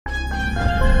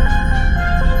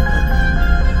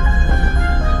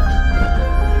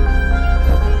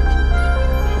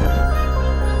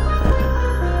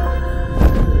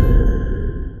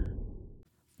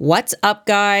What's up,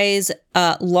 guys?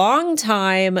 Long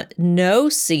time no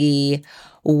see.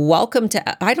 Welcome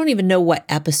to, I don't even know what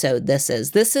episode this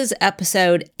is. This is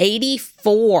episode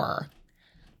 84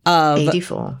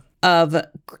 of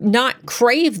not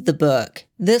Crave the book.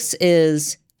 This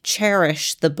is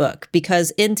Cherish the book,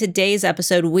 because in today's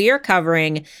episode, we are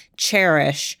covering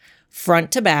Cherish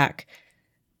front to back,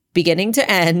 beginning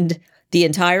to end, the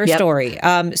entire story.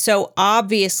 So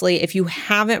obviously, if you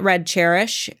haven't read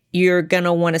Cherish, you're going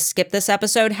to want to skip this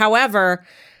episode. However,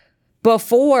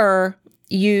 before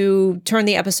you turn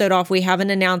the episode off, we have an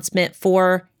announcement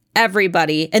for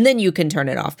everybody, and then you can turn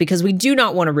it off, because we do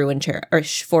not want to ruin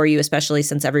Cherish for you, especially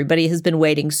since everybody has been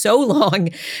waiting so long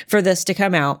for this to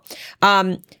come out.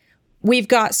 We've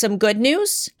got some good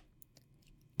news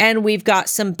and we've got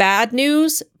some bad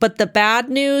news, but the bad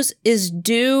news is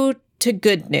due to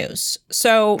good news.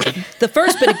 So the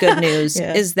first bit of good news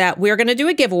is that we're going to do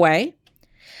a giveaway.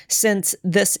 Since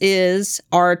this is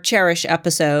our Cherish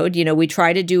episode, you know, we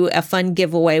try to do a fun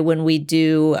giveaway when we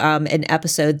do an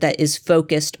episode that is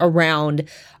focused around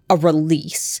a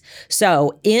release.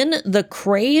 So in the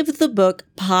Crave the Book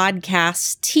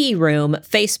podcast Tea Room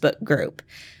Facebook group,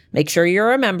 make sure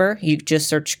you're a member. You just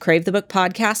search Crave the Book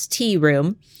podcast Tea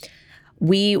Room.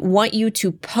 We want you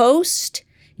to post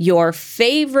your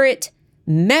favorite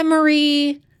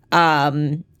memory,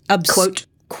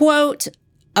 quote,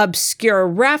 obscure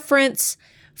reference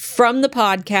from the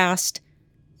podcast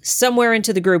somewhere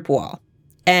into the group wall.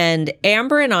 And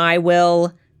Amber and I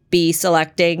will be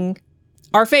selecting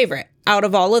our favorite out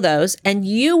of all of those, and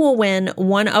you will win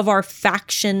one of our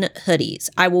faction hoodies.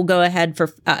 I will go ahead for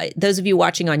those of you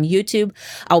watching on YouTube,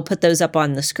 I'll put those up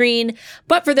on the screen.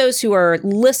 But for those who are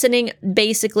listening,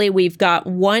 basically we've got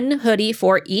one hoodie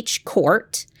for each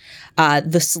court.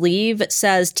 The sleeve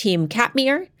says Team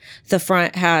Katmere. The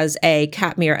front has a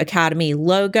Katmere Academy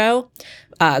logo.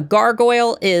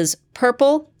 Gargoyle is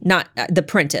purple. Not the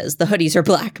print is. The hoodies are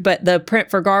black, but the print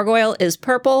for Gargoyle is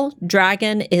purple.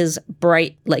 Dragon is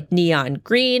bright, like neon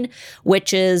green.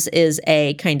 Witches is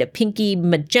a kind of pinky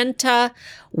magenta.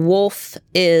 Wolf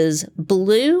is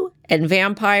blue. And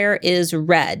Vampire is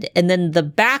red. And then the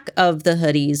back of the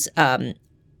hoodies,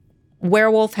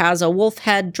 Werewolf has a wolf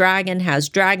head, Dragon has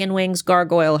dragon wings,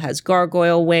 Gargoyle has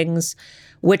gargoyle wings,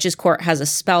 Witch's Court has a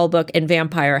spell book, and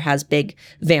Vampire has big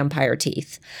vampire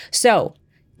teeth. So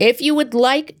if you would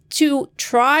like to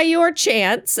try your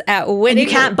chance at winning...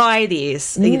 And you can't buy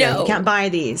these. No. You can't buy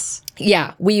these.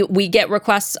 Yeah, we get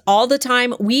requests all the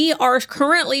time. We are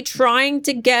currently trying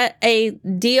to get a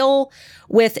deal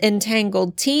with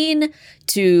Entangled Teen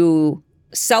to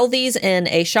sell these in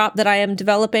a shop that I am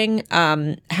developing.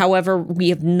 However, we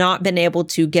have not been able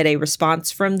to get a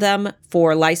response from them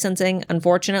for licensing,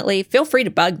 unfortunately. Feel free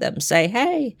to bug them. Say,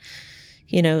 hey,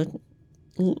 you know,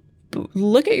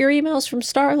 look at your emails from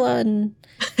Starla and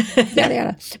yada,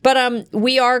 yada. But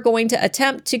we are going to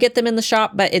attempt to get them in the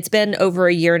shop, but it's been over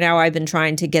a year now. I've been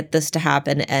trying to get this to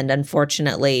happen, and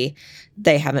unfortunately,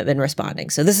 they haven't been responding.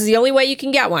 So this is the only way you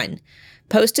can get one.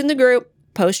 Post in the group.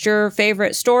 Post your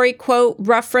favorite story, quote,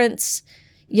 reference,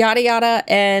 yada, yada.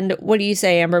 And what do you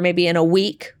say, Amber? Maybe in a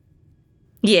week?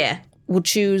 Yeah. We'll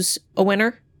choose a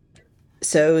winner?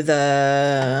 So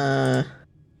the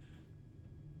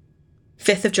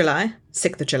 5th of July,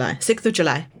 6th of July, 6th of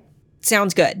July.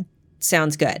 Sounds good.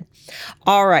 Sounds good.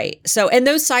 All right. So, and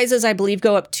those sizes, I believe,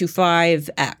 go up to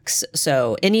 5X.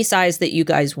 So any size that you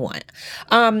guys want.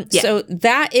 So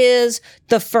that is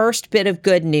the first bit of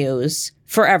good news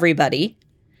for everybody.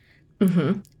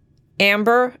 Mm-hmm.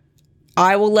 Amber,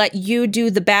 I will let you do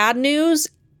the bad news,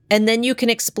 and then you can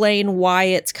explain why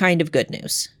it's kind of good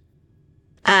news.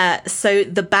 So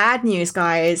the bad news,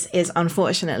 guys, is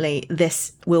unfortunately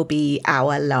this will be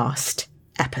our last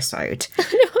episode.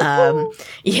 No.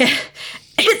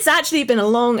 It's actually been a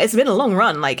long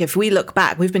run. Like, if we look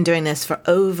back, we've been doing this for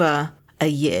over a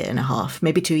year and a half,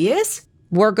 maybe 2 years.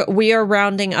 We are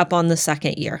rounding up on the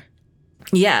second year.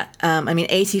 Yeah.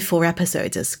 84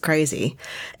 episodes is crazy.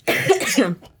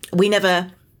 We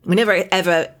never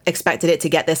ever expected it to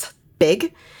get this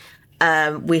big.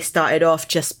 We started off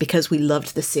just because we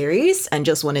loved the series and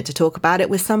just wanted to talk about it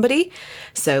with somebody.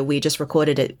 So we just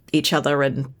recorded it each other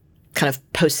and kind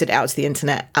of posted it out to the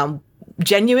internet.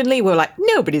 Genuinely, we're like,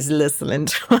 nobody's listening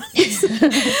to us.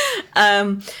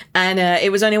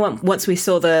 It was only once we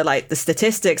saw the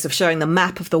statistics of showing the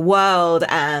map of the world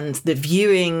and the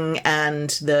viewing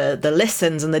and the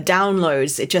listens and the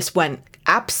downloads, it just went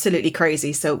absolutely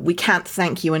crazy. So we can't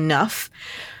thank you enough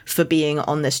for being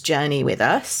on this journey with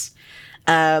us.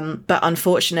 But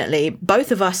unfortunately,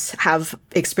 both of us have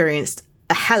experienced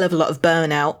a hell of a lot of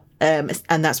burnout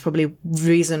And that's probably the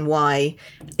reason why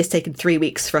it's taken 3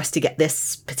 weeks for us to get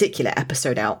this particular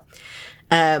episode out.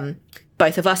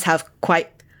 Both of us have quite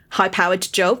high-powered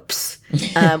jobs.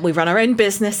 We run our own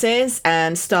businesses,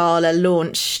 and Starla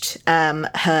launched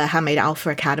her Handmade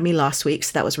Alpha Academy last week.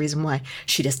 So that was the reason why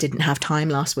she just didn't have time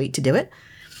last week to do it.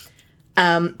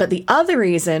 But the other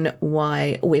reason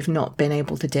why we've not been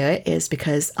able to do it is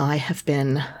because I have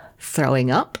been throwing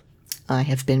up. I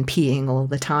have been peeing all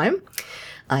the time.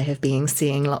 I have been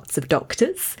seeing lots of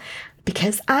doctors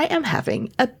because I am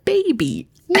having a baby.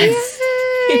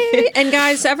 Yay! And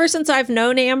guys, ever since I've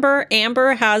known Amber,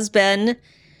 Amber has been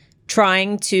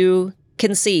trying to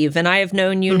conceive. And I have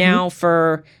known you now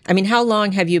for, I mean, how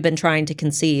long have you been trying to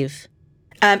conceive?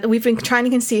 We've been trying to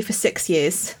conceive for 6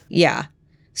 years. Yeah.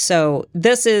 So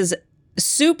this is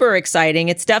super exciting.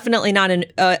 It's definitely not an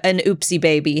oopsie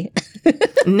baby.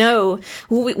 No,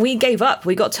 we gave up.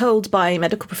 We got told by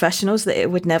medical professionals that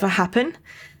it would never happen.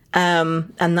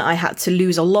 And that I had to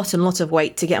lose a lot of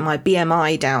weight to get my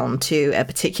BMI down to a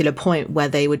particular point where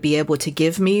they would be able to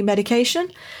give me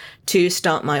medication to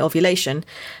start my ovulation.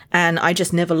 And I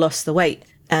just never lost the weight.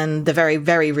 And the very,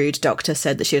 very rude doctor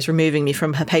said that she was removing me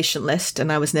from her patient list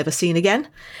and I was never seen again.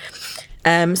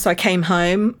 So I came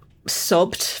home,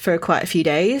 sobbed for quite a few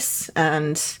days,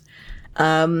 and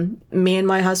me and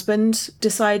my husband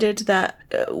decided that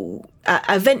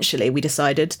eventually we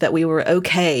decided that we were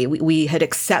okay. We had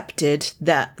accepted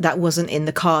that that wasn't in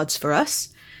the cards for us,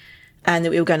 and that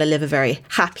we were going to live a very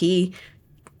happy,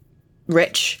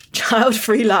 rich,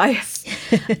 child-free life.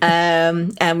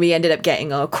 And we ended up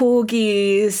getting our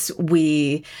corgis.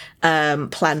 We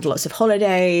planned lots of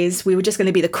holidays. We were just going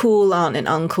to be the cool aunt and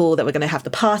uncle that were going to have the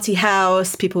party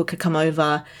house. People could come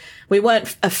over. We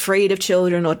weren't afraid of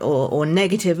children or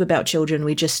negative about children.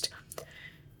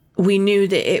 We knew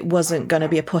that it wasn't going to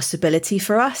be a possibility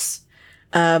for us.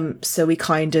 So we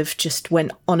kind of just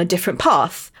went on a different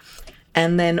path.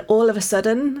 And then all of a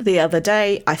sudden, the other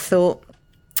day, I thought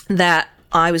that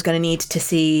I was going to need to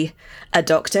see a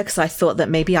doctor because I thought that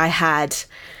maybe I had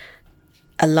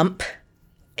a lump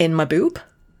in my boob.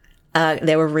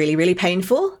 They were really, really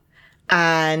painful.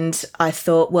 And I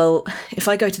thought, well, if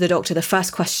I go to the doctor, the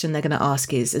first question they're going to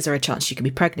ask is there a chance you can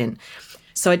be pregnant?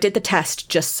 So I did the test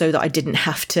just so that I didn't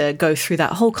have to go through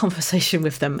that whole conversation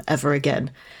with them ever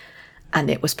again. And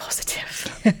it was positive.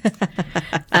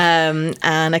 And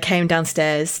I came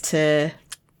downstairs to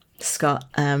Scott,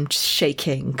 just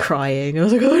shaking, crying. I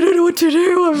was like, I don't know what to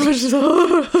do.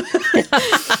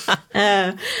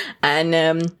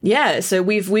 So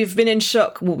we've been in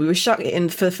shock. Well, we were shocked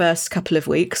for the first couple of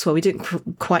weeks where we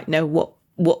didn't quite know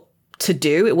what to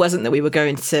do. It wasn't that we were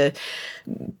going to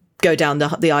go down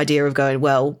the idea of going,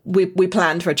 well, we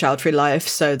planned for a child-free life,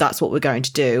 so that's what we're going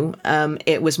to do.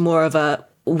 It was more of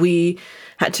we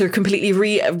had to completely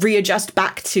readjust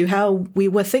back to how we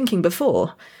were thinking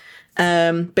before.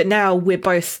 But now we're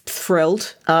both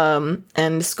thrilled.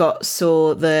 And Scott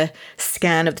saw the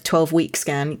scan of the 12-week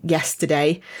scan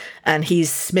yesterday, and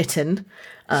he's smitten.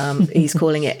 He's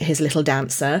calling it his little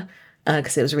dancer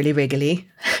because it was really wriggly.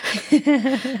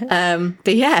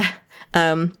 But yeah,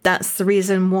 that's the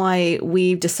reason why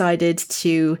we've decided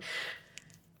to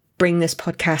bring this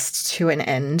podcast to an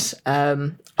end.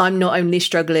 I'm not only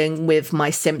struggling with my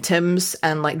symptoms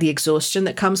and like the exhaustion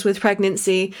that comes with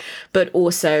pregnancy, but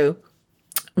also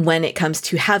when it comes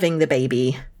to having the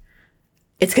baby,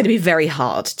 it's going to be very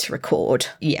hard to record.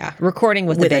 Yeah, recording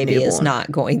with the baby is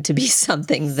not going to be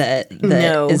something that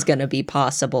is going to be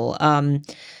possible.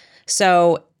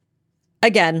 So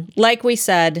again, like we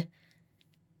said,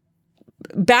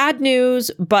 bad news,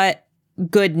 but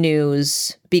good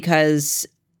news, because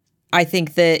I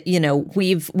think that,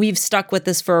 we've stuck with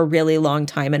this for a really long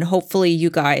time, and hopefully you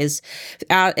guys,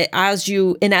 as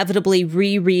you inevitably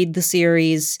reread the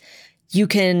series, you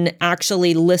can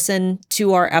actually listen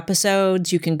to our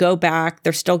episodes. You can go back.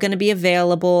 They're still going to be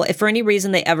available. If for any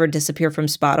reason they ever disappear from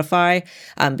Spotify,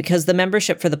 because the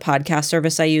membership for the podcast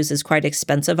service I use is quite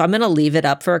expensive, I'm going to leave it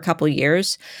up for a couple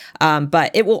years.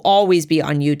 But it will always be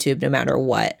on YouTube no matter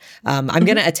what. I'm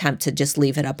going to attempt to just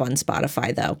leave it up on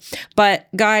Spotify though. But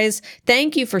guys,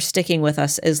 thank you for sticking with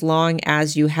us as long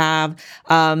as you have.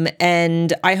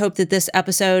 And I hope that this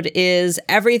episode is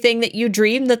everything that you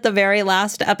dreamed that the very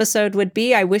last episode would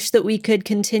be. I wish that we could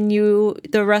continue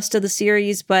the rest of the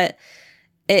series, but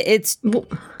it's we're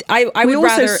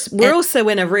also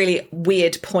in a really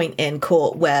weird point in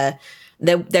court where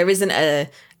there isn't a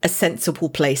sensible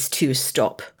place to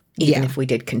stop. Even if we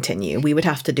did continue, we would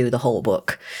have to do the whole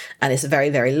book, and it's a very,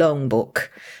 very long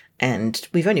book, and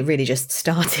we've only really just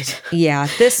started. Yeah,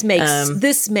 this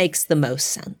makes the most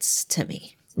sense to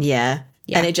me. Yeah.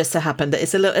 Yeah. And it just so happened that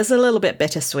it's a little bit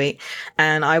bittersweet.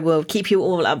 And I will keep you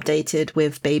all updated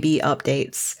with baby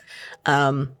updates.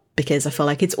 Because I feel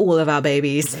like it's all of our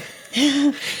babies.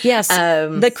 Yes.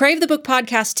 The Crave the Book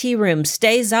podcast tea room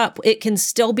stays up. It can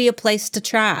still be a place to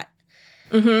chat.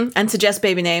 Mm-hmm. And suggest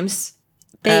baby names.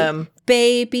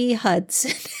 Baby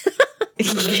Hudson.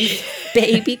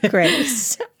 Baby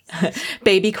Grace.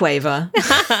 Baby Quaver.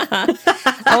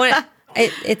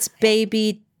 It's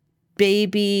baby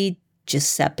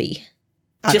Giuseppe.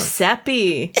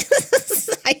 Giuseppe.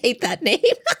 I hate that name.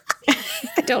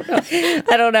 I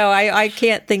don't know. I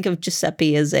can't think of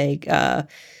Giuseppe as a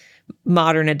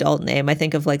modern adult name. I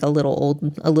think of like a little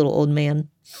old man.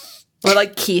 Or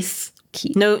like Keith.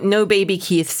 No baby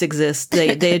Keiths exist.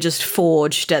 They are just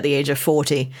forged at the age of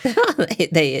 40.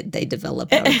 they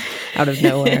develop out of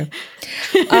nowhere.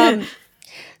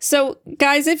 So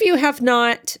guys, if you have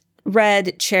not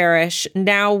read Cherish,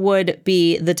 now would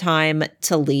be the time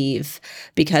to leave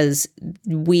because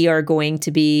we are going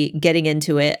to be getting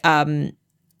into it.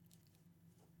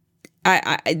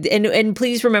 And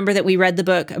please remember that we read the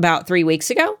book about 3 weeks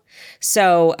ago.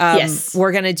 So yes.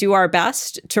 We're going to do our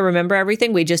best to remember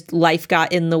everything. Life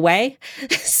got in the way.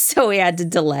 So we had to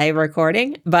delay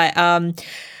recording. But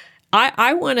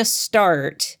I want to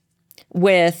start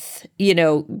with,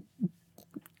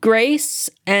 Grace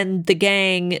and the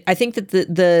gang. I think that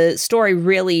the story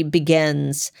really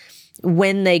begins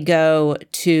when they go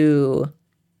to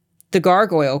the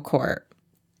Gargoyle Court.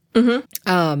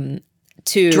 Mm-hmm.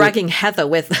 Dragging Heather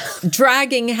with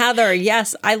dragging Heather.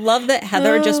 Yes, I love that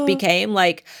Heather just became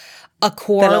like a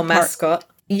core little mascot.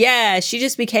 Yeah, she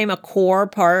just became a core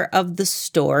part of the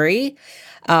story,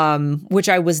 which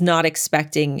I was not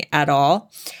expecting at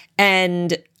all.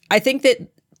 And I think that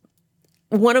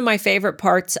one of my favorite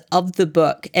parts of the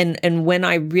book, and when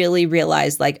I really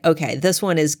realized like, okay, this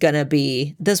one is gonna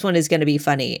be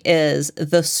funny, is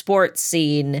the sports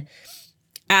scene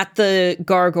at the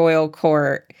Gargoyle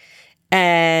Court.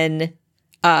 And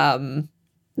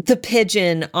the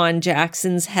pigeon on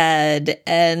Jackson's head.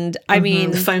 And I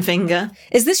mean, the foam finger.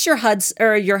 Is this your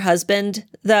husband,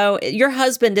 though? Your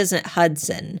husband isn't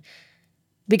Hudson,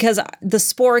 because the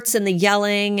sports and the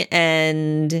yelling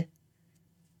and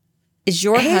is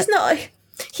your he's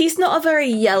not a very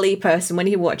yelly person when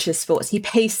he watches sports. He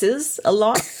paces a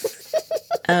lot.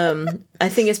 I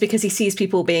think it's because he sees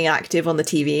people being active on the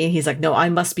TV. He's like, no, I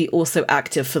must be also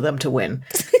active for them to win.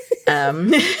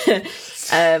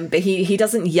 But he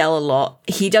doesn't yell a lot.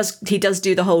 He does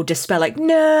do the whole despair, like,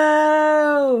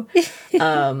 no.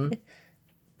 But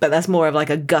that's more of like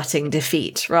a gutting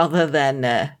defeat rather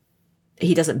than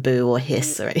he doesn't boo or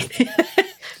hiss or anything.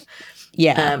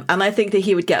 Yeah. And I think that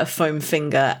he would get a foam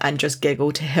finger and just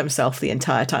giggle to himself the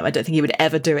entire time. I don't think he would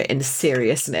ever do it in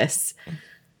seriousness.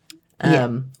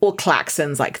 Or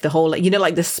klaxons, like the whole,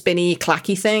 like the spinny,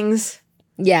 clacky things.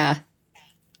 Yeah.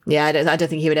 Yeah, I don't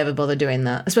think he would ever bother doing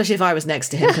that, especially if I was next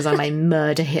to him, because I may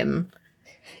murder him.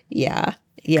 Yeah.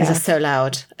 Because it's so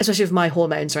loud, especially with my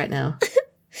hormones right now.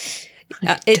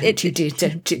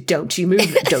 Don't you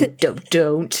move?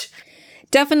 Don't.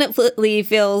 Definitely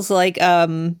feels like I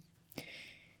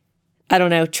don't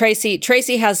know.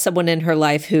 Tracy has someone in her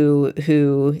life who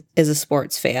is a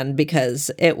sports fan,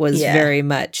 because it was very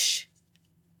much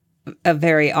a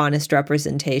very honest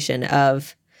representation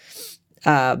of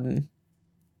the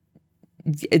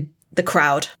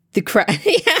crowd.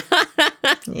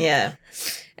 Yeah.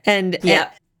 And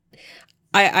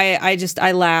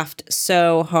I laughed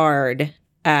so hard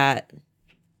at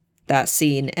that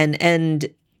scene and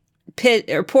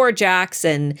poor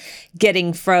Jackson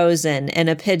getting frozen and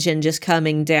a pigeon just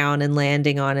coming down and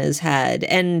landing on his head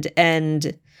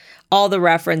and all the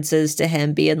references to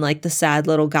him being like the sad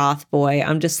little goth boy.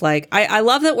 I'm just like, I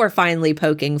love that we're finally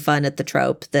poking fun at the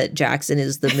trope that Jackson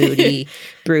is the moody,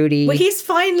 broody. Well, he's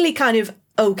finally kind of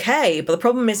okay, but the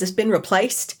problem is it's been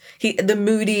replaced. The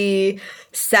moody,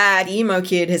 sad, emo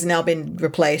kid has now been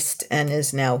replaced and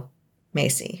is now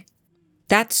Macy.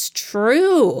 That's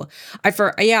true. I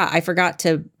forgot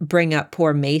to bring up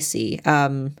poor Macy.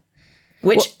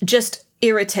 Which just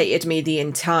irritated me the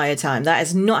entire time. That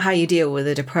is not how you deal with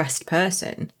a depressed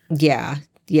person. Yeah.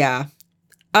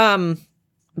 But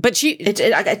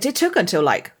it took until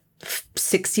like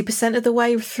 60% of the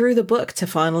way through the book to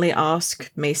finally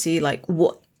ask Macy, like,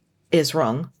 what is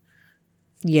wrong?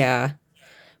 Yeah.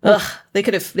 Ugh, they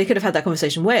could have had that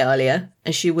conversation way earlier,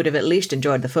 and she would have at least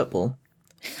enjoyed the football.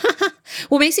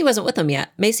 Well, Macy wasn't with them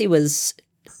yet. Macy was.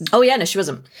 Oh yeah, no, she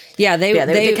wasn't. Yeah,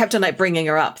 they kept on like bringing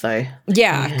her up though.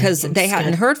 Yeah, because they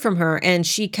hadn't heard from her, and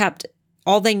she kept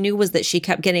all they knew was that she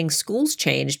kept getting schools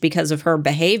changed because of her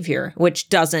behavior, which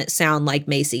doesn't sound like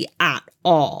Macy at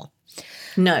all.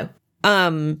 No.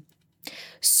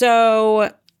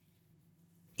 So,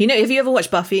 you know, have you ever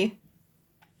watched Buffy?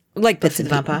 Like Bits of the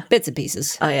Vampire? Bits and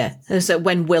pieces. Oh, yeah. So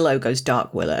when Willow goes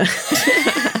dark, Willow.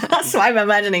 That's why I'm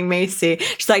imagining Macy.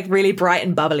 She's like really bright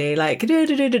and bubbly, like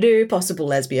do possible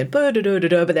lesbian, but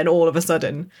then all of a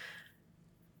sudden,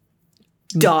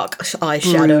 dark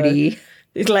eyeshadow. Broody.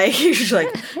 Like she's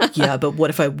like, yeah, but what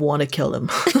if I want to kill him?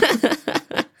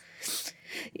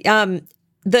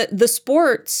 The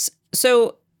sports.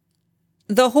 So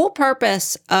the whole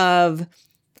purpose of,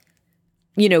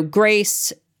 you know,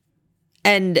 Grace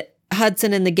and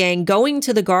Hudson and the gang going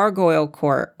to the Gargoyle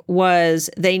Court was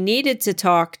they needed to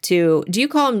talk to, do you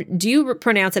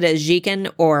pronounce it as Jikon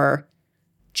or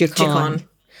Jikon?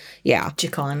 Yeah.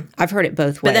 Jikon. I've heard it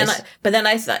both ways. But then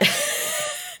I thought,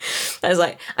 I was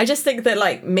like, I just think that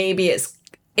like maybe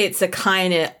it's a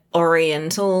kind of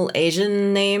Oriental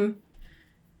Asian name.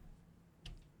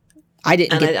 I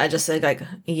didn't. And I just think like,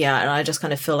 yeah, and I just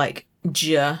kind of feel like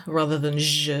je rather than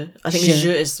je. I think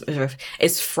je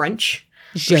is French.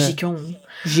 Jikon.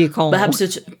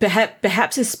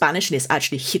 Perhaps in Spanish it's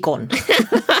actually Jikon.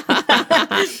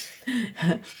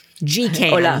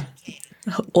 Jikon.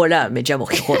 Hola, me llamo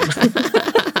Jikon.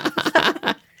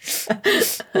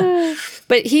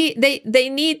 But they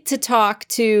need to talk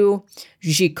to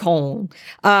Jikon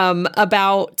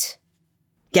about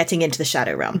getting into the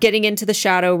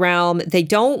shadow realm. They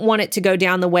don't want it to go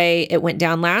down the way it went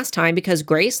down last time because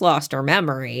Grace lost her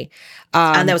memory.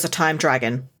 And there was a time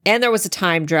dragon. And it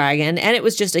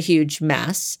was just a huge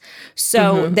mess.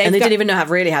 So they didn't even know how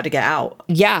to get out.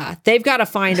 Yeah, they've got to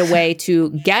find a way to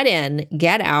get in,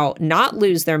 get out, not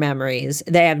lose their memories.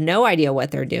 They have no idea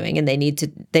what they're doing, and they need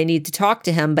to talk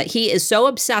to him. But he is so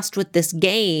obsessed with this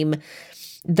game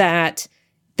that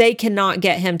they cannot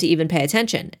get him to even pay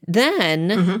attention.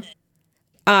 Then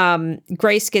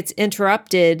Grace gets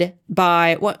interrupted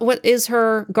by what is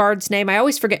her guard's name? I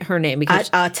always forget her name because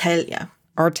Artelia.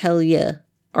 It's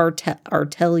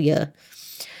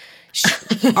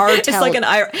like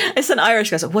it's an Irish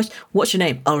guy. So what's your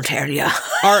name? Artelia.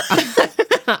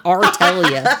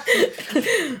 Artelia.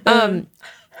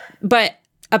 But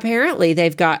apparently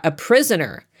they've got a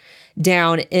prisoner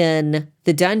down in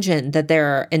the dungeon that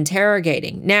they're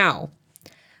interrogating. Now,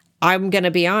 I'm going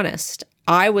to be honest.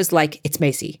 I was like, it's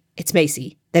Macy.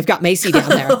 They've got Macy down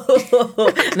there.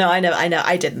 No, I know.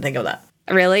 I didn't think of that.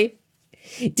 Really?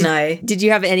 No. Did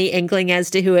you have any inkling as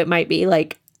to who it might be?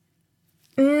 Like,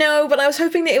 no, but I was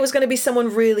hoping that it was going to be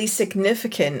someone really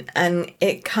significant, and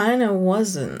it kind of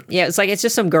wasn't. Yeah, it's like, it's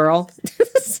just some girl.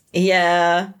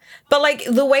 Yeah. But like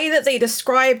the way that they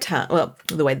described her, well,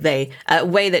 the way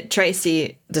that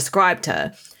Tracy described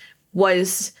her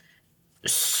was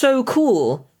so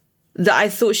cool that I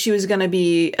thought she was going to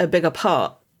be a bigger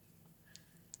part.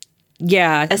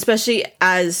 Yeah. Especially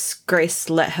as Grace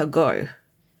let her go.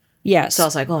 Yes. So I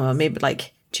was like, oh, maybe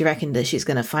like, do you reckon that she's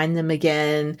going to find them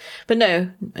again? But no,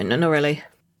 not really.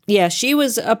 Yeah, she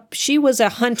was a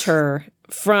hunter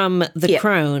from the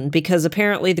Crone because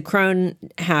apparently the Crone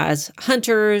has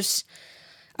hunters.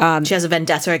 She has a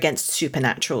vendetta against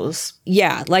supernaturals.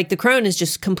 Yeah, like the Crone is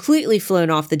just completely flown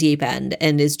off the deep end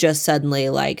and is just suddenly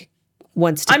like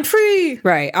wants to. I'm free.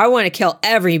 Right. I want to kill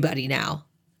everybody now.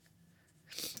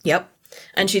 Yep.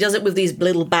 And she does it with these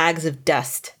little bags of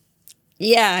dust.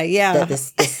 Yeah. That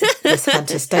this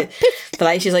hunter state. But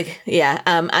like, she's like, yeah.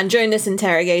 And during this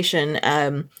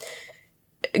interrogation,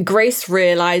 Grace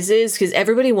realizes, because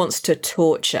everybody wants to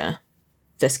torture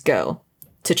this girl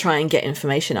to try and get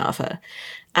information out of her.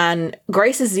 And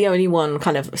Grace is the only one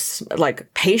kind of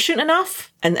like patient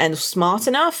enough and smart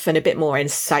enough and a bit more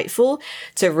insightful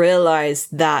to realize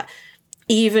that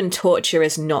even torture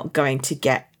is not going to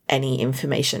get any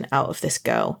information out of this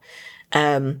girl.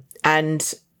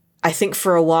 And I think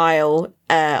for a while,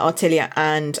 Artelia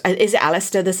and is it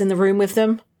Alistair that's in the room with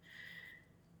them?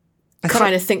 I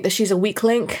kind of think that she's a weak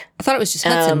link. I thought it was just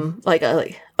Hudson.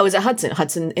 Is it Hudson?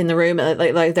 Hudson in the room.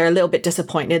 Like they're a little bit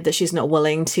disappointed that she's not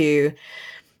willing to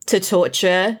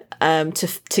torture,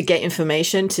 to get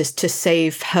information, to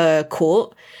save her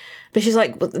court. But she's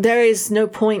like, there is no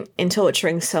point in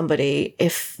torturing somebody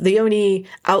if the only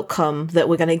outcome that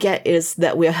we're going to get is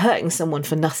that we're hurting someone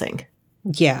for nothing.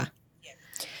 Yeah.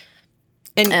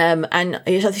 And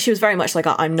she was very much like,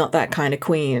 I'm not that kind of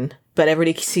queen, but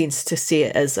everybody seems to see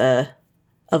it as a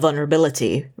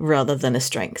vulnerability rather than a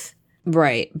strength.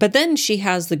 Right. But then she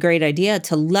has the great idea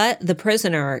to let the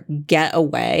prisoner get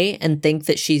away and think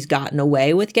that she's gotten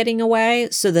away with getting away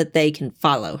so that they can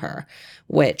follow her,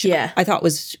 which I thought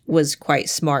was quite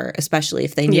smart, especially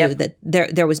if they knew that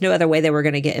there was no other way they were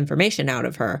going to get information out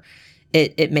of her.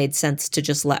 It made sense to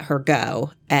just let her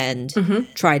go and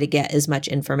try to get as much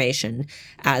information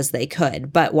as they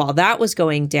could. But while that was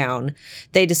going down,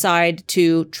 they decide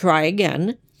to try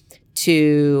again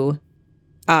to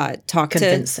talk to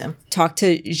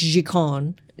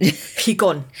Gicon.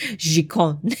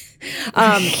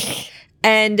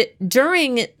 And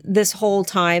during this whole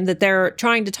time that they're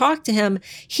trying to talk to him,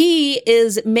 he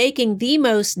is making the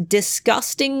most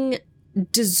disgusting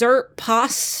dessert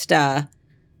pasta.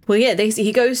 Well, yeah,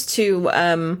 he goes to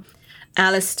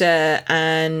Alistair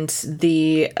and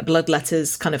the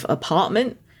Bloodletter's kind of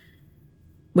apartment,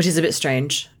 which is a bit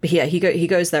strange. But yeah, he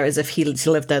goes there as if he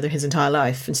lived there his entire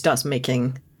life and starts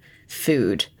making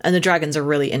food. And the dragons are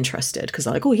really interested because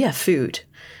they're like, oh, yeah, food.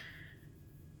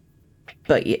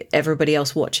 But everybody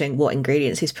else watching what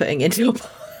ingredients he's putting into it.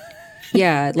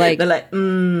 Yeah, like... They're like,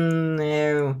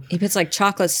 no. He puts, like,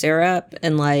 chocolate syrup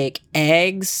and, like,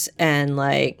 eggs and,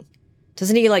 like...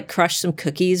 Doesn't he, like, crush some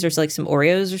cookies or, like, some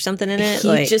Oreos or something in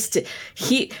it?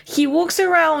 He walks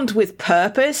around with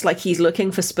purpose, like he's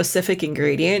looking for specific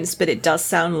ingredients, but it does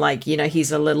sound like, you know,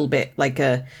 he's a little bit like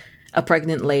a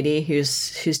pregnant lady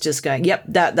who's just going, yep,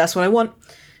 that's what I want.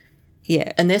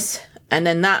 Yeah. And this, and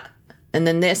then that, and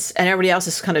then this, and everybody else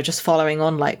is kind of just following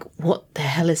on like, what the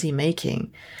hell is he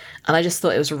making? And I just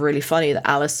thought it was really funny that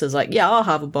Alistair's like, yeah, I'll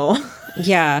have a bowl.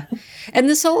 Yeah. And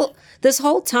this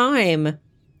whole time...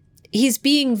 He's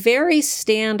being very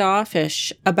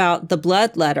standoffish about the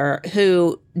bloodletter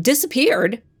who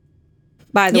disappeared,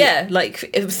 by the way. Yeah, like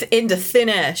it was into thin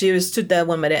air. She was stood there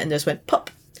 1 minute and just went pop.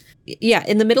 Yeah,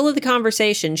 in the middle of the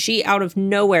conversation, she out of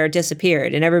nowhere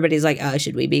disappeared. And everybody's like, oh,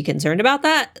 should we be concerned about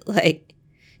that? Like,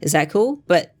 is that cool?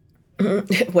 But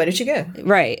where did she go?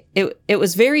 Right. It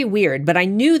was very weird, but I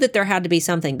knew that there had to be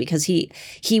something because he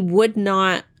would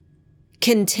not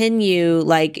continue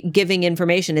like giving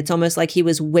information. It's almost like he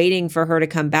was waiting for her to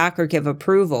come back or give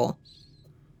approval.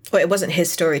 Well, it wasn't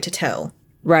his story to tell.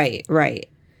 Right.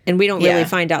 And we don't really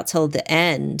find out till the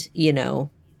end, you know.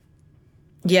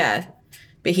 Yeah.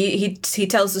 But he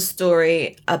tells the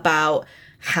story about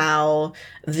how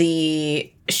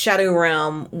the Shadow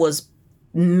Realm was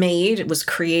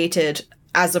created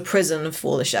as a prison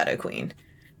for the Shadow Queen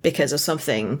because of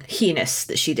something heinous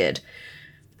that she did.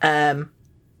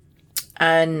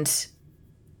 And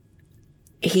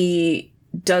he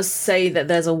does say that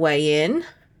there's a way in.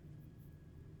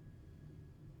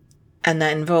 And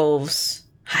that involves...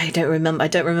 I don't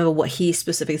remember what he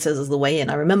specifically says as the way in.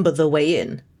 I remember the way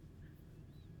in.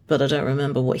 But I don't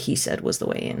remember what he said was the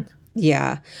way in.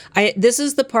 Yeah. This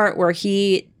is the part where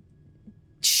he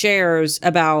shares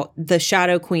about the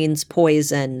Shadow Queen's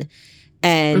poison.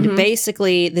 And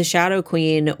basically, the Shadow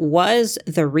Queen was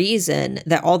the reason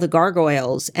that all the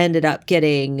gargoyles ended up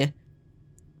getting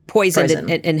poisoned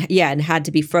and had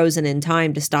to be frozen in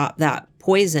time to stop that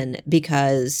poison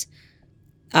because,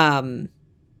 you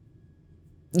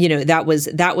know, that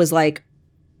was like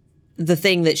the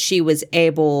thing that she was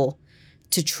able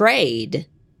to trade.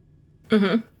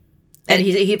 Mm-hmm. And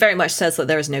he very much says that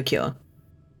there is no cure.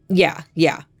 Yeah.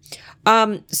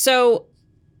 So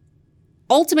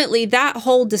ultimately, that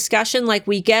whole discussion, like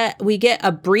we get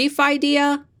a brief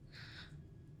idea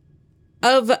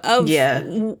of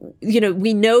you know,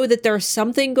 we know that there's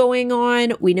something going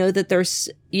on. We know that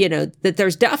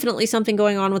there's definitely something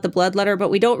going on with the bloodletter, but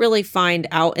we don't really find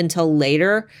out until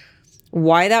later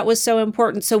why that was so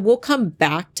important. So we'll come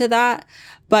back to that.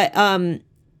 But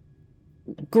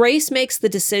Grace makes the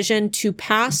decision to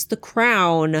pass the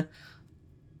crown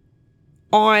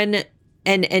on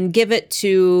and give it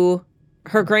to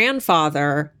her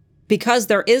grandfather because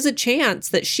there is a chance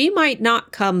that she might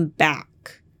not come back.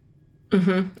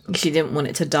 Mm-hmm. She didn't want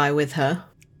it to die with her.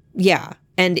 Yeah.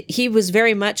 And he was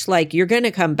very much like, you're going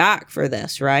to come back for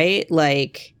this, right?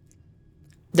 Like...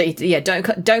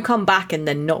 don't come back and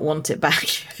then not want it back.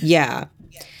 Yeah.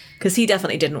 Because he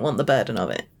definitely didn't want the burden of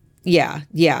it. Yeah.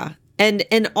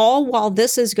 And all while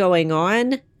this is going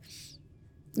on,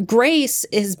 Grace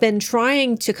has been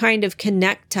trying to kind of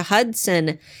connect to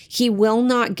Hudson. He will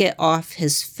not get off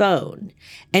his phone.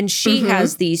 And she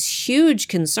has these huge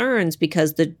concerns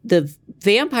because the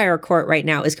vampire court right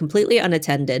now is completely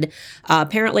unattended.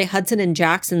 Apparently Hudson and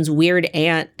Jackson's weird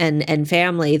aunt and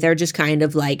family, they're just kind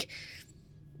of like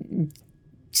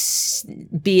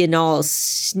being all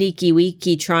sneaky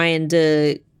weaky trying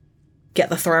to get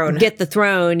the throne. Get the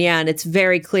throne, yeah. And it's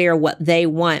very clear what they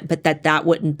want, but that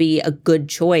wouldn't be a good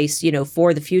choice,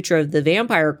 for the future of the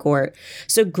vampire court.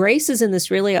 So Grace is in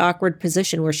this really awkward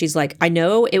position where she's like, I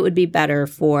know it would be better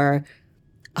for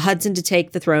Hudson to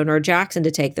take the throne or Jackson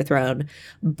to take the throne,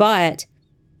 but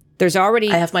there's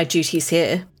already... I have my duties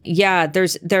here. Yeah,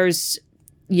 there's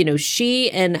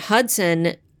she and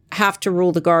Hudson have to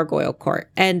rule the gargoyle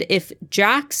court. And if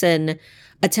Jackson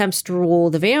attempts to rule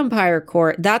the vampire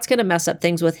court, that's going to mess up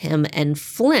things with him and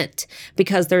Flint,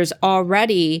 because there's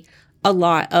already a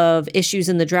lot of issues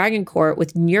in the dragon court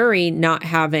with Nuri not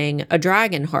having a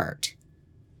dragon heart.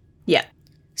 Yeah.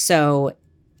 So...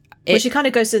 she kind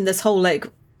of goes in this whole,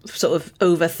 sort of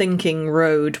overthinking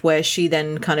road where she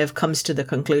then kind of comes to the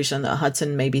conclusion that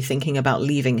Hudson may be thinking about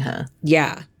leaving her.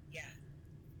 Yeah.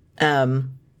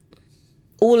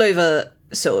 All over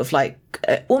sort of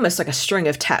almost like a string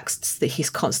of texts that he's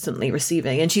constantly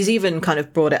receiving. And she's even kind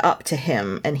of brought it up to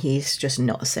him and he's just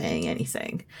not saying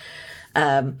anything.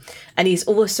 And he's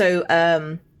also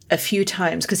a few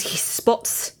times, because he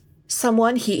spots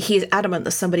someone, he's adamant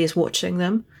that somebody is watching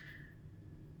them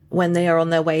when they are on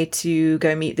their way to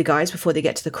go meet the guys before they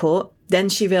get to the court. Then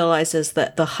she realizes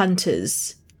that the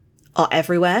hunters are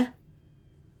everywhere.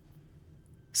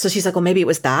 So she's like, well, maybe it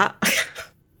was that.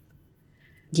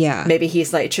 Yeah. Maybe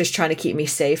he's just trying to keep me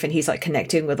safe and he's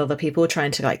connecting with other people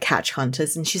trying to catch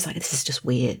hunters. And she's like, this is just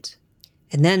weird.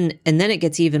 And then it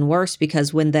gets even worse,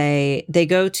 because when they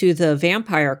go to the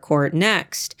vampire court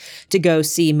next to go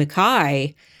see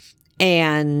Mackay,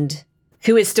 and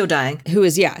who is still dying, who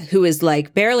is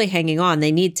barely hanging on,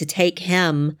 they need to take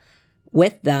him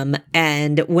with them.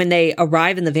 And when they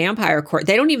arrive in the vampire court,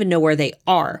 they don't even know where they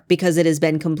are, because it has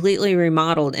been completely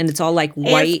remodeled and it's all white.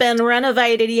 It's been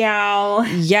renovated, y'all.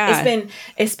 Yeah.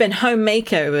 It's been home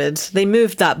makeovered. They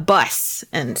moved that bus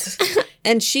and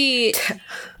and she's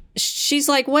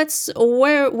like,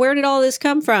 where did all this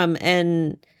come from?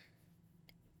 And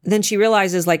then she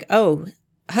realizes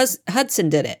Hudson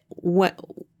did it.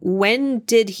 When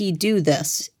did he do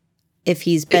this? If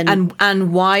he's been...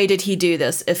 And why did he do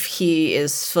this if he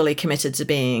is fully committed to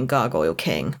being Gargoyle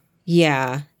King?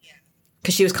 Yeah.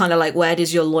 Because she was kind of where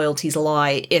does your loyalties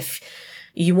lie? If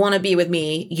you want to be with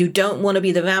me, you don't want to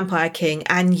be the Vampire King,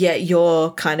 and yet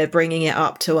you're kind of bringing it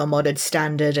up to a modded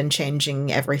standard and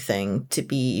changing everything to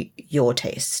be your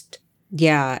taste.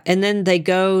 Yeah. And then they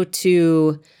go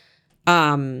to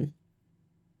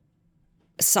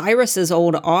Cyrus's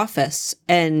old office,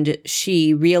 and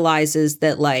she realizes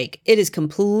that it is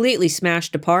completely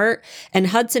smashed apart, and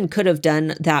Hudson could have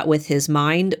done that with his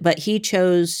mind, but he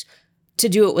chose to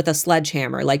do it with a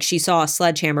sledgehammer. She saw a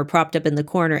sledgehammer propped up in the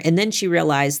corner, and then she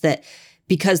realized that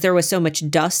because there was so much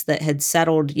dust that had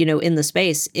settled, in the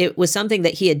space, it was something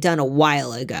that he had done a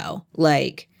while ago.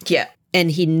 Yeah. And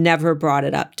he never brought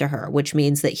it up to her, which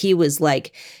means that he was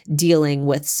dealing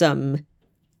with some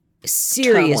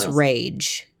serious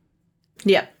rage.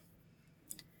 Yeah.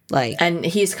 Like, and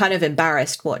he's kind of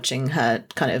embarrassed watching her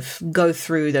kind of go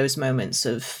through those moments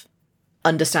of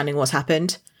understanding what's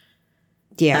happened.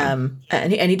 Yeah.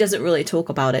 And he doesn't really talk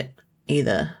about it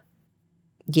either.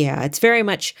 Yeah, it's very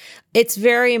much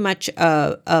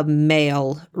a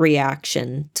male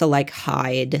reaction to like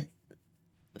hide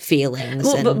feelings.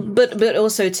 Well, but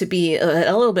also to be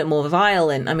a little bit more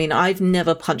violent. I mean, I've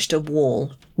never punched a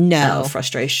wall out of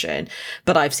frustration,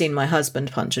 but I've seen my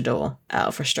husband punch a door out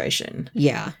of frustration.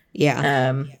 Yeah,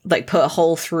 yeah. Like put a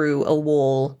hole through a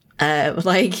wall.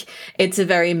 Like it's a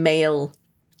very male.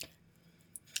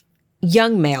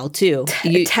 Young male too.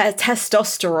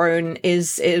 Testosterone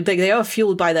they are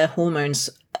fueled by their hormones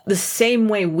the same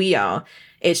way we are.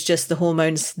 It's just the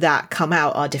hormones that come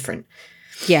out are different.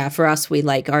 Yeah, for us we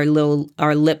like our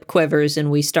lip quivers and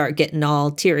we start getting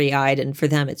all teary-eyed, and for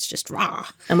them it's just raw.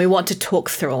 And we want to talk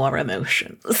through our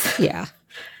emotions. Yeah.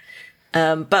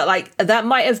 But like that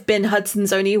might have been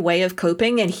Hudson's only way of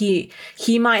coping, and he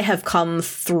might have come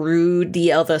through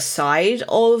the other side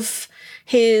of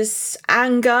his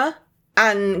anger.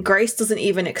 And Grace doesn't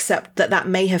even accept that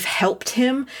may have helped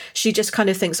him. She just kind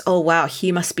of thinks, oh, wow,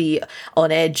 he must be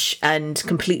on edge and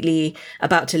completely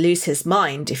about to lose his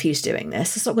mind if he's doing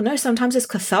this. It's like, well, no, sometimes it's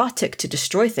cathartic to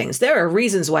destroy things. There are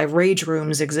reasons why rage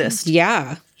rooms exist.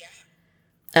 Yeah.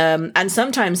 And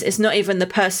sometimes it's not even the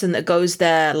person that goes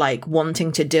there, like,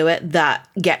 wanting to do it that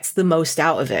gets the most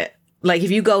out of it. Like,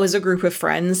 if you go as a group of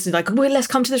friends, like, wait, let's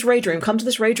come to this rage room. Come to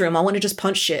this rage room. I want to just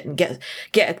punch shit and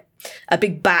get a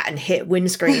big bat and hit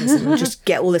windscreens and just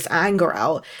get all this anger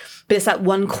out. But it's that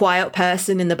one quiet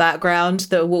person in the background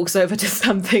that walks over to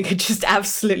something and just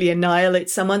absolutely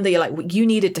annihilates someone that you're like, well, you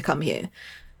needed to come here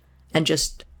and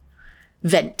just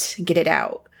vent, get it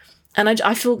out. And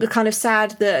I feel kind of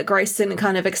sad that Grace didn't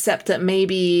kind of accept that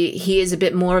maybe he is a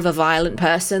bit more of a violent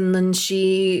person than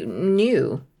she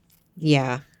knew.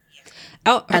 Yeah.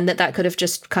 Oh, and that could have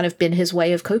just kind of been his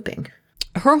way of coping.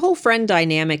 Her whole friend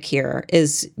dynamic here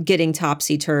is getting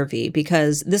topsy-turvy,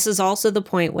 because this is also the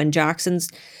point when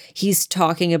he's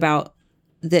talking about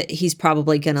that he's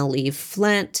probably going to leave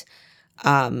Flint.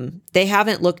 They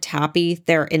haven't looked happy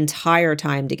their entire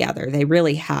time together. They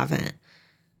really haven't.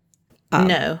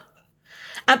 No.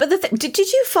 But did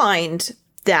you find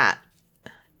that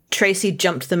Tracy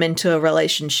jumped them into a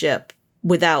relationship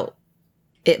without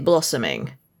it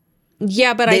blossoming?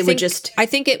 Yeah, but I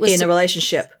think it was in a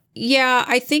relationship. Yeah,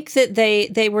 I think that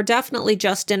they were definitely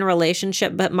just in a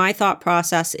relationship, but my thought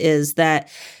process is that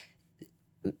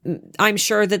I'm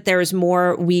sure that there's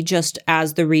more we just,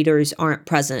 as the readers, aren't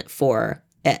present for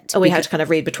it. Oh, we have to kind of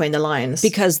read between the lines.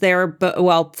 Because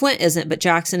Flint isn't, but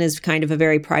Jackson is kind of a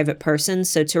very private person,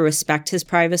 so to respect his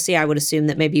privacy, I would assume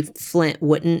that maybe Flint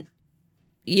wouldn't,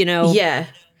 Yeah.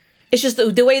 It's just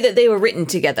the way that they were written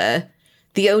together,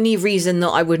 the only reason that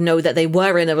I would know that they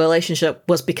were in a relationship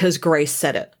was because Grace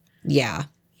said it. Yeah.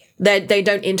 They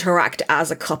don't interact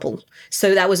as a couple.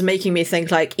 So that was making me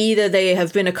think, like, either they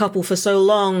have been a couple for so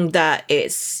long that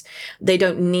they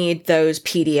don't need those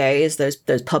PDAs,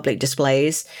 those public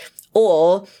displays,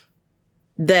 or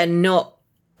they're not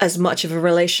as much of a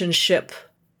relationship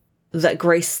that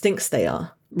Grace thinks they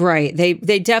are. Right.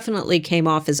 They definitely came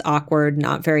off as awkward,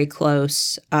 not very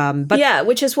close. But yeah,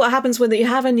 which is what happens when you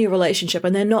have a new relationship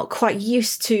and they're not quite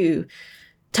used to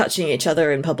touching each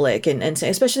other in public, and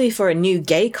especially for a new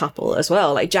gay couple as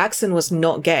well. Like, Jackson was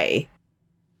not gay.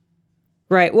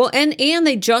 Right. Well, and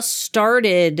they just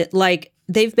started, like,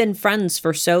 they've been friends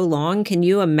for so long. Can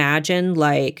you imagine,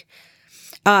 like,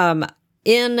 in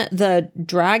the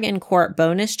Dragon Court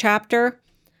bonus chapter,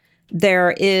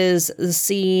 there is a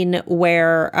scene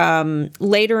where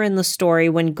later in the story,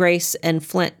 when Grace and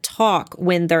Flint talk,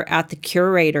 when they're at the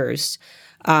curator's,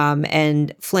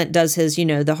 and Flint does his,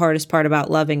 the hardest part about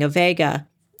loving a Vega,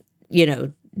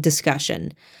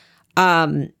 discussion.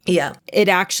 Yeah. It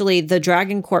actually, the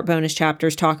Dragon Court bonus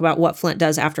chapters talk about what Flint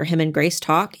does after him and Grace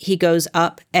talk. He goes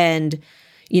up and,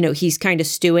 he's kind of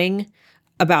stewing,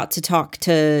 about to talk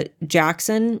to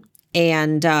Jackson.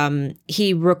 And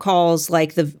he recalls,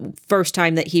 like, the first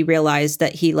time that he realized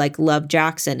that he, like, loved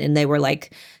Jackson, and they were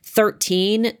like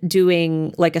 13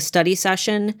 doing like a study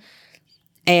session.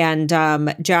 And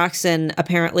Jackson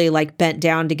apparently, like, bent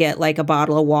down to get, like, a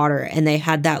bottle of water, and they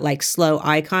had that, like, slow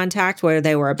eye contact where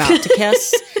they were about to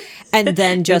kiss. And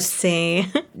then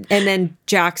and then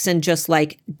Jackson just,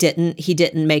 like, didn't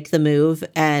make the move.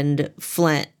 And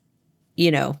Flint,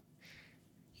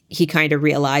 he kind of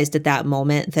realized at that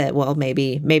moment that, well,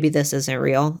 maybe this isn't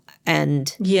real.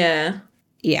 And yeah,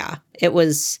 it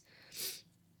was.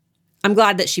 I'm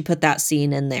glad that she put that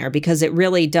scene in there, because it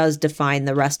really does define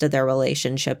the rest of their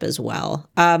relationship as well.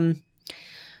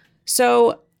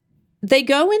 So they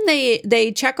go and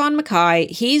they check on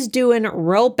Mackay. He's doing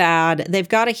real bad. They've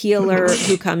got a healer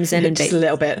who comes in and just a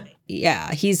little bit.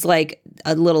 Yeah, he's like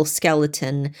a little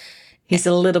skeleton. He's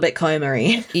a little bit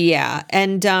comery. Yeah,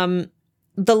 and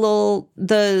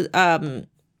the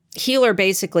healer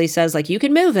basically says, like, you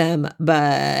can move him,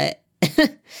 but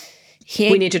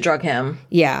we need to drug him.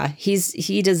 Yeah,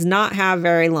 he does not have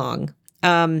very long.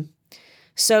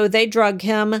 So they drug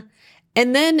him,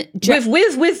 and then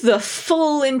with the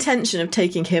full intention of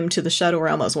taking him to the Shadow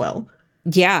Realm as well.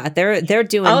 Yeah, they're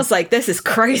doing. I was like, this is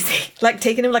crazy. Like,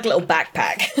 taking him like a little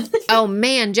backpack. Oh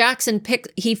man, Jackson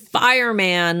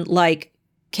fireman, like,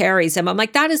 carries him. I'm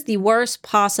like, that is the worst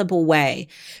possible way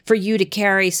for you to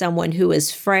carry someone who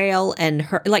is frail and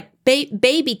hurt. Like,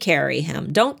 baby carry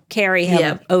him. Don't carry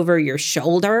him over your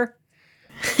shoulder.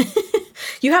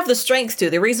 You have the strength to.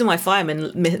 The reason why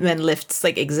firemen lifts,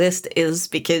 like, exist is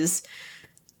because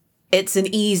it's an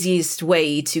easiest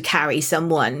way to carry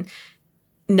someone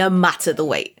no matter the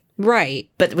weight. Right.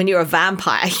 But when you're a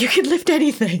vampire, you can lift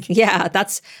anything. Yeah,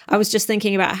 I was just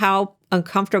thinking about how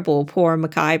uncomfortable poor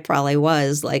Mackay probably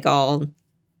was, like, all.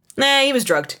 Nah, he was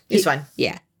drugged. He's fine.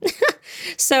 Yeah.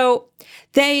 So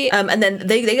they and then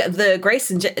the Grace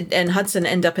and Hudson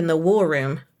end up in the war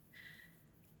room.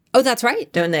 Oh, that's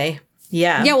right. Don't they?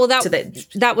 Yeah. Yeah, well,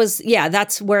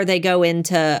 that's where they go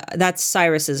into. That's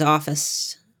Cyrus's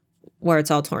office where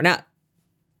it's all torn up.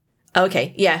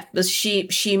 Okay, yeah.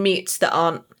 She meets the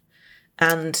aunt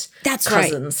and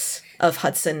cousins of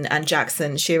Hudson and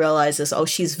Jackson. She realizes,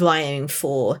 she's vying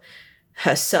for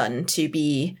her son to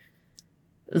be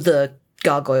the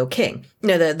Gargoyle King.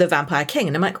 No, the Vampire King.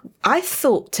 And I'm like, I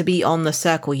thought to be on the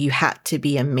circle, you had to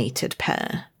be a mated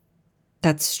pair.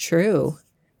 That's true.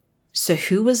 So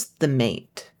who was the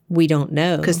mate? We don't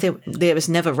know. Because they was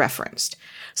never referenced.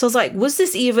 So I was like, was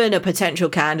this even a potential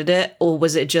candidate, or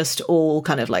was it just all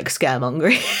kind of like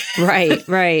scaremongering?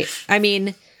 Right. I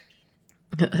mean,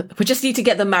 we just need to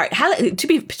get them married. To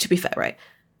be fair, right?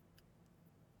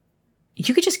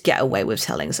 You could just get away with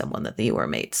telling someone that you were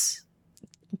mates.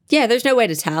 Yeah, there's no way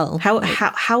to tell.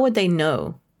 How would they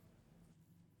know?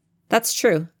 That's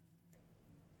true.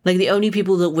 Like, the only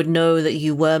people that would know that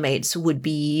you were mates would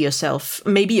be yourself,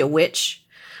 maybe a witch,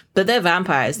 but they're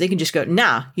vampires. They can just go,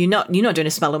 nah, you're not doing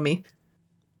a spell on me.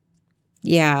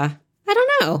 Yeah, I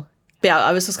don't know. But yeah,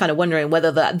 I was just kind of wondering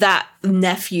whether that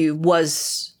nephew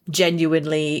was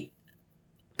genuinely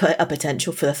a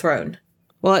potential for the throne.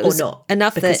 Well, it was or not,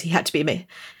 enough because that he had to be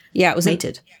it was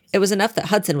mated. It was enough that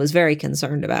Hudson was very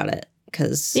concerned about it.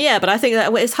 Because yeah, but I think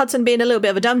that it's Hudson being a little bit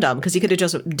of a dum-dum, because he could have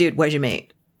just, dude, where's your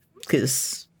mate?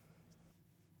 Because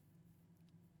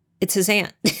it's his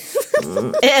aunt.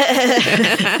 Love.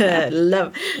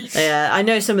 Yeah, I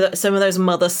know some of those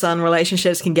mother-son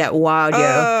relationships can get wild,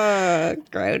 yo.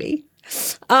 Grody.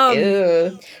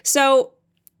 So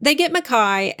they get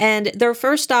Mackay, and their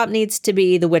first stop needs to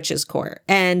be the witch's court,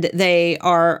 and they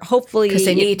are hopefully because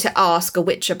they need to ask a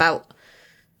witch about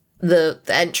the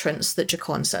entrance that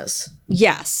Jacon says.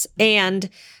 Yes, and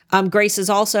Grace is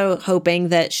also hoping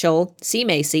that she'll see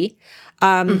Macy.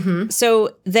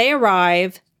 So they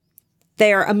arrive.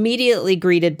 They are immediately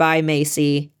greeted by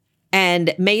Macy,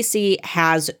 and Macy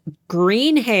has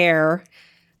green hair.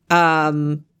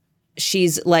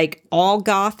 She's like all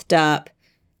gothed up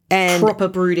and proper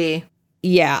broody.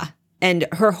 Yeah, and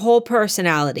her whole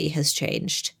personality has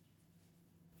changed.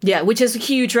 Yeah, which is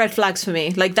huge red flags for me.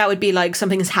 Like, that would be like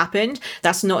something's happened.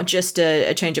 That's not just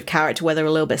a change of character where they're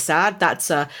a little bit sad.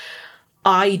 That's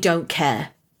I don't care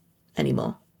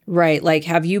anymore. Right. Like,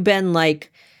 have you been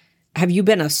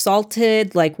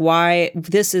assaulted? Like, why?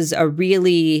 This is a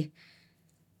really...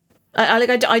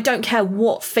 I don't care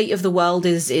what fate of the world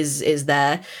is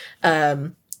there.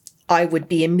 I would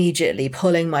be immediately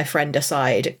pulling my friend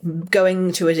aside,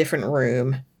 going to a different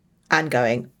room and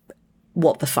going,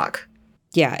 what the fuck?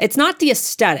 Yeah, it's not the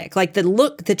aesthetic. Like,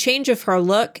 the change of her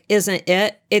look isn't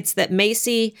it. It's that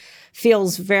Macy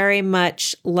feels very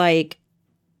much like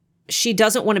she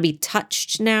doesn't want to be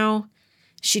touched now.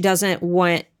 She's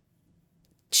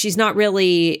not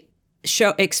really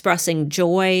expressing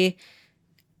joy.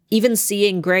 Even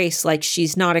seeing Grace, like,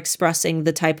 she's not expressing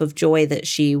the type of joy that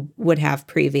she would have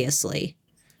previously.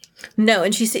 No,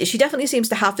 and she definitely seems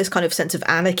to have this kind of sense of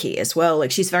anarchy as well.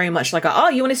 Like, she's very much like, oh,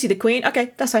 you want to see the queen?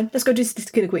 Okay, that's fine. Let's go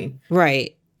see the queen.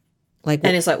 Right. Like,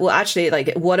 and it's like, well, actually,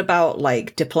 like, what about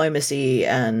like diplomacy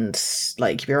and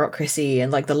like bureaucracy?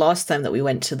 And like the last time that we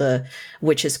went to the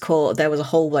witch's court, there was a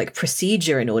whole like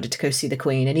procedure in order to go see the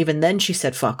queen, and even then she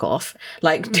said, "Fuck off."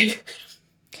 Like,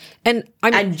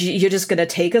 and you're just gonna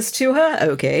take us to her?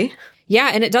 Okay.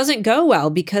 Yeah, and it doesn't go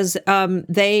well because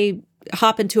they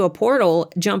hop into a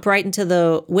portal, jump right into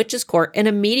the witch's court, and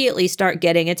immediately start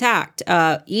getting attacked.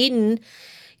 Eden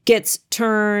gets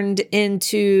turned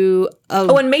into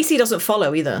and Macy doesn't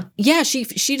follow either. Yeah,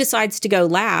 she decides to go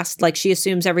last. Like, she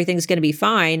assumes everything's going to be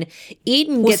fine.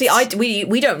 Eden gets...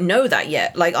 we don't know that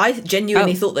yet. Like, I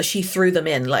genuinely thought that she threw them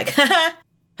in. Like,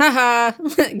 haha,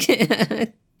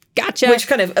 gotcha. Which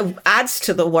kind of adds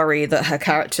to the worry that her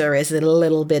character is a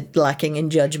little bit lacking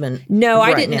in judgment. No,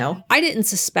 right I didn't. Now. I didn't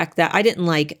suspect that. I didn't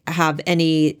like have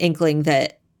any inkling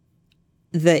that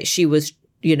she was,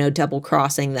 double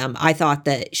crossing them. I thought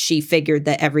that she figured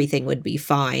that everything would be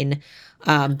fine.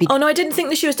 Oh no, I didn't think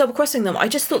that she was double crossing them. I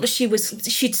just thought that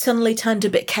she'd suddenly turned a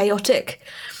bit chaotic,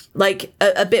 like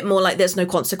a bit more like there's no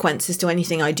consequences to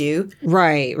anything I do.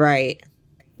 Right.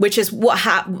 Which is what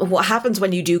happens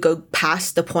when you do go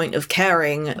past the point of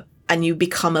caring and you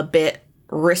become a bit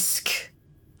risk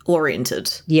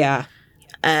oriented. Yeah.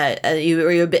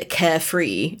 You're a bit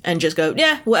carefree and just go,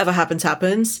 yeah, whatever happens,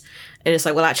 happens. And it's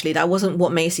like, well, actually, that wasn't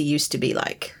what Macy used to be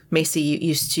like. Macy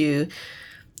used to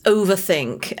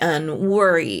overthink and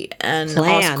worry and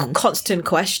ask constant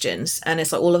questions. And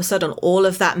it's like, all of a sudden, all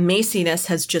of that Maciness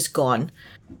has just gone.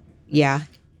 Yeah.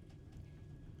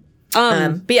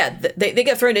 But yeah, they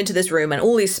get thrown into this room and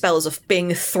all these spells are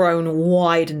being thrown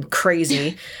wide and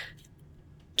crazy.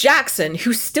 Jackson,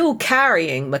 who's still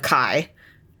carrying Mackay,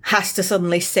 has to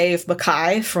suddenly save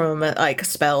Mackay from like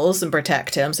spells and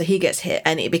protect him, so he gets hit,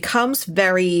 and it becomes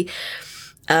very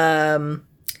what's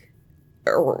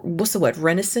the word?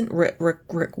 Reminiscent?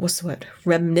 What's the word?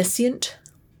 Reminiscent?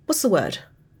 What's the word?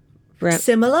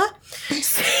 Similar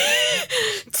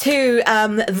to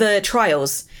the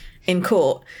trials in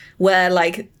court, where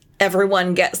like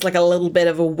everyone gets like a little bit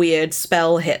of a weird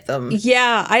spell hit them.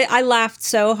 Yeah, I laughed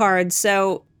so hard.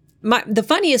 So the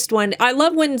funniest one, I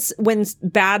love when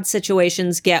bad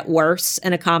situations get worse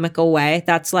in a comical way.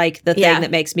 That's like the thing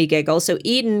that makes me giggle. So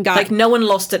Eden got like no one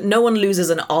lost it. No one loses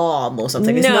an arm or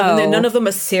something. None of them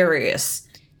are serious.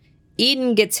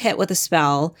 Eden gets hit with a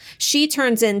spell. She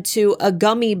turns into a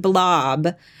gummy blob,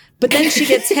 but then she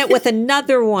gets hit with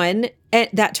another one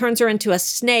that turns her into a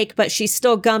snake, but she's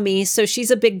still gummy, so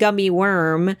she's a big gummy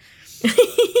worm.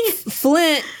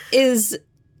 Flint is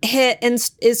hit and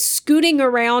is scooting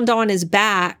around on his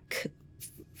back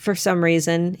for some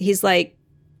reason. He's like,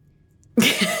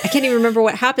 I can't even remember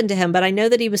what happened to him, but I know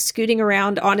that he was scooting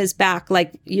around on his back,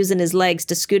 like using his legs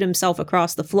to scoot himself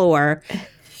across the floor.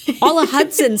 All of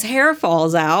Hudson's hair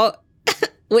falls out,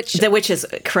 which is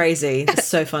crazy. It's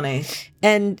so funny.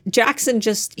 And Jackson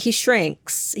he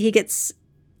shrinks. He gets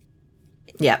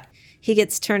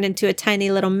turned into a tiny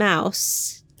little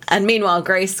mouse. And meanwhile,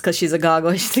 Grace, because she's a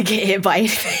gargoyle, she's to get hit by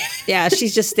anything. Yeah,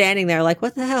 she's just standing there like,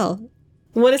 what the hell?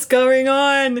 What is going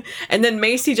on? And then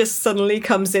Macy just suddenly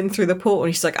comes in through the portal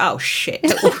and she's like, oh, shit.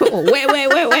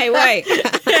 Wait.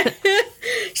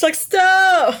 She's like,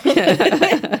 stop!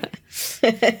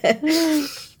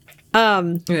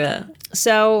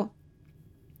 So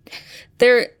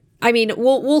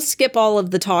we'll skip all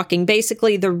of the talking.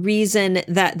 Basically, the reason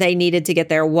that they needed to get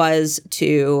there was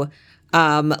to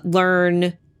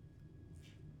learn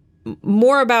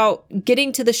more about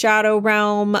getting to the Shadow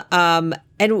Realm.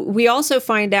 And we also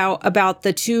find out about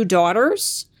the two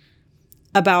daughters,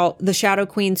 about the Shadow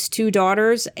Queen's two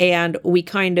daughters, and we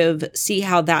kind of see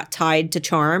how that tied to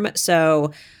Charm.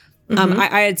 So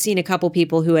I had seen a couple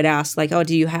people who had asked, like, oh,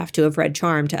 do you have to have read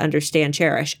Charm to understand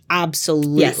Cherish?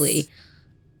 Absolutely.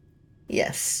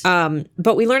 Yes.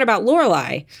 But we learn about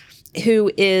Lorelai,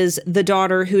 who is the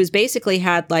daughter who has basically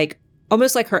had like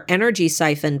almost like her energy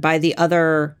siphoned by the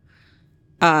other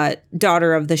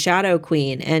daughter of the Shadow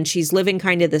Queen. And she's living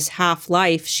kind of this half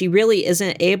life. She really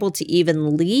isn't able to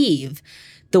even leave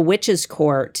the witch's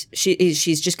court.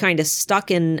 She's just kind of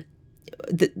stuck in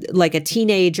like a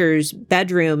teenager's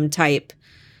bedroom type.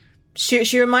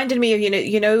 She reminded me of,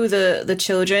 you know, the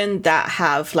children that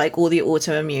have like all the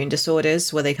autoimmune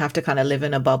disorders where they have to kind of live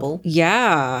in a bubble.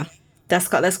 Yeah. That's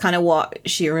kind of what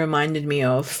she reminded me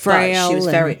of. Frail.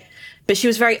 But she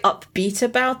was very upbeat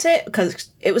about it,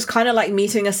 because it was kind of like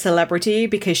meeting a celebrity,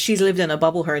 because she's lived in a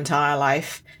bubble her entire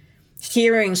life.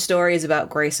 Hearing stories about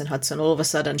Grace and Hudson, all of a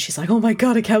sudden she's like, oh my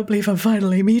God, I can't believe I'm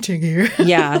finally meeting you.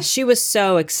 Yeah, she was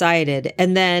so excited.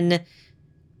 And then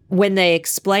when they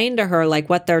explained to her like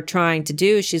what they're trying to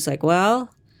do, she's like,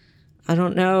 well, I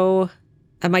don't know.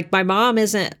 I'm like, my mom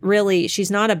isn't really,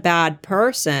 she's not a bad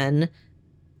person.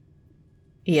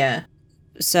 Yeah.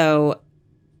 So,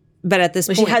 but at this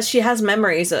point, she has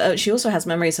memories. She also has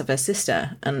memories of her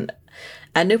sister, and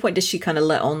at no point does she kind of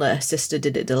let on that her sister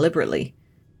did it deliberately.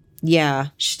 Yeah,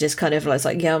 she just kind of was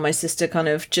like, yeah, my sister kind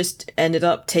of just ended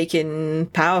up taking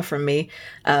power from me.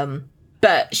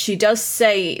 But she does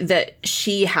say that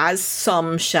she has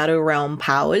some Shadow Realm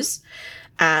powers,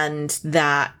 and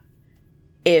that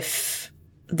if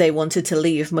they wanted to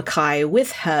leave Makai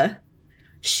with her,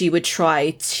 she would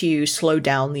try to slow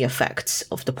down the effects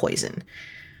of the poison.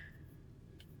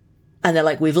 And they're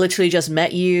like, we've literally just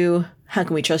met you. How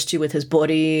can we trust you with his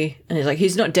body? And he's like,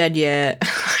 he's not dead yet.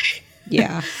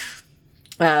 Yeah.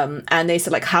 And they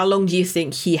said, like, how long do you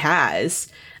think he has?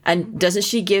 And doesn't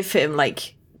she give him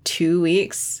like 2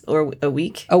 weeks or a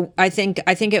week? Oh, I think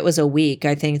it was a week.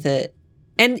 I think that,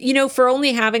 and you know, for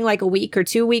only having like a week or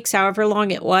 2 weeks, however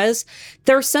long it was,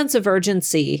 their sense of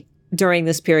urgency during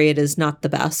this period is not the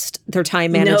best. Their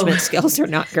time management skills are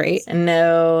not great.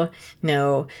 No.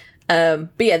 But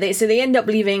yeah, they end up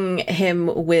leaving him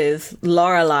with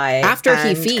Lorelai after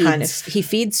he feeds. He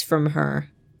feeds from her.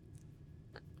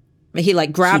 He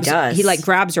grabs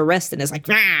her wrist and is like,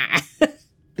 ah.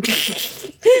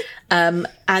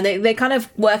 And they kind of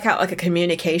work out like a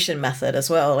communication method as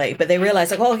well. Like, but they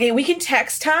realize like, well, okay, we can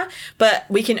text her, but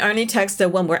we can only text her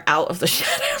when we're out of the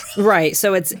shadow. Right.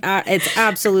 So it's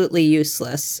absolutely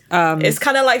useless. It's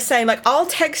kind of like saying like, I'll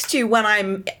text you when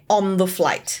I'm on the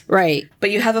flight. Right.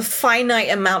 But you have a finite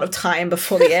amount of time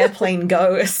before the airplane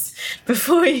goes,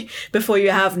 before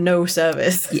you have no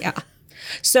service. Yeah.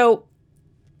 So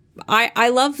I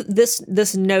love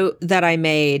this note that I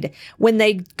made. When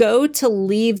they go to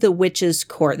leave the witch's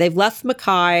court, they've left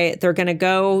Makai. They're going to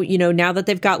go, you know, now that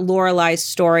they've got Lorelai's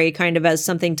story kind of as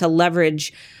something to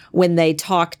leverage when they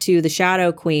talk to the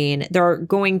Shadow Queen, they're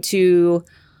going to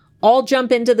all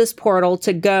jump into this portal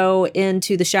to go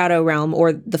into the Shadow Realm,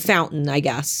 or the fountain, I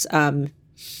guess.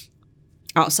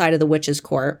 outside of the witch's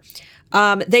court.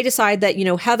 They decide that,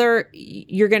 Heather,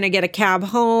 you're going to get a cab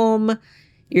home.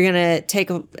 You're going to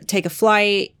take a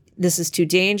flight. This is too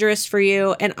dangerous for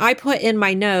you. And I put in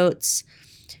my notes,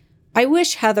 I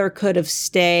wish Heather could have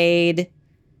stayed.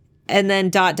 And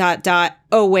then ...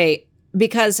 Oh, wait.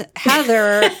 Because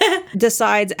Heather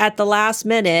decides at the last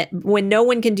minute, when no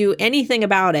one can do anything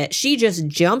about it, she just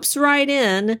jumps right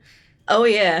in. Oh,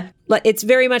 yeah. Like, it's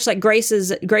very much like Grace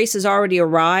has already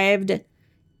arrived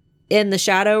in the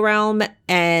shadow realm,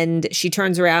 and she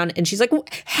turns around and she's like,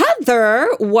 Heather,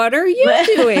 what are you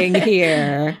doing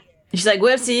here? She's like,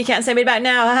 whoopsie, you can't send me back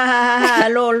now. Ha ha ha ha,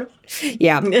 lol.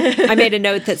 Yeah. I made a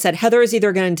note that said, Heather is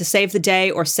either going to save the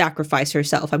day or sacrifice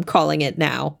herself. I'm calling it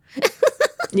now.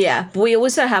 Yeah. But we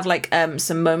also have like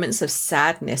some moments of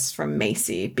sadness from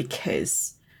Macy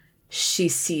because she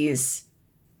sees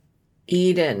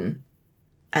Eden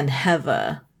and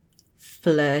Heather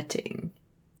flirting.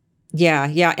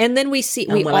 Yeah. And then we see,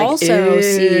 And we also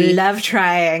see love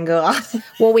triangle.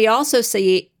 Well, we also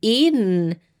see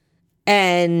Eden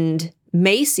and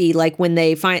Macy, like when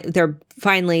they're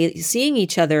finally seeing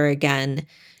each other again,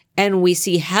 and we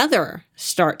see Heather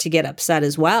start to get upset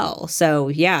as well. So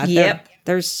yeah,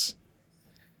 there's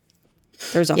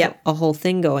a whole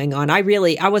thing going on. I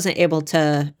wasn't able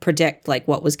to predict like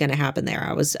what was going to happen there.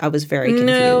 I was very confused.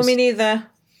 No, me neither.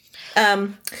 But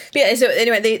yeah, so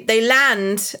anyway, they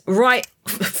land right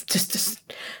just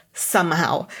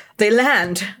somehow they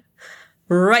land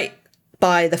right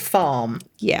by the farm.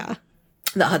 Yeah.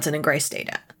 That Hudson and Grace stayed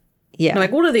at. Yeah. And I'm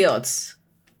like, what are the odds?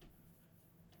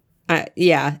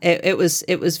 Yeah, it was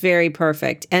very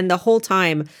perfect. And the whole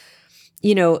time,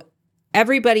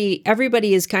 everybody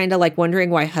is kind of like wondering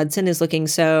why Hudson is looking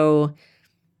so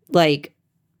like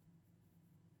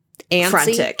antsy.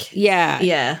 Frantic. Yeah.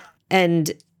 Yeah.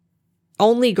 And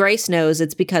only Grace knows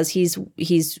it's because he's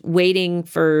waiting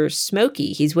for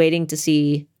Smokey. He's waiting to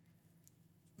see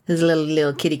his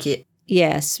little kitty kit.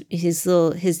 Yes, his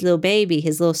little baby,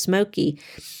 his little Smokey.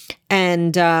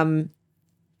 And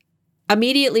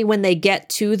immediately when they get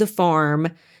to the farm,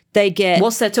 they get...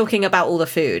 Whilst they're talking about all the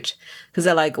food, because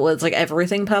they're like, well, it's like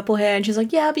everything purple here. And she's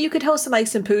like, yeah, but you could host some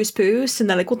poos. And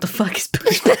they're like, what the fuck is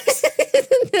poos?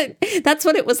 That's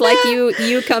what it was like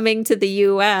you coming to the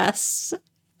U.S.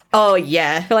 Oh,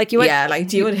 yeah. You're like,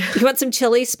 do you want some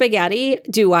chili spaghetti?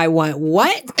 Do I want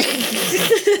what?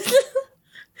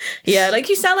 Yeah, like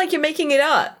you sound like you're making it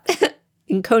up.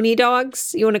 And coney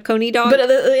dogs? You want a coney dog? But at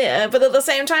the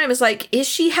same time, it's like, is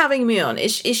she having me on?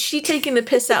 Is she taking the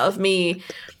piss out of me?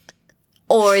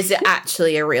 Or is it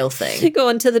actually a real thing?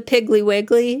 Going to the Piggly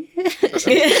Wiggly?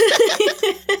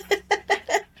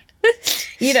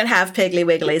 You don't have Piggly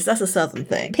Wigglies. That's a southern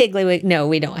thing. No,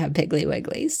 we don't have Piggly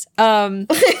Wigglies.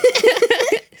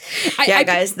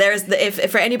 Guys, there's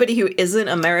if for anybody who isn't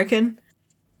American,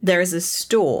 there is a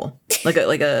store, like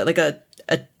a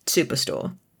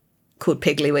superstore called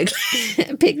Piggly Wiggly.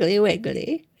 Piggly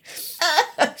Wiggly.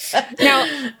 Now,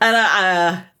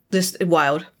 and just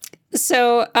wild.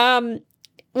 So,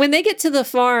 when they get to the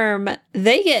farm,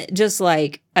 they get just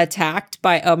like attacked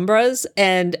by Umbras,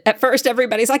 and at first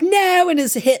everybody's like, "No!" and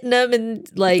is hitting them, and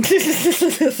like,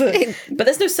 but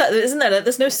there's no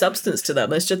substance to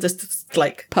them. It's just this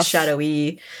like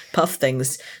shadowy puff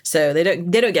things, so they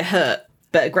don't get hurt.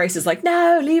 But Grace is like,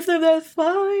 "No, leave them. They're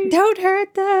fine. Don't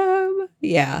hurt them."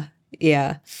 Yeah.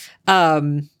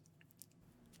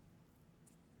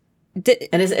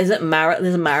 And is it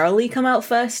does Marilee come out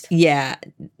first? Yeah,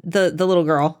 the little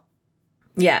girl.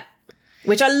 Yeah,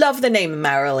 which I love the name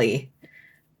Marilee,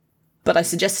 but I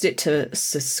suggested it to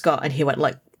Scott, and he went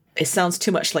like, "It sounds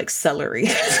too much like celery."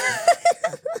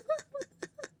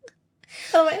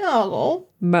 I'm like, oh,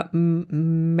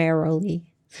 Marilee.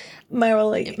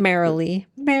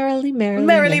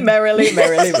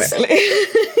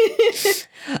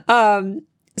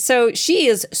 So she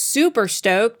is super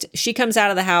stoked. She comes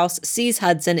out of the house, sees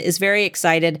Hudson, is very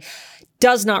excited,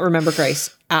 does not remember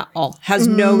Grace at all, has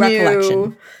no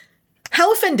recollection.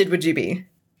 How offended would you be?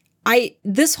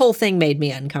 This whole thing made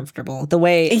me uncomfortable. The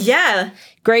way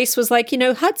Grace was like,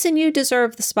 Hudson, you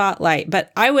deserve the spotlight.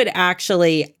 But I would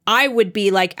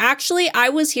be like, actually, I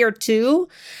was here too.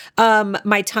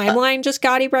 My timeline just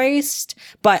got erased,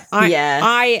 but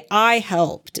I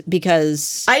helped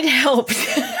because I'd helped.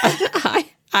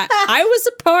 I was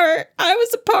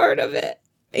a part of it.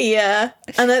 Yeah.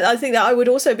 And I think that I would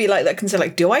also be like that concern,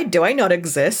 like, do I not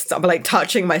exist? I'm like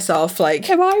touching myself like,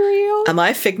 am I real? Am I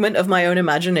a figment of my own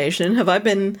imagination? Have I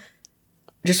been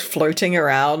just floating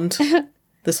around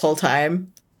this whole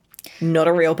time? Not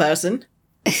a real person.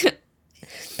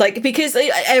 Like, because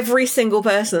every single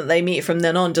person that they meet from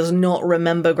then on does not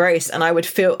remember Grace, and I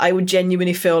would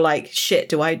genuinely feel like,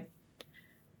 shit,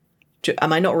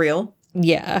 am I not real?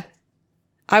 Yeah.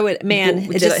 I would, man,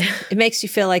 it makes you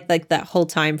feel like that whole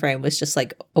time frame was just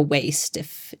like a waste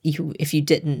if you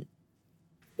didn't.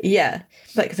 Yeah.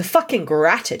 Like the fucking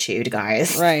gratitude,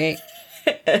 guys. Right.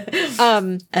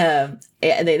 Yeah,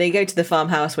 they go to the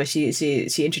farmhouse where she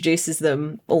introduces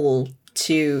them all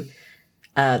to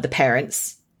the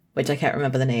parents, which I can't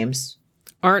remember the names.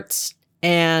 Arts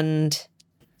and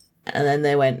then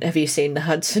they went, have you seen the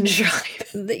Hudson Tribe?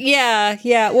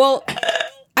 Yeah. Well,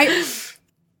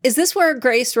 is this where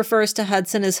Grace refers to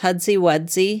Hudson as Hudsy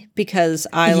Wudsy? Because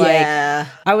I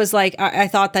was like, I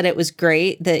thought that it was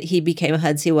great that he became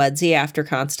Hudsy Wudsy after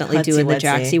constantly doing the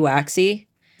Jaxie Waxy.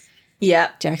 Yeah.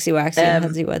 Jaxie Waxy and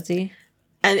Hudsy Wudsy.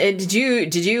 And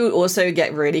did you also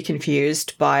get really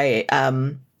confused by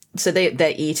so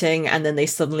they're eating and then they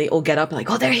suddenly all get up and like,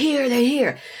 oh, they're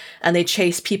here. And they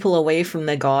chase people away from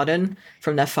their garden,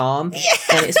 from their farm.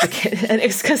 Yeah. And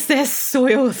it's because they're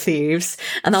soil thieves.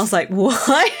 And I was like,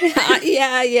 what?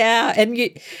 Yeah. And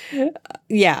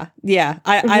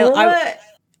I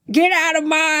get out of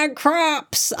my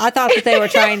crops. I thought that they were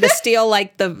trying to steal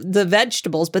like the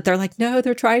vegetables, but they're like, no,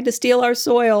 they're trying to steal our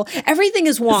soil. Everything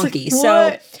is wonky.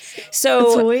 Like,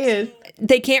 so it's weird.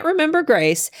 They can't remember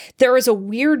Grace. There is a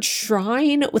weird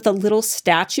shrine with a little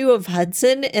statue of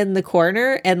Hudson in the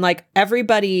corner, and like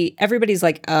everybody's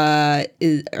like, are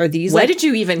these? Where did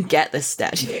you even get this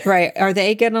statue? Right? Are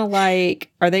they gonna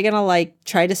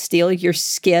try to steal your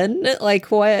skin? Like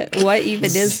what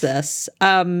even is this?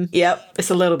 Yep,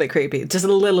 it's a little bit creepy, just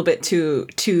a little bit too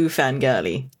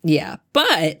fangirly. Yeah,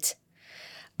 but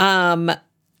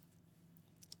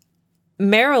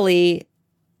Merrily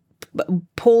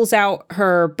pulls out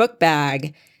her book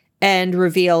bag and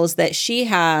reveals that she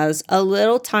has a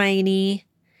little tiny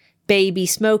baby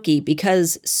Smokey,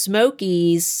 because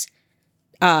Smokey's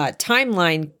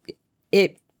timeline,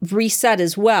 it reset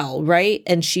as well, right?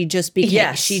 And she just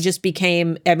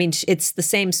became, I mean, it's the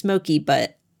same Smokey,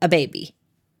 but a baby.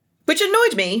 Which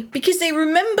annoyed me, because they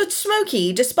remembered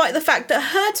Smokey despite the fact that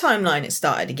her timeline had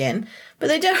started again, but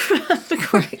they don't remember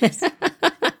Grace.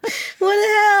 What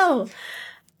the hell?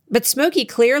 But Smokey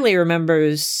clearly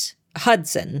remembers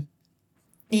Hudson.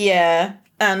 Yeah,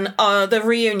 and the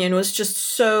reunion was just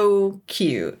so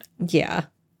cute. Yeah.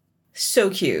 So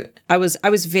cute. I was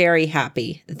very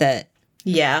happy that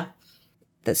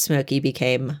Smokey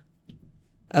became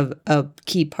a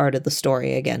key part of the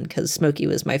story again, because Smokey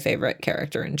was my favorite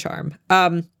character in Charm.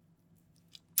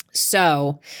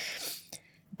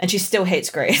 And she still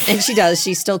hates Grace. And she does.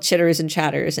 She still chitters and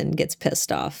chatters and gets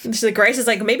pissed off. So Grace is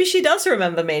like, maybe she does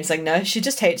remember me. It's like, no, she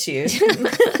just hates you.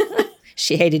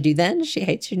 She hated you then. She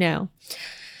hates you now.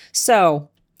 So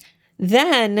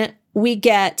then we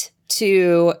get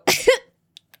to,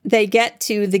 they get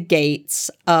to the gates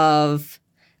of...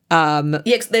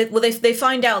 they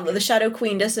find out that the Shadow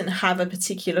Queen doesn't have a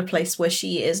particular place where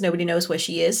she is. Nobody knows where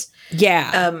she is.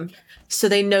 Yeah. So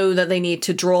they know that they need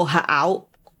to draw her out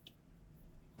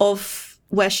of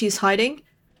where she's hiding.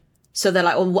 So they're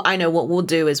like, well, I know what we'll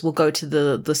do is we'll go to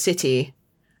the city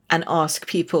and ask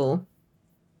people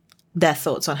their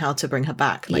thoughts on how to bring her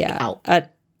back, out.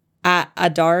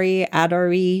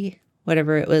 Adari,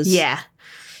 whatever it was. Yeah.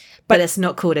 But it's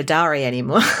not called Adari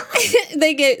anymore.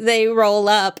 They roll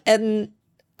up and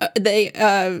they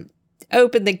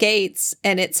open the gates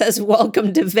and it says,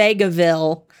 welcome to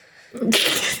Vegaville.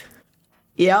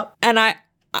 Yep. And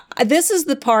this is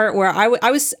the part where I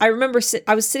remember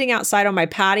I was sitting outside on my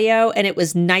patio and it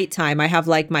was nighttime. I have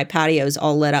like my patios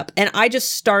all lit up and I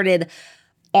just started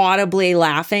audibly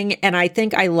laughing. And I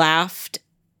think I laughed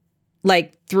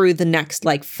like through the next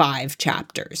like 5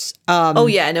 chapters.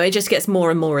 It just gets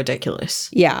more and more ridiculous.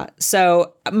 Yeah.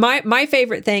 So my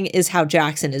favorite thing is how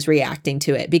Jackson is reacting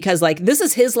to it, because like this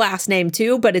is his last name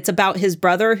too, but it's about his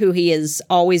brother who he has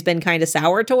always been kind of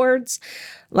sour towards.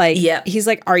 Like, he's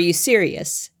like, are you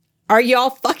serious? Are y'all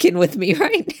fucking with me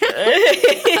right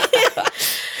now?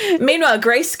 Meanwhile,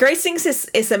 Grace thinks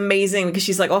it's amazing because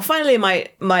she's like, oh, finally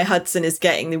my Hudson is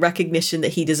getting the recognition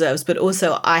that he deserves, but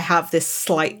also I have this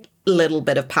slight little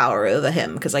bit of power over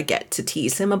him because I get to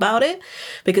tease him about it.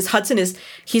 Because Hudson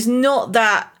he's not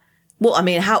that... Well, I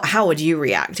mean, how would you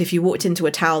react if you walked into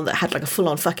a town that had like a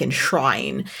full-on fucking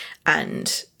shrine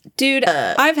and... Dude,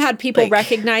 I've had people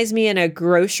recognize me in a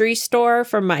grocery store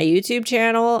from my YouTube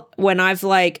channel when I've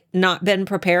like not been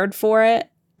prepared for it.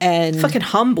 And fucking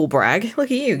humble brag.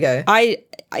 Look at you go.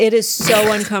 It is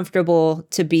so uncomfortable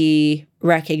to be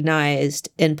recognized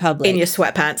in public. In your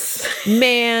sweatpants.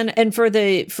 Man, and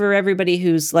for everybody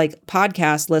who's like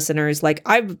podcast listeners, like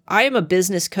I am a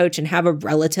business coach and have a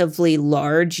relatively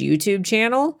large YouTube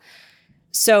channel.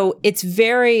 So it's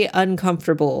very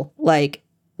uncomfortable, like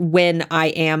when I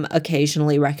am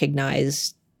occasionally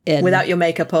recognized without your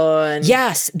makeup on.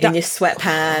 Yes. In your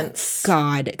sweatpants.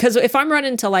 God. Because if I'm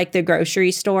running to like the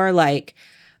grocery store, like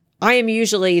I am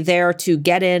usually there to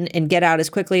get in and get out as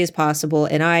quickly as possible.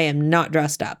 And I am not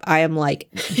dressed up. I am like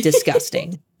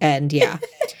disgusting. And yeah.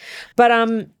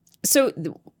 But so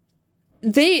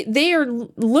they are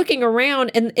looking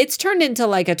around and it's turned into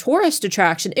like a tourist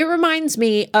attraction. It reminds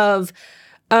me of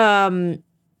in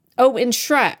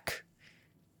Shrek.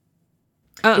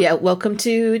 Yeah, welcome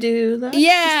to do that.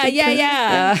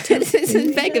 Yeah. It's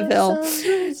in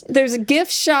Vegaville. There's a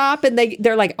gift shop, and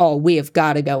they're like, "Oh, we have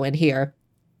got to go in here."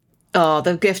 Oh,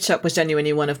 the gift shop was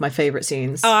genuinely one of my favorite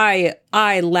scenes. I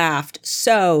laughed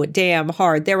so damn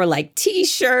hard. There were like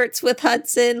T-shirts with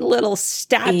Hudson, little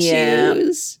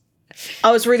statues. Yeah.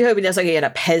 I was really hoping there's like a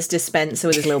Pez dispenser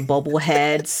with his little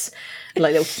bobbleheads,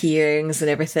 like little earrings and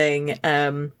everything.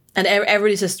 And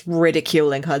everybody's just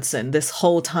ridiculing Hudson this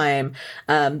whole time.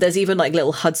 There's even like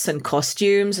little Hudson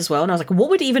costumes as well. And I was like, what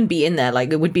would even be in there?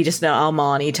 Like, it would be just an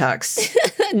Armani tux.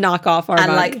 Knockoff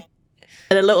Armani.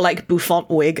 And a little like bouffant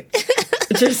wig.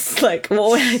 Just like,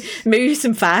 maybe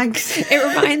some fags.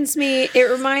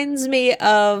 It reminds me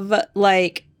of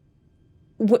like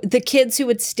the kids who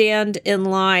would stand in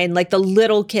line, like the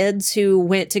little kids who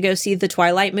went to go see the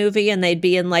Twilight movie and they'd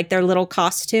be in like their little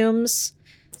costumes.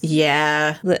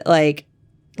 Yeah. Like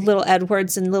little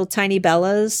Edwards and little tiny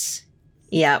Bellas.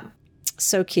 Yeah.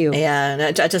 So cute. Yeah.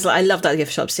 And I love that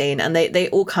gift shop scene. And they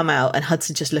all come out and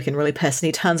Hudson just looking really pissed and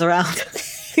he turns around.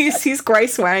 he sees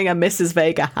Grace wearing a Mrs.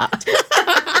 Vega hat.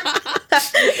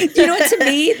 You know what, to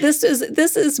me, this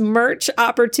is merch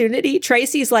opportunity.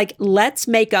 Tracy's like, let's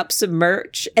make up some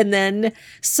merch and then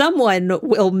someone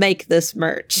will make this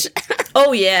merch.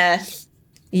 Oh, yeah.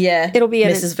 Yeah, it'll be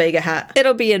Mrs. Vega hat.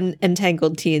 It'll be an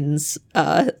Entangled Teens.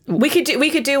 We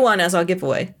could do one as our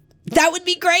giveaway. That would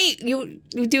be great. You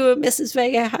do a Mrs.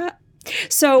 Vega hat.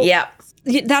 So yeah,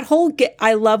 that whole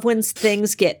I love when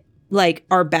things get like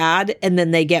are bad and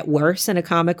then they get worse in a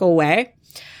comical way.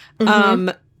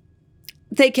 Mm-hmm.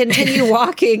 They continue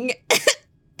walking,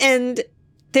 and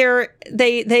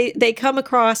they come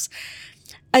across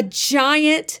a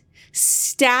giant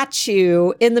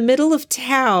statue in the middle of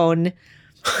town.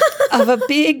 Of a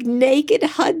big naked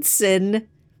Hudson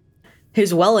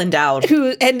who's well endowed,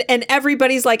 and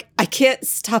everybody's like, I can't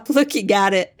stop looking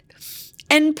at it,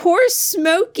 and poor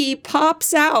Smokey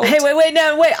pops out. Hey, wait,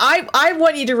 I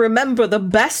want you to remember the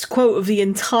best quote of the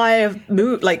entire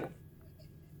movie. Like,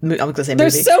 I'm gonna say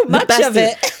there's movie. So much of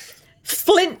it.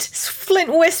 Flint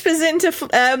whispers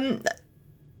into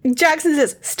Jackson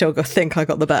says, "Still think I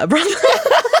got the better brother."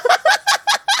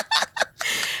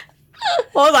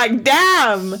 I was like,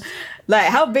 damn. Like,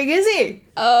 how big is he?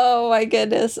 Oh my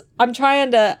goodness. I'm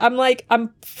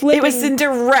flipping. It was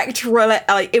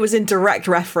in direct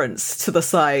reference to the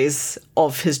size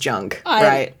of his junk,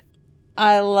 right?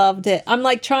 I loved it. I'm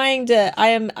like trying to,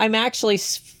 I'm actually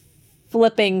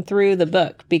flipping through the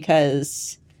book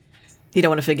because you don't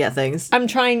want to forget things. I'm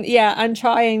trying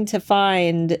to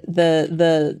find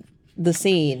the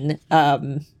scene.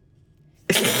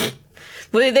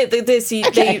 Well,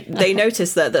 they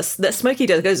notice that Smokey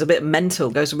goes a bit mental,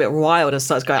 goes a bit wild, and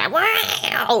starts going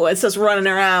wow, and starts running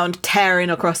around, tearing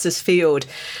across this field,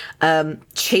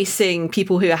 chasing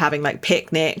people who are having like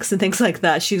picnics and things like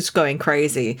that. She's going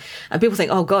crazy, and people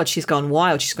think, "Oh God, she's gone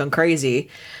wild, she's gone crazy."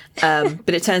 But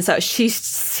it turns out she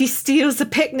steals a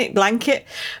picnic blanket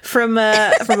from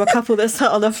a couple that's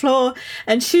on the floor,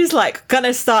 and she's like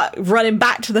gonna start running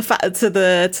back to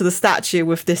the statue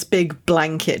with this big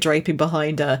blanket draping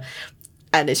behind her,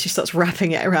 and she starts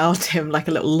wrapping it around him like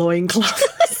a little loincloth.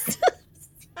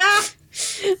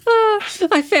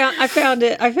 I found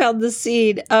it. I found the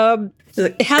scene.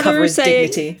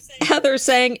 Heather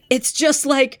saying it's just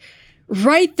like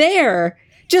right there.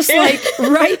 Just like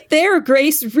right there,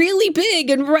 Grace, really big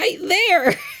and right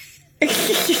there.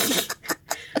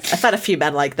 I've had a few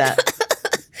men like that.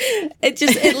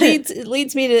 It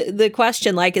leads me to the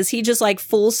question, like, is he just like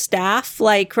full staff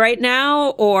like right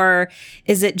now, or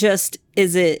is it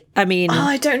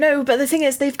I don't know, but the thing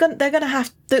is they're gonna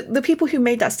have the people who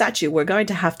made that statue were going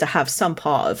to have some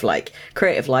part of like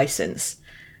creative license.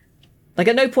 Like,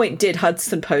 at no point did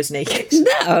Hudson pose naked.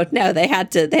 No, they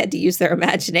had to use their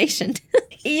imagination.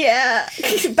 Yeah,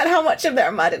 but how much of their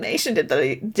imagination did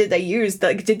they use?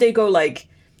 Like, did they go like,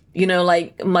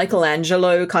 like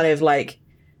Michelangelo, kind of like,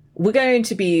 we're going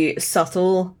to be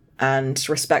subtle and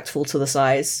respectful to the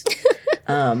size,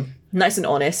 nice and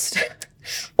honest,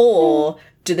 or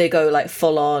do they go like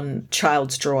full on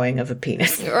child's drawing of a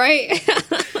penis? Right.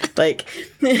 Like,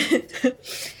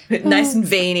 nice and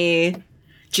veiny,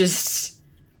 just,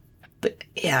 but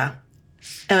yeah.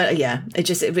 Yeah, it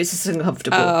was just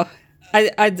uncomfortable. Oh,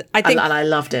 I think, and I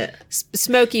loved it.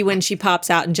 Smokey, when she pops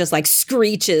out and just like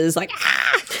screeches, like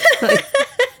ah,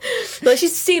 Like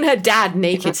she's seen her dad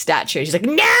naked statue. She's like,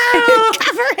 no,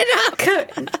 cover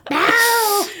it up,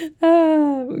 no.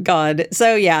 Oh God.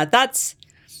 So yeah, that's.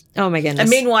 Oh my goodness. And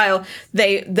meanwhile,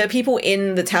 the people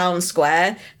in the town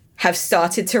square have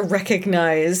started to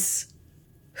recognize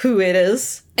who it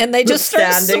is, and they just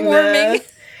start swarming.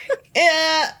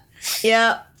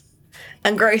 Yeah.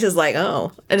 And Grace is like,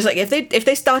 oh. And it's like, if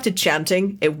they started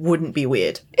chanting, it wouldn't be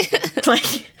weird.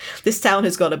 Like, this town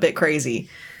has gone a bit crazy.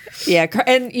 Yeah.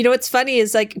 And you know what's funny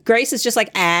is like, Grace is just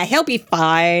like, he'll be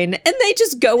fine. And they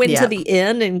just go into the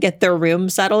inn and get their room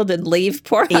settled and leave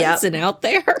poor Hudson out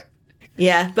there.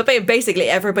 Yeah. But basically,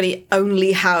 everybody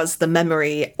only has the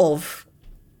memory of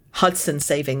Hudson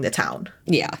saving the town.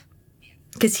 Yeah.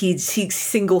 Because he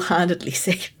single-handedly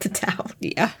saved the town.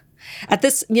 Yeah. At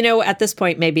this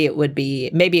point, maybe it would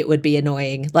be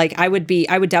annoying. Like I would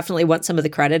definitely want some of the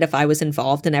credit if I was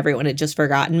involved and everyone had just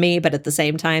forgotten me. But at the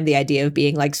same time, the idea of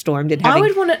being like stormed and having,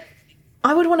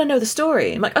 I would want to know the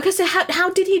story. I'm like, okay, so how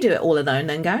did he do it all alone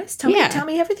then, guys? Tell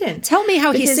me everything. Tell me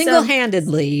how he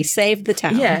single-handedly saved the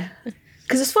town. Yeah.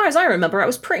 Because as far as I remember, I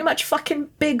was pretty much fucking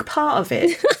big part of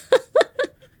it.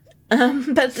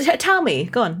 But tell me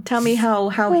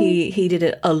how he did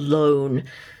it alone.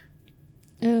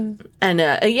 And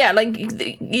like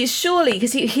surely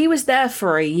because he was there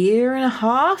for a year and a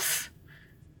half,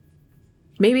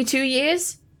 maybe 2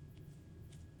 years,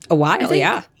 a while.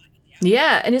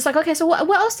 Yeah, and it's like, okay, so what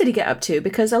else did he get up to?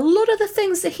 Because a lot of the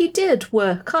things that he did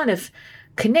were kind of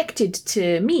connected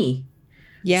to me.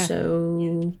 Yeah.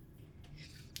 So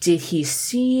did he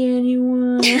see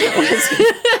anyone?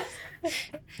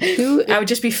 Who? I would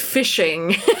just be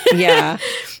fishing. Yeah.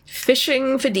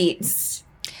 Fishing for deets.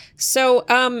 So,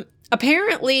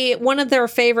 apparently one of their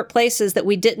favorite places that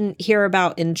we didn't hear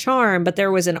about in Charm, but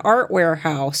there was an art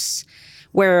warehouse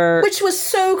which was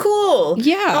so cool.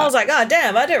 Yeah. I was like, oh,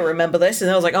 damn, I don't remember this.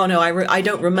 And I was like, oh, no, I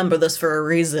don't remember this for a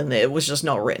reason. It was just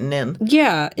not written in.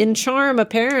 Yeah. In Charm,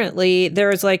 apparently,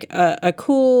 there's like a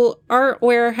cool art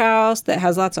warehouse that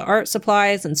has lots of art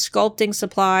supplies and sculpting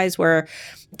supplies where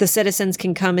the citizens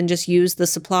can come and just use the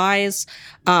supplies.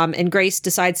 And Grace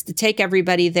decides to take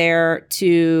everybody there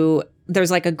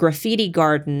there's like a graffiti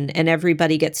garden and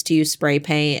everybody gets to use spray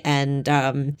paint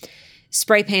and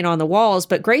spray paint on the walls.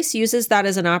 But Grace uses that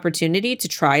as an opportunity to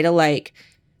try to like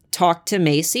talk to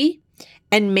Macy.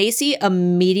 And Macy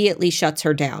immediately shuts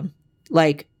her down.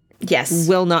 Like, yes,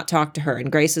 will not talk to her.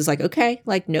 And Grace is like, okay,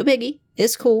 like no biggie.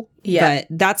 It's cool. Yeah. But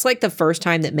that's like the first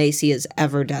time that Macy has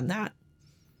ever done that.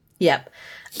 Yep.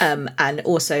 And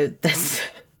also there's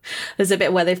a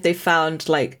bit where they found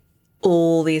like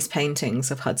all these paintings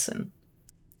of Hudson.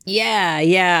 Yeah,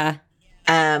 yeah.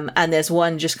 And there's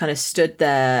one just kind of stood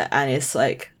there and it's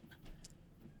like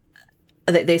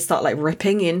they start like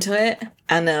ripping into it.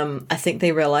 And I think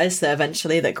they realized that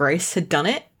eventually that Grace had done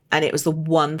it and it was the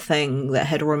one thing that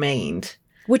had remained.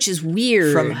 Which is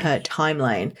weird. From her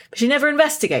timeline. But she never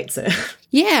investigates it.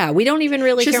 Yeah, we don't even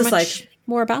really care much like,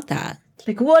 more about that.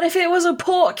 Like, what if it was a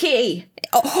portkey?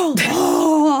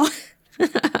 Oh.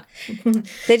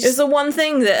 It's the one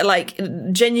thing that, like,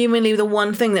 genuinely the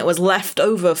one thing that was left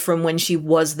over from when she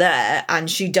was there, and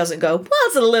she doesn't go, well,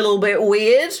 that's a little bit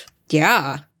weird.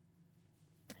 Yeah.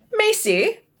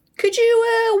 Macy, could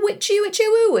you witchy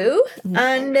woo woo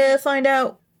and find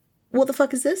out what the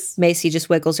fuck is this? Macy just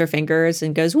wiggles her fingers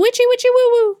and goes, witchy woo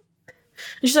woo.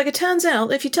 And she's like, it turns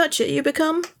out if you touch it, you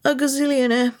become a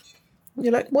gazillionaire.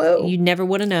 You're like, whoa. You never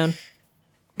would have known.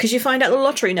 Because you find out the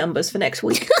lottery numbers for next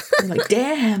week. I'm like,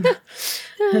 damn.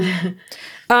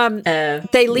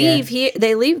 They leave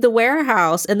they leave the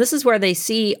warehouse, and this is where they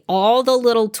see all the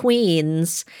little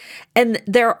tweens, and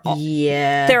they're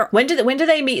when do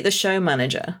they meet the show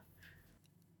manager?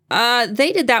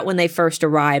 They did that when they first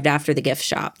arrived after the gift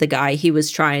shop. The guy, he was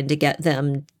trying to get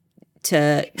them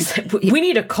to we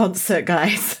need a concert,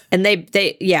 guys. And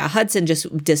they Hudson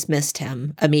just dismissed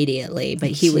him immediately,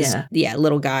 but he was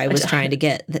little guy was trying to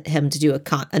get him to do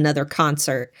another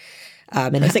concert.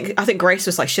 And I think Grace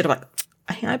was like, shit, I'm like,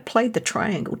 I played the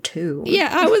triangle too. Yeah,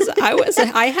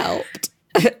 I helped.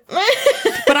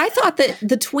 But I thought that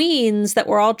the tweens that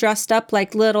were all dressed up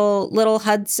like little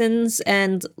Hudsons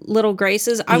and little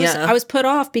Graces, I was put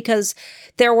off because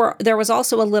there was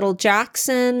also a little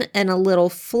Jackson and a little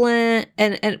Flint,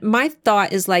 and my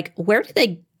thought is like, where did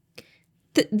they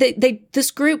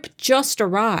this group just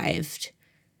arrived?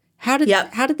 How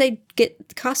did they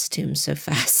get costumes so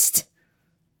fast?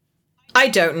 I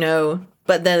don't know,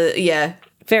 but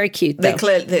very cute, though.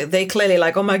 They clearly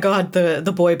like, oh my God,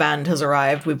 the boy band has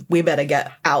arrived. We better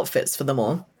get outfits for them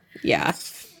all. Yeah.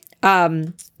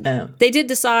 They did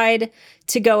decide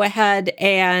to go ahead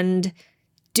and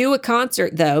do a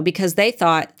concert, though, because they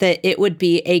thought that it would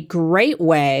be a great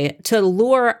way to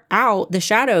lure out the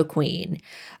Shadow Queen.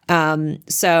 And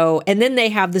then they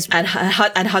have this... And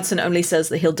Hudson only says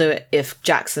that he'll do it if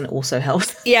Jackson also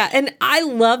helps. Yeah, and I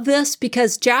love this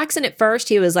because Jackson, at first,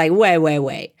 he was like,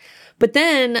 wait. But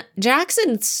then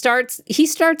Jackson starts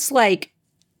like...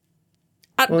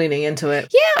 leaning into it.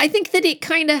 Yeah, I think that it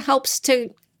kind of helps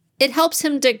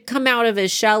him to come out of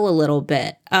his shell a little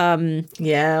bit.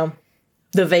 Yeah.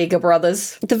 The Vega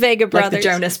brothers. Like the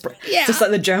Jonas... Just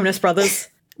like the Jonas brothers.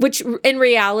 Which, in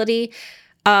reality...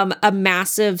 a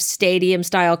massive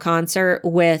stadium-style concert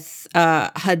with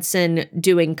Hudson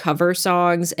doing cover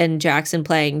songs and Jackson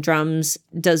playing drums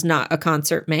does not a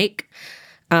concert make.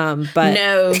 But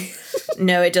no,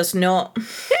 it does not.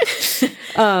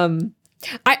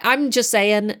 I'm just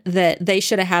saying that they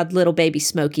should have had little baby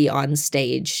Smokey on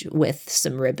stage with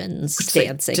some ribbons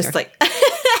dancing. Just like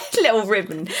little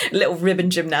ribbon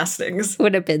gymnastics.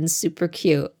 Would have been super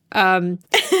cute. And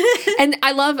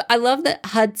I love that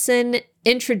Hudson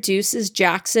introduces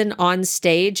Jackson on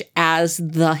stage as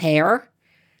the Hare.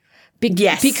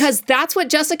 Yes. Because that's what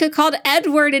Jessica called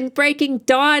Edward in Breaking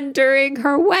Dawn during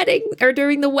her wedding, or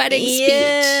during the wedding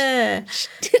speech.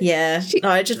 Yeah.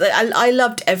 No, I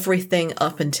loved everything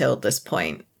up until this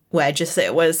point where just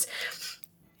it was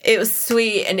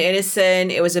sweet and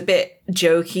innocent. It was a bit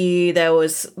jokey. There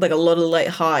was like a lot of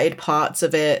light-hearted parts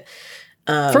of it.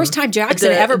 First time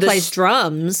Jackson ever plays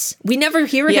drums. We never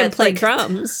hear him play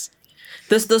drums.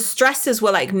 The stresses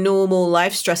were like normal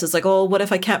life stresses, like, oh, what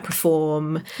if I can't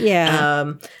perform?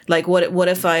 Yeah. Like, what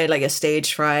if I like a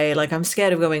stage fright? Like, I'm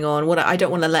scared of going on. I don't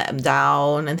want to let him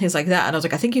down and things like that. And I was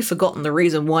like, I think you've forgotten the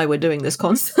reason why we're doing this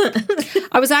concert.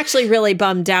 I was actually really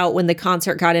bummed out when the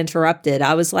concert got interrupted.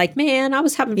 I was like, man, I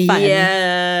was having fun.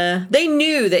 Yeah. They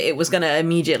knew that it was going to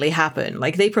immediately happen.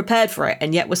 Like, they prepared for it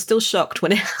and yet were still shocked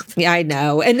when it happened. Yeah, I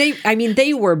know. And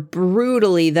they were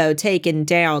brutally, though, taken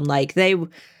down. Like,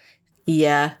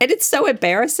 yeah. And it's so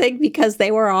embarrassing because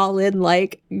they were all in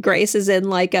like, Grace is in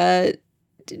like a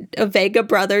Vega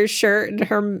Brothers shirt and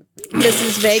her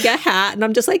Mrs. Vega hat. And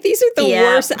I'm just like, these are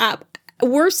the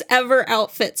worst ever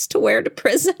outfits to wear to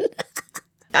prison.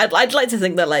 I'd like to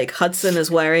think that like Hudson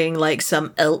is wearing like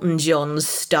some Elton John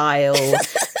style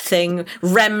thing,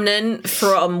 remnant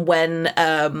from when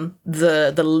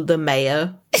the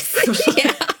mayor.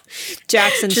 Yeah.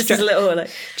 Jackson's just a little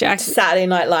like Saturday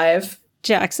Night Live.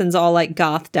 Jackson's all like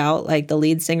gothed out, like the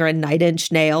lead singer in Nine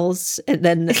Inch Nails, and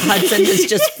then Hudson is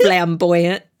just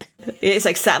flamboyant. It's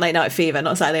like Saturday Night Fever,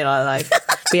 not Saturday Night Live.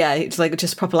 But yeah, it's like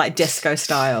just proper like disco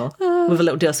style with a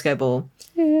little disco ball.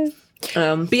 Yeah.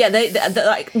 But yeah, they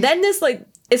like then there's like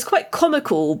it's quite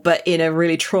comical, but in a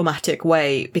really traumatic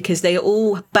way because they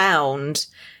all bound,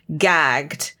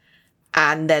 gagged,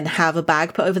 and then have a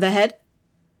bag put over their head.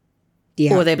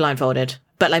 Yeah, or they blindfolded,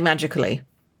 but like magically.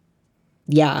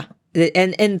 Yeah.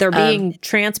 And they're being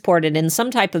transported in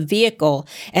some type of vehicle,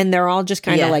 and they're all just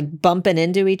kind of like bumping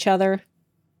into each other.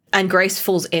 And Grace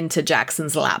falls into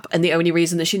Jackson's lap, and the only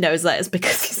reason that she knows that is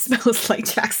because he smells like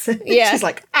Jackson. Yeah, she's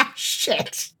like,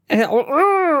 shit. And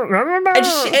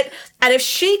if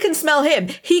she can smell him,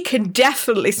 he can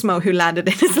definitely smell who landed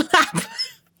in his lap.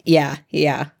 Yeah.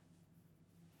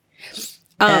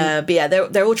 But yeah,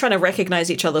 they're all trying to recognize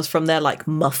each other from their like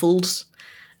muffles.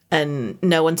 And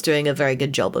no one's doing a very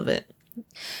good job of it.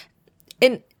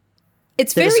 And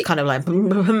it's They're very just kind of like.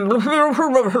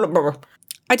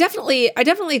 I definitely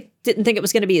didn't think it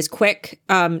was going to be as quick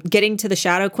getting to the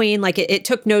Shadow Queen. Like it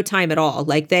took no time at all.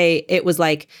 Like it was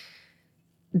like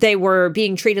they were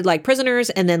being treated like prisoners,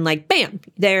 and then like bam,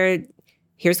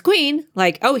 here's the Queen.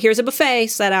 Like, oh, here's a buffet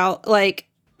set out. Like,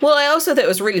 well, I also thought it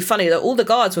was really funny that all the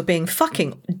guards were being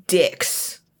fucking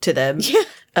dicks to them. Yeah.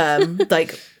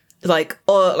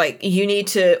 Like you need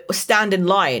to stand in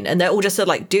line, and they're all just said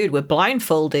like, dude, we're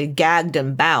blindfolded, gagged,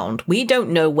 and bound. We don't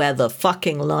know where the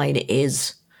fucking line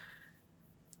is.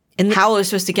 How are we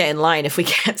supposed to get in line if we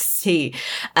can't see?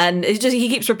 And it's just, he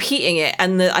keeps repeating it.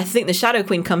 And I think the Shadow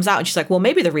Queen comes out and she's like, well,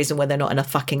 maybe the reason why they're not in a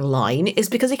fucking line is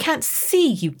because they can't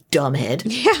see, you dumbhead.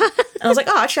 Yeah. And I was like,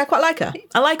 oh, actually, I quite like her.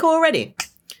 I like her already.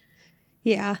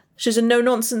 Yeah. She's a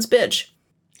no-nonsense bitch.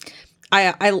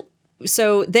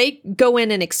 So they go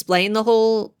in and explain the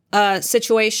whole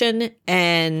situation,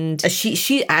 and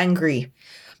She's angry.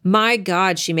 My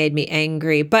God, she made me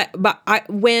angry.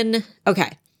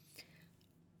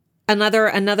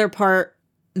 Another part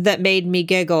that made me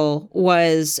giggle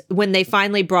was when they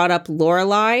finally brought up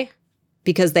Lorelai,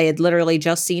 because they had literally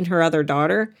just seen her other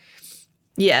daughter.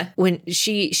 Yeah. When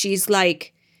she's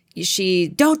like,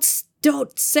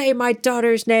 don't say my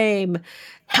daughter's name.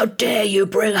 How dare you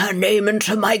bring her name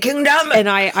into my kingdom? And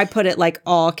I put it like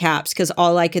all caps because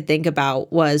all I could think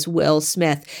about was Will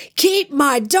Smith. Keep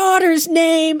my daughter's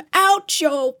name out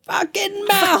your fucking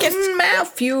mouth. Fucking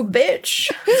mouth, you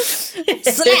bitch.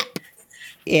 Slap.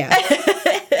 Yeah.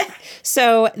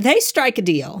 So they strike a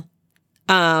deal.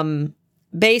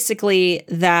 Basically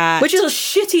that... Which is a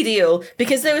shitty deal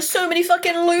because there were so many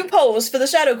fucking loopholes for the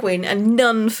Shadow Queen and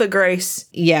none for Grace.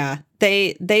 Yeah.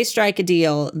 They strike a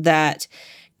deal that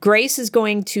Grace is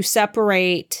going to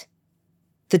separate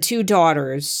the two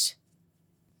daughters.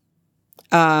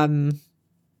 And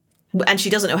she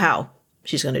doesn't know how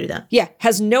she's going to do that. Yeah,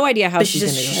 has no idea how she's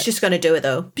going to do it. She's just going to do it,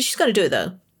 though. But she's going to do it,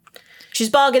 though. She's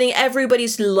bargaining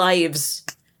everybody's lives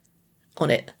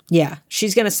on it. Yeah,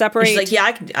 she's going to separate... And she's like,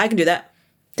 yeah, I can do that.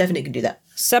 Definitely can do that.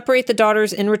 Separate the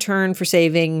daughters in return for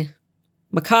saving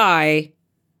Mackay.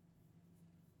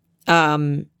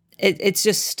 It's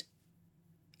just...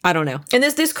 I don't know. And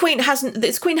this queen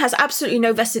has absolutely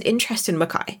no vested interest in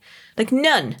Mackay. Like,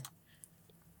 none.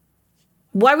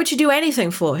 Why would she do anything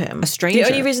for him? A stranger. The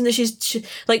only reason that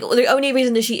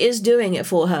she is doing it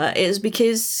for her is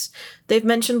because they've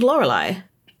mentioned Lorelai.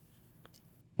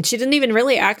 She didn't even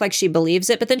really act like she believes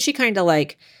it, but then she kind of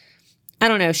like, I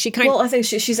don't know. Well, I think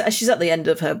she's at the end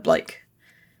of her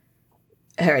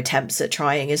her attempts at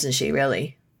trying, isn't she?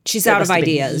 Really, she's out of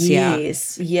ideas.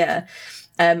 Yeah.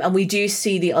 And we do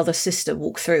see the other sister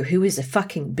walk through, who is a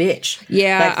fucking bitch.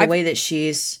 Yeah, the way that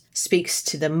she speaks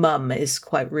to the mum is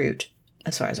quite rude,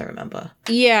 as far as I remember.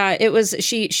 Yeah, it was.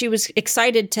 She was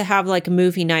excited to have like a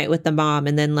movie night with the mom,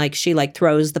 and then like she like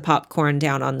throws the popcorn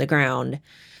down on the ground.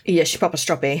 Yeah, she proper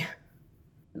stroppy.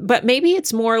 But maybe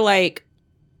it's more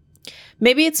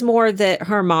that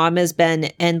her mom has been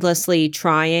endlessly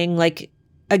trying. Like,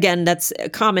 again, that's a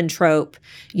common trope,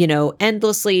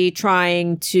 endlessly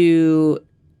trying to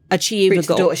achieve a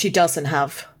goal she doesn't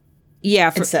have.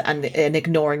 Yeah. And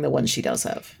ignoring the ones she does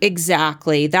have.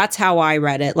 Exactly. That's how I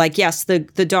read it. Like, yes, the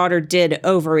daughter did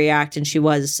overreact and she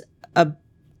was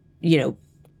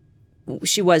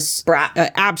she was brat, an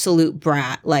absolute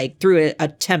brat, like threw a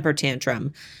temper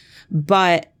tantrum.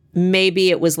 But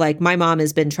maybe it was like, my mom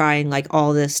has been trying like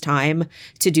all this time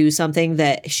to do something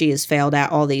that she has failed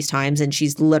at all these times. And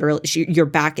she's literally, you're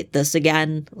back at this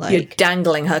again. Like, you're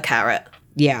dangling her carrot.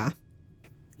 Yeah.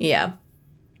 Yeah.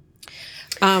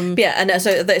 Yeah. And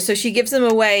so she gives them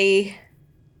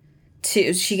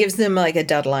she gives them like a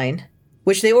deadline,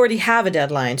 which they already have a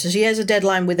deadline. So she has a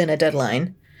deadline within a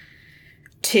deadline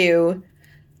to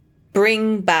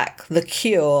bring back the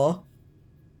cure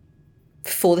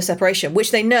for the separation,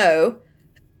 which they know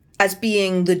as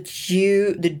being the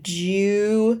dew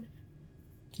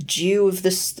of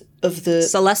the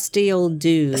celestial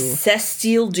dew.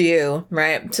 Celestial dew,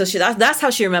 right? So that's how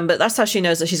she remembers. That's how she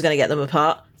knows that she's going to get them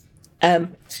apart.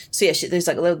 So yeah, there's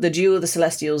like the dew of the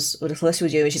celestials, or the celestial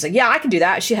dew, and she's like, yeah, I can do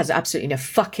that. She has absolutely no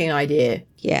fucking idea.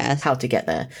 Yeah, how to get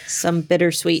there. Some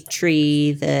bittersweet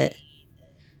tree that.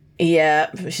 Yeah,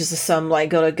 she's some like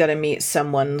gotta meet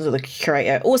someone, the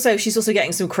curator. Also, she's also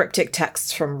getting some cryptic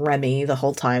texts from Remy the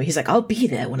whole time. He's like, I'll be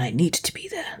there when I need to be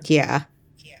there. Yeah.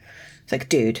 It's like,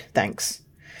 dude, thanks.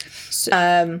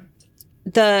 So,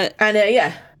 they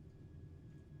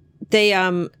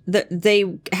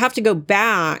have to go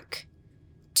back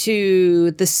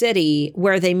to the city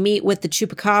where they meet with the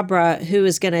Chupacabra, who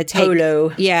is going to take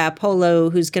Polo. Yeah,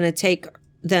 Polo, who's going to take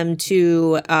them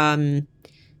to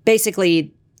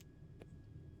basically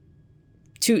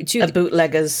to a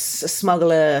bootlegger's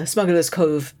smuggler's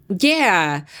cove.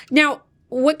 Yeah. Now,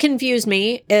 what confused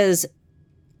me is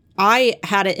I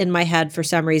had it in my head for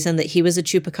some reason that he was a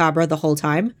Chupacabra the whole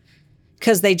time,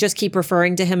 because they just keep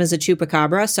referring to him as a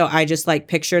Chupacabra. So I just like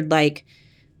pictured like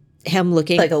him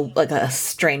looking like a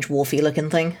strange wolfy looking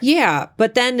thing. Yeah,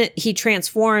 but then he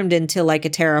transformed into like a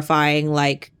terrifying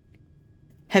like.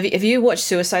 Have you watched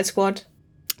Suicide Squad?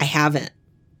 I haven't.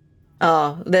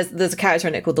 Oh, there's a character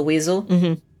in it called the Weasel.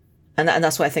 Mm-hmm. And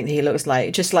that's what I think he looks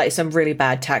like. Just like some really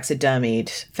bad taxidermied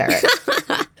ferret.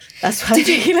 That's what I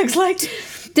think he looks like.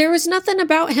 There was nothing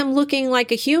about him looking like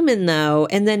a human, though,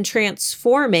 and then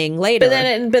transforming later.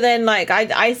 But then, like,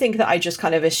 I think that I just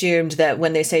kind of assumed that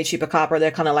when they say chupacabra,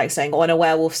 they're kind of like saying, oh, and a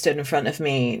werewolf stood in front of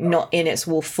me, not in its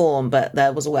wolf form, but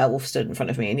there was a werewolf stood in front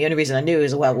of me. And the only reason I knew he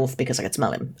was a werewolf because I could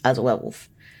smell him as a werewolf.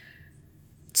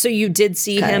 So you did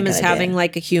see him as having,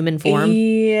 like, a human form?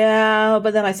 Yeah,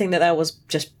 but then I think that was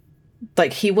just,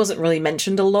 like, he wasn't really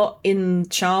mentioned a lot in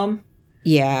Charm.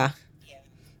 Yeah.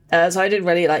 So I didn't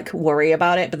really like worry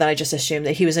about it, but then I just assumed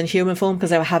that he was in human form because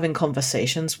they were having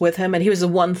conversations with him, and he was the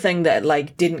one thing that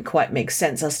like didn't quite make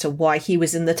sense as to why he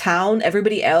was in the town.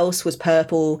 Everybody else was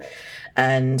purple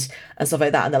and stuff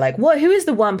like that, and they're like, "What? Who is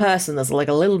the one person that's like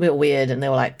a little bit weird?" And they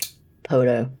were like,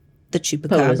 "Polo, the chupacabra."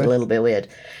 Polo's a little bit weird.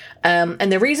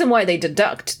 And the reason why they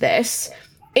deduct this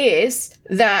is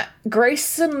that Grace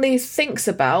suddenly thinks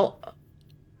about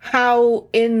how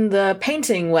in the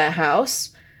painting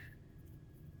warehouse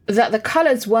that the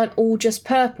colours weren't all just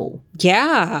purple.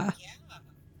 Yeah.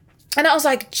 And I was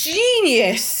like,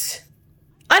 genius!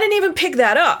 I didn't even pick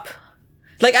that up.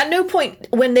 Like, at no point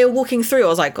when they were walking through, I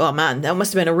was like, oh man, that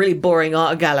must have been a really boring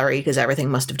art gallery because everything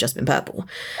must have just been purple.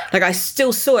 Like, I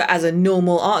still saw it as a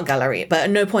normal art gallery, but at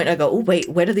no point I go, oh wait,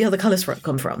 where did the other colours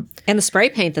come from? And the spray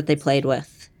paint that they played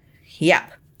with. Yeah.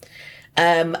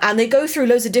 And they go through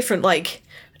loads of different, like,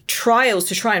 trials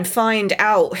to try and find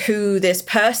out who this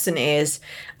person is,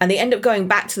 and they end up going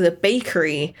back to the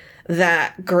bakery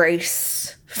that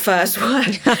Grace first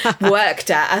worked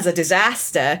at as a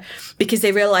disaster because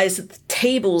they realize that the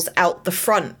tables out the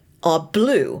front are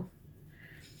blue,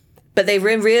 but they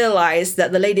realized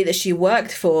that the lady that she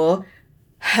worked for,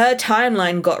 her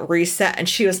timeline got reset and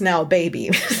she was now a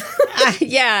baby.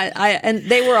 And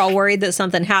they were all worried that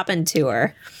something happened to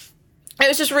her. It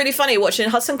was just really funny watching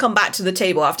Hudson come back to the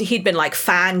table after he'd been like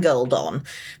fangirled on.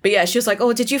 But yeah, she was like,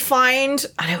 oh, did you find,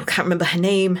 I can't remember her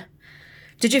name.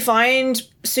 Did you find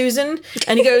Susan?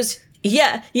 And he goes,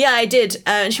 yeah, I did.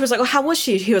 And she was like, oh, how was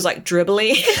she? He was like,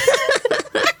 dribbly.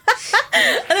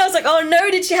 And I was like, oh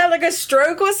no, did she have like a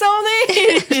stroke or something?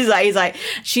 He's like,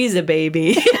 she's a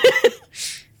baby.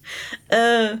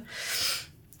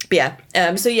 But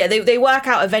yeah, so yeah, they work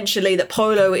out eventually that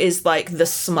Polo is like the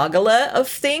smuggler of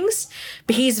things,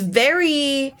 but he's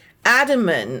very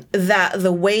adamant that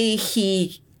the way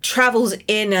he travels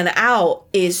in and out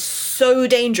is so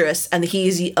dangerous and he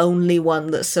is the only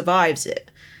one that survives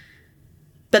it.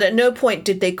 But at no point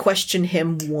did they question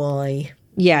him why.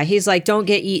 Yeah, he's like, don't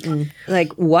get eaten.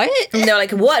 Like, what? And they're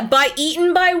like, what?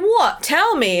 Eaten by what?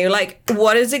 Tell me. Like,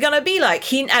 what is it going to be like?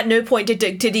 He, at no point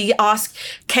did he ask,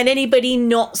 can anybody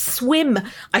not swim?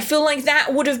 I feel like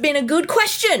that would have been a good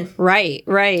question. Right.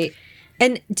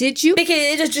 And did you... Because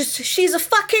it is just, she's a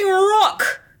fucking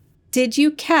rock. Did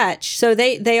you catch? So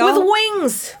they all... With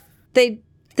wings.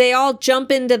 They all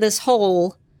jump into this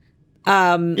hole.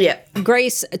 Yeah.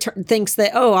 Grace thinks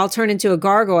that, oh, I'll turn into a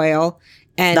gargoyle.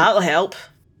 And that'll help.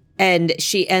 And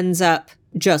she ends up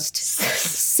just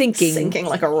sinking. Sinking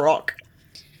like a rock.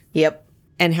 Yep.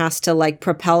 And has to like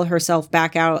propel herself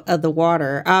back out of the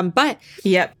water. But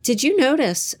yep. Did you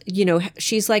notice,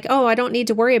 she's like, oh, I don't need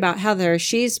to worry about Heather.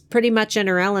 She's pretty much in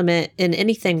her element in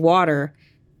anything water.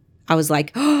 I was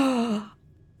like, oh,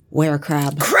 where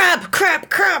crab? Crab.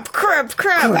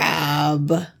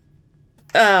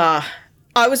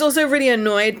 I was also really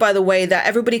annoyed by the way that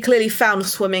everybody clearly found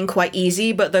swimming quite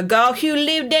easy, but the girl who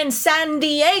lived in San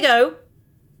Diego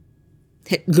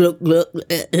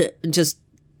just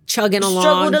chugging along.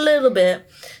 Struggled a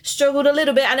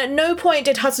little bit, and at no point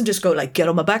did Hudson just go like, get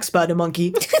on my back, spider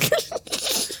monkey.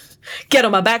 Get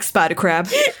on my back, spider crab.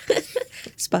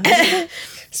 Spider.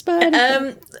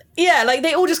 Yeah, like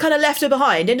they all just kind of left her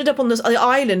behind, ended up on this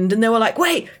island, and they were like,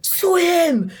 wait,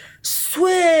 swim.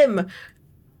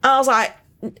 I was like,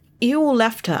 you all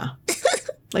left her.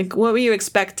 Like, what were you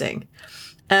expecting?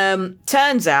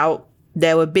 Turns out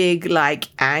there were big, like,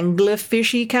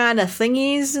 anglerfishy kind of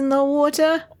thingies in the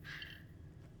water.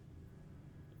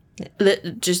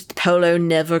 That just Polo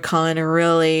never kind of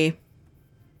really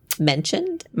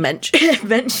mentioned.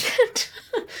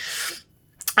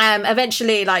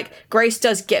 Eventually, like, Grace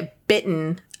does get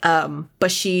bitten,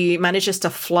 but she manages to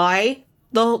fly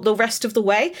the rest of the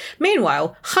way.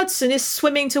 Meanwhile, Hudson is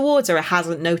swimming towards her and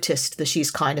hasn't noticed that she's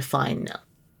kind of fine now.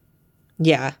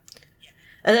 Yeah.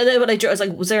 And then when I was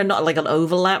like, was there not like an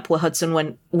overlap where Hudson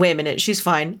went, wait a minute, she's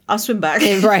fine, I'll swim back.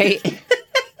 Right.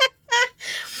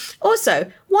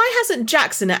 Also, why hasn't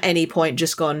Jackson at any point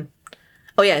just gone,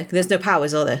 oh yeah, there's no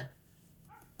powers, are there?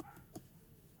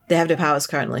 They have no powers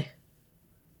currently.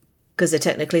 Because they're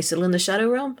technically still in the Shadow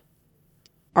Realm?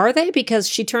 Are they? Because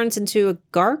she turns into a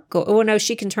gargoyle. Oh, no,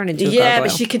 she can turn into a gargoyle. Yeah,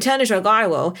 but she can turn into a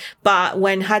gargoyle. But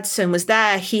when Hudson was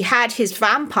there, he had his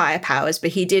vampire powers, but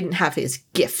he didn't have his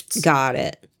gifts. Got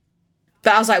it.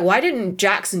 But I was like, why didn't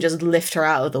Jackson just lift her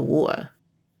out of the water?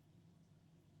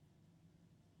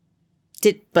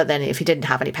 But then if he didn't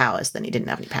have any powers, then he didn't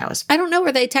have any powers. I don't know.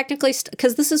 Were they technically...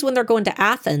 Because this is when they're going to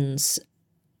Athens.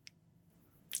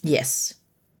 Yes.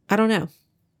 I don't know.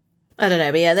 I don't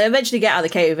know, but yeah, they eventually get out of the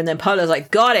cave, and then Polo's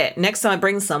like, got it. Next time I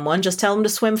bring someone, just tell them to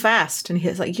swim fast. And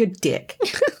he's like, you're dick.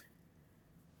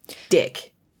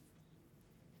 Dick.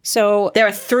 So there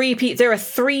are three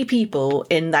people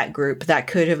in that group that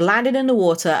could have landed in the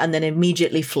water and then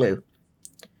immediately flew.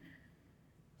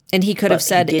 And he could have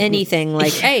said anything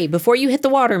like, hey, before you hit the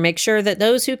water, make sure that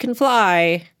those who can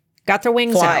fly got their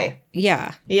wings out.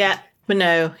 Yeah. Yeah. But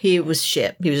no, he was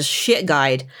shit. He was a shit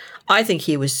guide. I think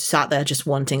he was sat there just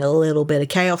wanting a little bit of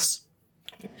chaos.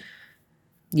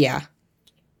 Yeah.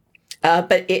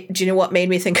 But do you know what made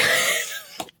me think?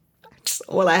 Just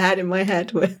all I had in my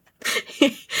head was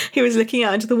he was looking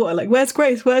out into the water like, where's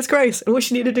Grace? Where's Grace? And all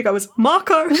she needed to go was,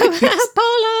 Marco! Polo!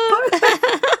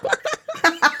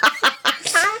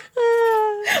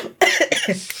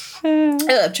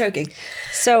 I'm choking.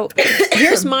 So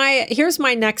here's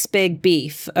my next big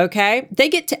beef, okay? They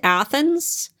get to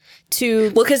Athens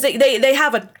to... Well, because they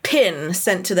have a pin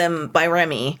sent to them by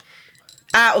Remy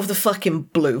out of the fucking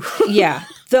blue. Yeah.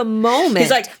 The moment...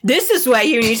 He's like, this is where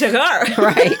you need to go.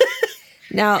 Right.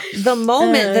 Now, the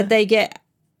moment that they get,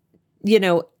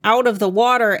 out of the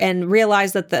water and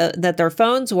realize that that their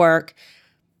phones work,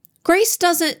 Grace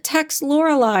doesn't text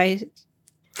Lorelai.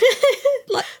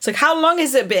 It's like, how long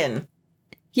has it been?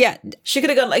 Yeah. She could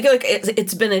have gone like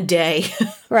it's been a day.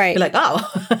 Right. You're like,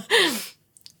 oh.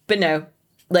 But no.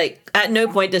 Like, at no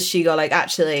point does she go like,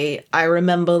 actually, I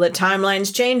remember that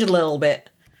timelines change a little bit.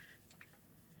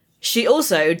 She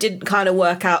also did kind of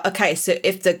work out, okay, so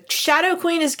if the Shadow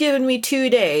Queen has given me 2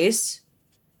 days,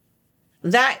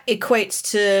 that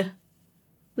equates to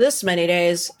this many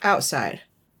days outside.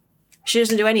 She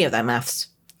doesn't do any of that maths.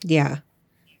 Yeah.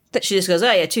 She just goes,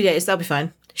 oh yeah, 2 days, that'll be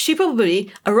fine. She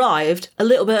probably arrived a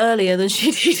little bit earlier than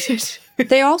she needed.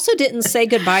 They also didn't say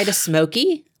goodbye to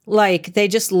Smokey. Like, they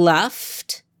just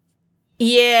left.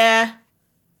 Yeah.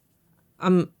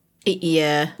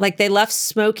 Yeah. Like, they left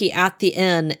Smokey at the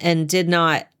inn and did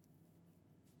not...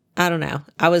 I don't know.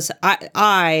 I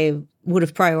would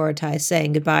have prioritized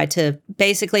saying goodbye to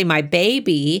basically my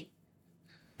baby.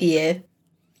 Yeah.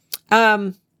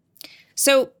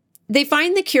 So they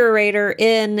find the curator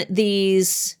in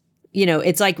these,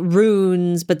 it's like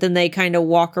runes, but then they kind of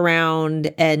walk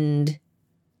around and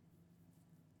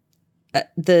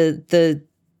the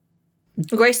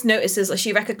Grace notices,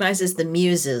 she recognizes the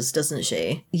muses, doesn't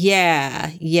she? Yeah.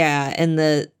 And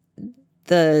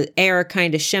the air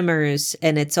kind of shimmers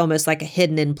and it's almost like a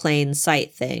hidden in plain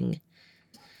sight thing.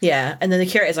 Yeah. And then the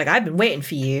curator's like, I've been waiting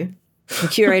for you. The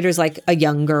curator's like a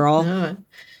young girl. Oh.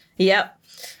 Yep.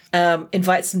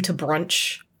 Invites them to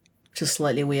brunch, which is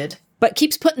slightly weird. But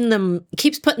keeps putting them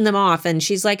off. And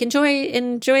she's like, enjoy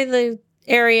the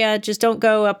area. Just don't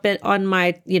go up it on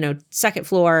my, second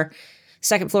floor.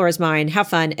 Second floor is mine. Have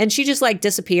fun. And she just like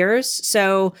disappears.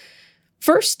 So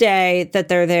first day that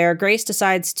they're there, Grace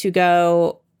decides to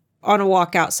go on a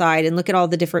walk outside and look at all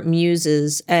the different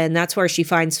muses. And that's where she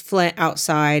finds Flint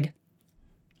outside.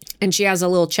 And she has a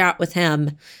little chat with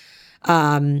him.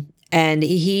 And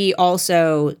he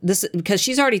also, because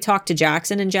she's already talked to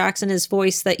Jackson, and Jackson has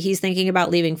voiced that he's thinking about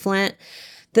leaving Flint.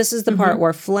 This is the part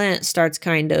where Flint starts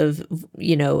kind of,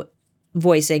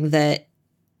 voicing that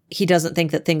he doesn't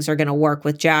think that things are going to work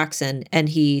with Jackson. And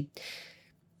he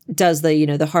does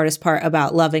the hardest part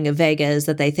about loving a Vega is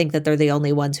that they think that they're the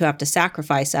only ones who have to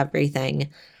sacrifice everything.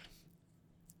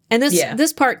 And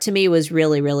this part to me was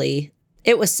really, really,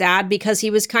 it was sad because he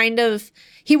was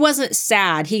he wasn't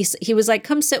sad. He was like,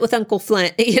 come sit with Uncle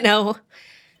Flint,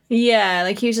 Yeah,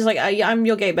 like he was just like, I'm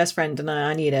your gay best friend and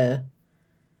I need a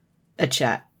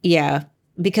chat. Yeah,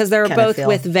 because they're both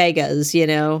with Vegas,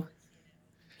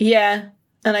 Yeah.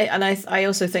 And I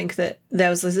also think that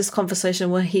there was this conversation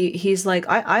where he's like,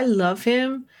 I love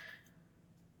him,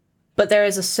 but there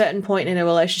is a certain point in a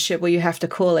relationship where you have to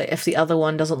call it if the other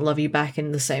one doesn't love you back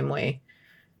in the same way,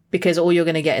 because all you're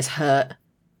going to get is hurt.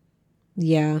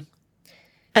 Yeah.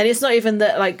 And it's not even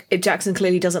that like Jackson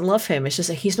clearly doesn't love him. It's just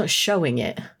that he's not showing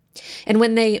it. And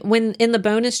when in the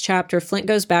bonus chapter, Flint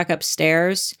goes back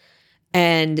upstairs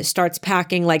and starts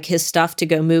packing like his stuff to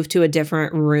go move to a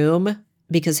different room,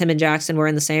 because him and Jackson were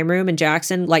in the same room, and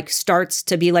Jackson like starts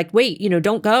to be like, wait,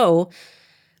 don't go.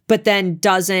 but then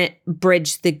doesn't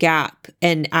bridge the gap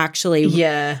and actually,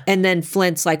 and then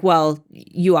Flint's like, well,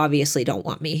 you obviously don't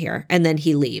want me here. And then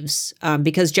he leaves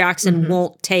because Jackson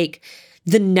won't take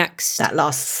the next. That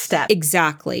last step.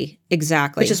 Exactly.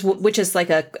 Which is like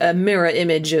a mirror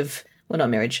image of, well, not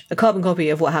marriage, a carbon copy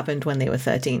of what happened when they were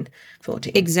 13,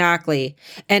 14. Exactly.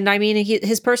 And I mean,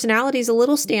 his personality is a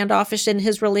little standoffish in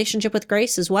his relationship with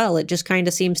Grace as well. It just kind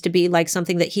of seems to be like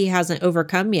something that he hasn't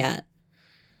overcome yet.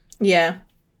 Yeah.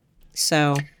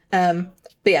 So. But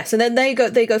yeah, so then they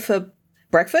go for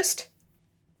breakfast.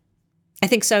 I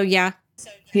think so, yeah.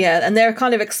 Yeah, and they're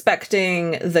kind of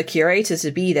expecting the curator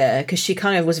to be there because she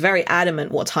kind of was very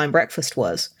adamant what time breakfast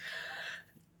was.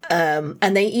 And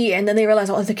they eat, and then they realize,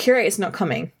 oh, the curator's not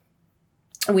coming.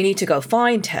 We need to go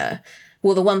find her.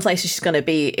 Well, the one place she's going to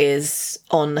be is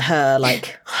on her,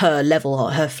 like, her level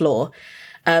or her floor.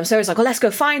 So it's like, well, let's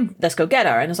go get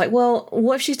her. And it's like, well,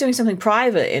 what if she's doing something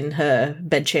private in her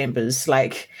bedchambers?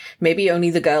 Like, maybe only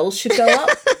the girls should go up?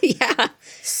 Yeah.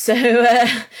 So,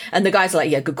 and the guys are like,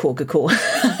 yeah, good call.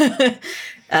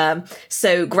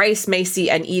 So Grace, Macy,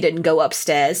 and Eden go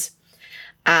upstairs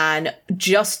and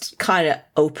just kind of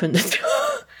open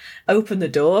the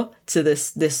door to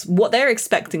this what they're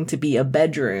expecting to be a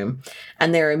bedroom.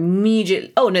 And they're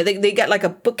immediately, oh no, they get like a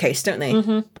bookcase, don't they?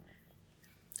 Mm-hmm.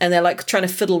 And they're like trying to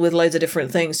fiddle with loads of different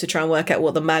things to try and work out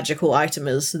what the magical item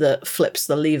is that flips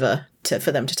the lever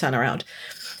for them to turn around.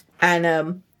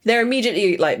 And they're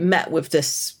immediately like met with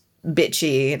this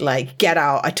bitchy, like, get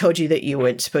out. I told you that you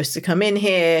weren't supposed to come in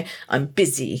here. I'm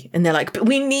busy. And they're like, but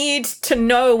we need to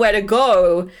know where to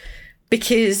go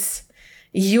because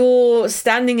you're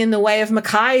standing in the way of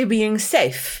Makai being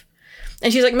safe.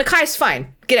 And she's like, Makai's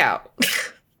fine. Get out.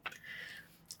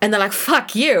 And they're like,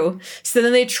 fuck you. So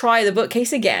then they try the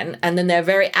bookcase again, and then they're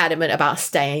very adamant about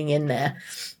staying in there.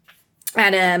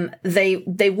 And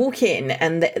they walk in,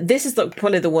 and this is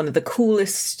probably one of the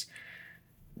coolest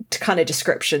kind of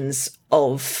descriptions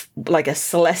of like a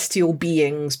celestial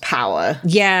being's power.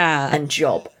 Yeah. And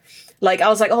job. Like, I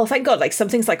was like, oh, thank God. Like,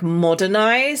 something's like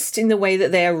modernized in the way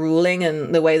that they're ruling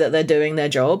and the way that they're doing their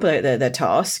job, their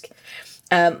task.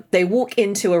 They walk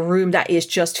into a room that is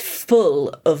just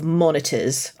full of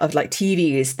monitors, of like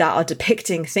TVs that are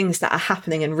depicting things that are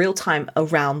happening in real time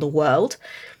around the world.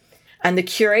 And the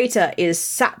curator is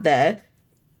sat there,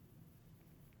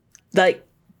 like,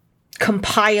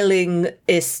 compiling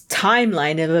this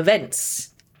timeline of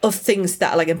events, of things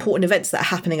that are like important events that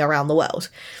are happening around the world.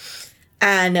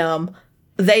 And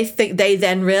they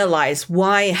then realize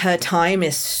why her time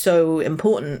is so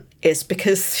important is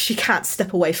because she can't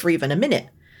step away for even a minute.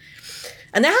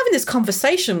 And they're having this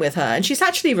conversation with her, and she's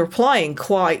actually replying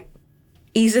quite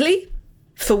easily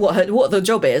for what the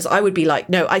job is. I would be like,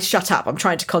 no, I shut up. I'm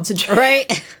trying to concentrate.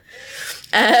 Right.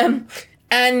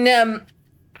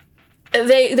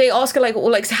 They ask her, like,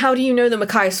 well, like, so how do you know that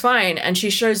Makai is fine? And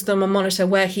she shows them a monitor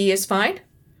where he is fine.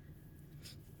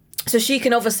 So she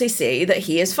can obviously see that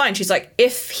he is fine. She's like,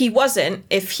 if he was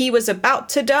about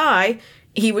to die,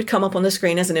 he would come up on the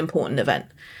screen as an important event.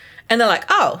 And they're like,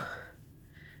 oh,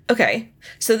 okay.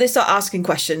 So they start asking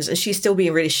questions, and she's still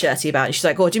being really shirty about it. She's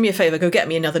like, oh, do me a favor, go get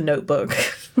me another notebook.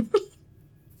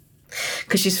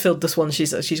 Because she's filled this one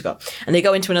she's got. And they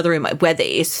go into another room where it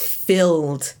is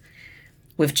filled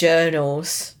with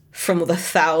journals from the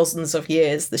thousands of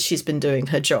years that she's been doing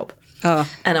her job. Oh.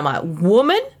 And I'm like,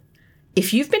 woman,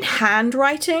 if you've been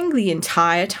handwriting the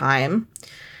entire time,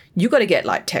 you got to get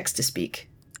like text to speak.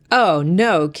 Oh,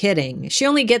 no kidding. She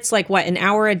only gets like, what, an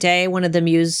hour a day? One of the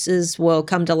muses will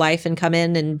come to life and come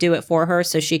in and do it for her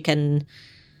so she can...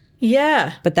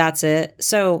 Yeah. But that's it.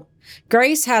 So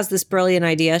Grace has this brilliant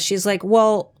idea. She's like,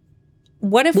 well,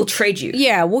 what if... We'll trade you.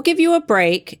 Yeah, we'll give you a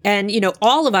break. And, you know,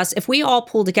 all of us, if we all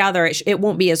pull together, it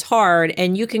won't be as hard.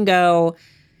 And you can go,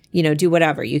 you know, do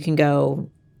whatever. You can go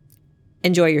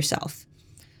enjoy yourself.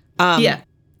 Yeah.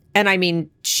 And I mean,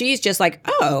 she's just like,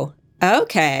 oh,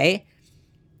 okay.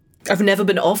 I've never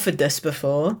been offered this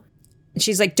before. And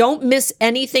she's like, don't miss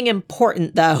anything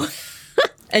important, though.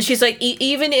 And she's like,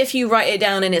 even if you write it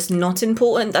down and it's not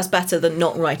important, that's better than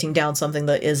not writing down something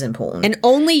that is important. And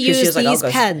only use like, these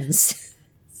pens.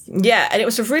 Yeah, and it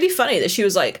was really funny that she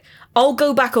was like, I'll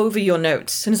go back over your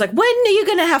notes. And it's like, when are you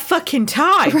going to have fucking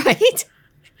time? Right?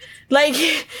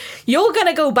 Like, you're going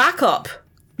to go back up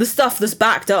the stuff that's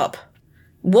backed up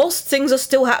whilst things are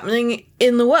still happening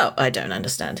in the world. I don't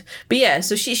understand. But yeah,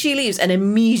 so she leaves, and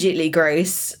immediately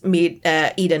Grace,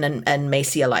 Eden and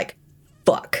Macy are like,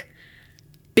 fuck.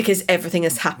 Because everything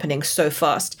is happening so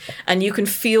fast. And you can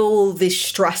feel the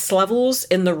stress levels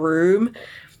in the room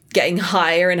getting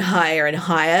higher and higher and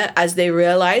higher as they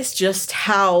realize just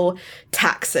how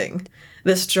taxing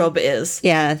this job is.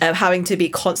 Yeah. Having to be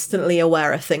constantly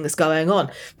aware of things going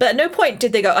on. But at no point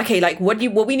did they go, okay, like what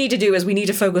we need to do is we need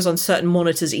to focus on certain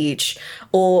monitors each,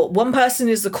 or one person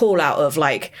is the call out of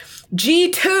like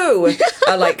G2,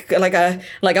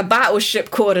 like a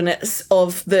battleship coordinates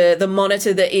of the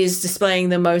monitor that is displaying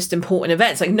the most important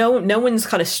events. Like no one's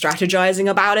kind of strategizing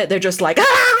about it. They're just like,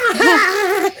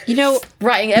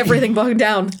 writing everything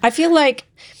down. I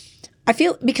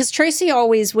feel because Tracy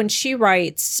always, when she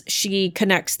writes, she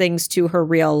connects things to her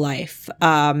real life.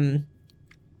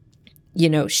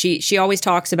 She always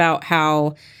talks about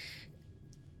how,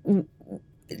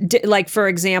 like, for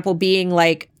example, being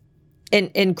like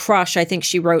in Crush, I think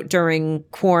she wrote during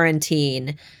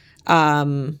quarantine,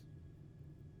 the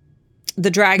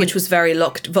dragon, which was very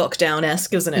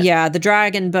lockdown-esque, isn't it? Yeah, the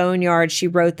Dragon Boneyard. She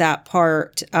wrote that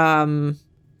part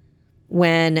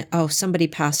when somebody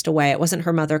passed away. It wasn't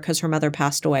her mother, because her mother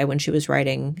passed away when she was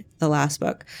writing the last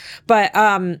book. But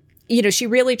she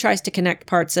really tries to connect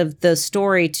parts of the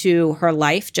story to her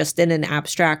life, just in an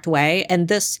abstract way. And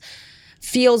this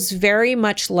feels very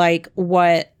much like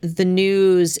what the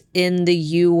news in the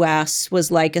US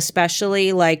was like,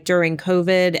 especially like during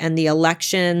COVID and the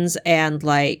elections, and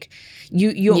like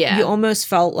you almost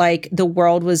felt like the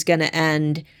world was going to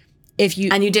end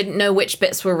and you didn't know which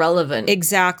bits were relevant.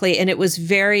 Exactly. And it was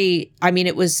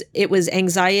it was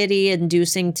anxiety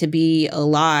inducing to be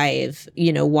alive,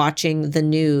 watching the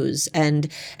news. And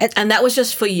that was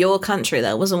just for your country.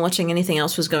 That wasn't watching anything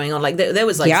else was going on. Like there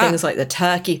was like things like a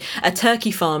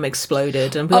turkey farm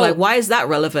exploded, and people were like, why is that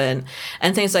relevant?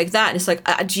 And things like that. And it's like,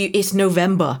 it's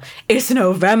November. It's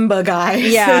November,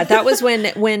 guys. Yeah. That was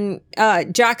when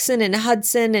Jackson and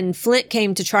Hudson and Flint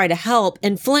came to try to help.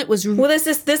 And Flint was... Well,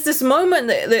 there's this moment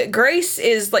that Grace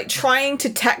is like trying to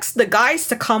text the guys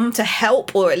to come to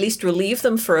help, or at least relieve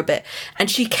them for a bit,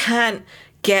 and she can't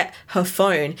get her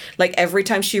phone. Like every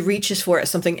time she reaches for it,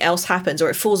 something else happens, or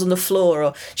it falls on the floor,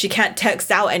 or she can't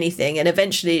text out anything, and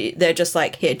eventually they're just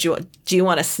like, here, do you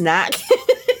want a snack?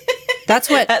 That's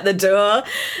what... at the door.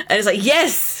 And it's like,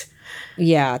 yes.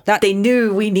 Yeah, they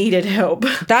knew we needed help.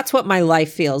 That's what my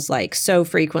life feels like so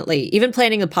frequently. Even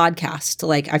planning a podcast,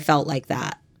 like I felt like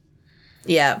that.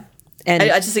 Yeah. And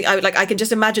I just think I can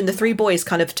just imagine the three boys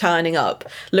kind of turning up,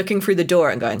 looking through the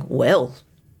door and going, well,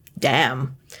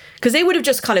 damn. Because they would have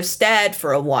just kind of stared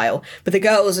for a while, but the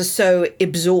girls are so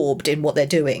absorbed in what they're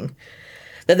doing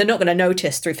that they're not going to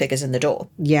notice three figures in the door.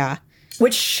 Yeah.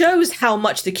 Which shows how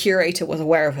much the curator was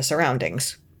aware of her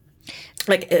surroundings.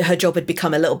 Like her job had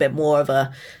become a little bit more of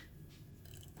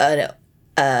an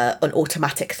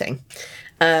automatic thing.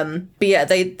 But yeah,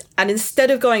 and instead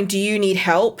of going, do you need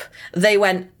help? They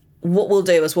went, what we'll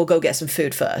do is we'll go get some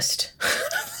food first.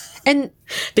 And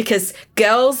because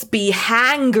girls be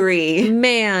hangry.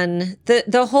 Man,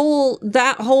 that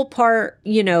whole part,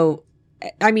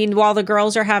 while the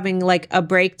girls are having like a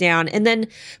breakdown, and then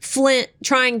Flint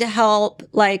trying to help,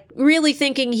 like really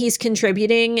thinking he's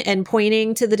contributing and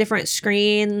pointing to the different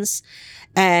screens.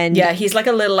 And yeah, he's like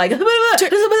a little like turkey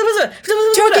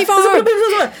farm.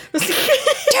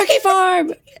 Turkey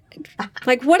farm.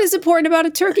 Like, what is important about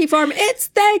a turkey farm? It's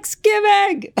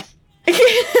Thanksgiving.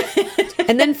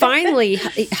 And then finally,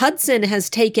 Hudson has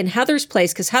taken Heather's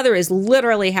place, because Heather is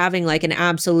literally having like an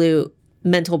absolute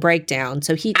mental breakdown.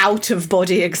 So out of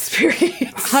body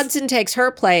experience. Hudson takes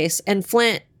her place, and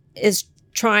Flint is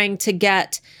trying to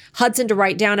get Hudson to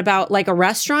write down about like a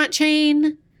restaurant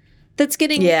chain that's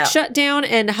getting shut down,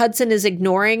 and Hudson is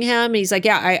ignoring him. And he's like,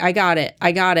 yeah, I got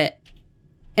it.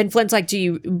 And Flint's like,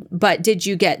 did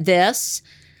you get this?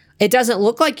 It doesn't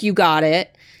look like you got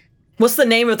it. What's the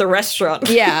name of the restaurant?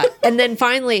 Yeah. And then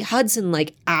finally Hudson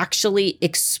like actually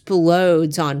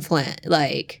explodes on Flint.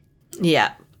 Like,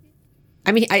 yeah.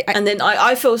 I mean,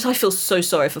 I feel so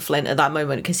sorry for Flint at that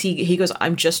moment, because he goes,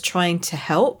 I'm just trying to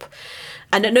help.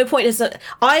 And at no point is that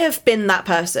I have been that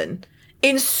person.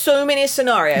 In so many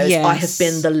scenarios, yes. I have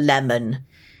been the lemon.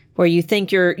 Where you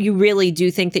think you really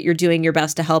do think that you're doing your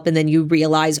best to help, and then you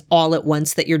realize all at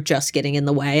once that you're just getting in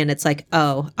the way, and it's like,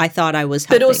 oh, I thought I was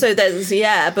helping. But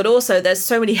also there's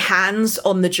so many hands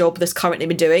on the job that's currently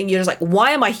been doing. You're just like,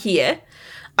 why am I here?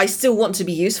 I still want to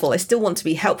be useful. I still want to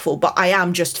be helpful, but I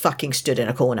am just fucking stood in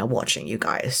a corner watching you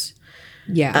guys.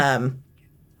 Yeah.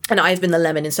 And I've been the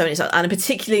lemon in so many times, and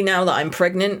particularly now that I'm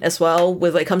pregnant as well,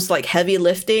 when it comes to like heavy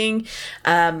lifting,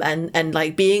 and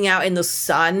like being out in the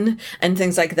sun and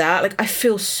things like that. Like I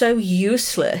feel so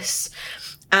useless,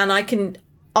 and I can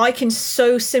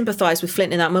so sympathize with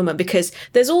Flint in that moment, because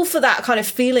there's all for that kind of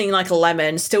feeling like a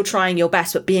lemon, still trying your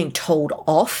best but being told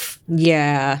off.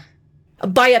 Yeah.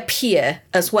 by a peer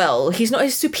as well. He's not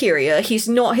his superior. He's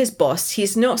not his boss.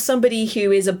 He's not somebody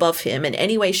who is above him in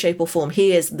any way, shape, or form.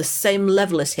 He is the same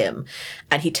level as him.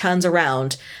 And he turns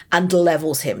around and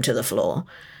levels him to the floor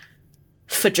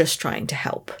for just trying to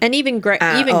help. And even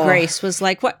Grace was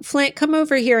like, "What, Flint, come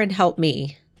over here and help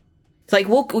me." It's like,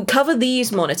 we'll cover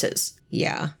these monitors.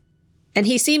 Yeah. And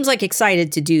he seems like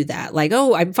excited to do that. Like,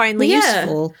 oh, I'm finally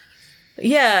useful.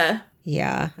 Yeah.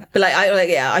 Yeah. But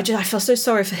I feel so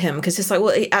sorry for him, because it's like,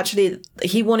 well,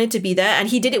 he wanted to be there, and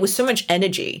he did it with so much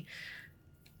energy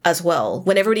as well,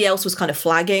 when everybody else was kind of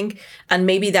flagging. And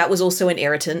maybe that was also an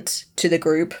irritant to the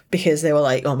group, because they were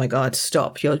like, oh my God,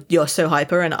 stop. You're so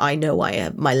hyper, and I know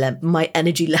why my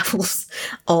energy levels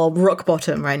are rock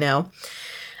bottom right now.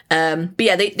 But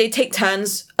yeah, they take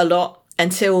turns a lot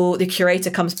until the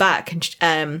curator comes back.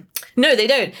 And no, they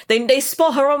don't. They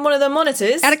spot her on one of the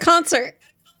monitors. At a concert.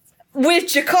 With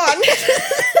Jacon.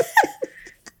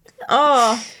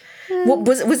 Oh,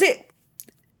 was it?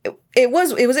 It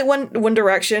was One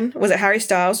Direction? Was it Harry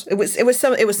Styles? It was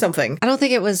something. I don't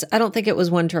think it was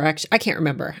One Direction. I can't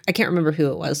remember who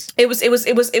it was.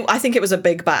 I think it was a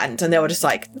big band, and they were just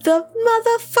like, the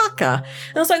motherfucker.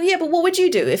 And I was like, yeah, but what would you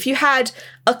do if you had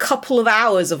a couple of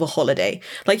hours of a holiday?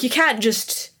 Like, you can't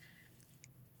just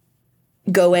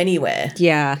go anywhere.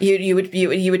 Yeah. You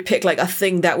would pick like a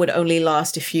thing that would only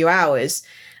last a few hours.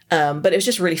 But it was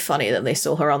just really funny that they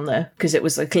saw her on there, because it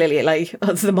was like, clearly like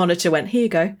the monitor went, here you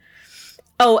go.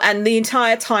 Oh, and the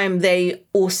entire time they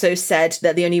also said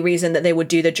that the only reason that they would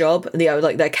do the job,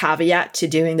 the caveat to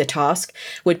doing the task,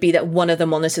 would be that one of the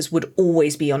monitors would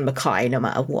always be on Mackay no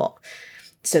matter what,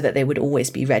 so that they would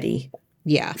always be ready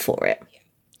for it.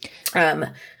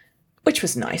 Which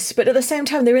was nice, but at the same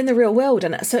time, they're in the real world,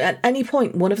 and so at any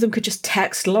point, one of them could just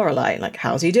text Lorelai, like,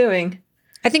 how's he doing?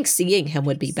 I think seeing him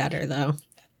would be better, though.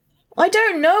 I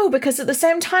don't know, because at the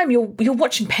same time, you're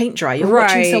watching paint dry. You're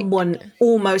watching someone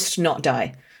almost not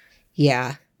die.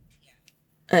 Yeah.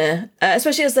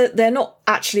 Especially as they're not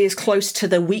actually as close to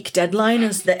the week deadline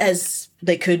as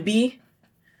they could be.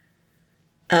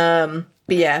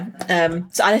 But yeah,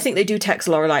 so I think they do text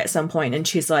Lorelai at some point, and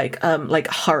she's like,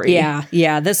 hurry.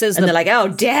 Yeah. This is, and they're like, oh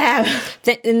damn.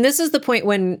 And this is the point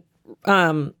when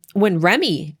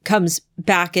Remy comes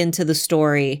back into the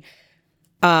story,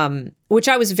 which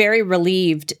I was very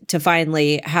relieved to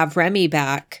finally have Remy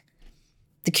back.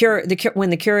 When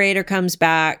the curator comes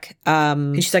back,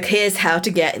 and she's like, here's how to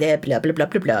get there, blah blah blah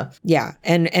blah blah. Yeah,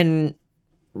 and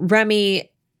Remy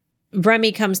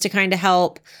comes to kind of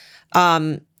help.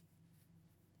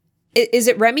 Is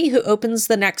it Remy who opens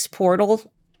the next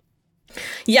portal?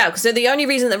 Yeah, so the only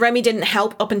reason that Remy didn't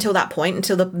help up until that point,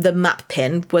 until the map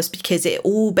pin, was because it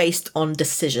all based on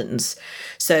decisions.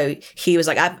 So he was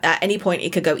like, at any point,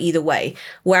 it could go either way.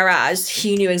 Whereas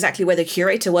he knew exactly where the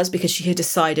curator was, because she had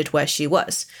decided where she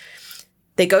was.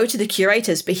 They go to the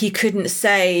curators, but he couldn't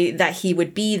say that he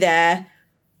would be there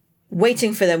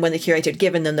waiting for them when the curator had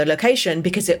given them the location,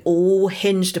 because it all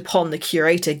hinged upon the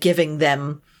curator giving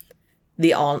them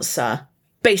the answer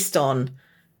based on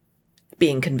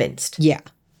being convinced. Yeah.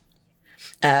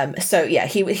 So yeah,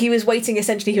 he was waiting.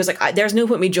 Essentially, he was like, "There's no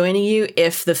point me joining you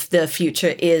if the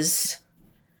future is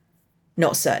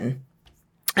not certain."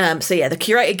 So yeah, the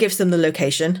curator gives them the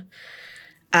location,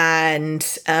 and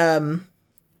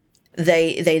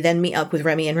they then meet up with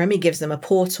Remy, and Remy gives them a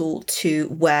portal to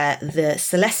where the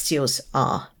Celestials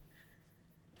are.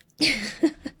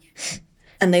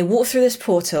 And they walk through this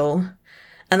portal,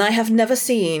 and I have never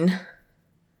seen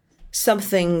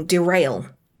something derail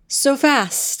so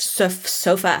fast. So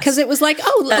fast. Because it was like,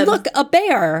 oh, look, a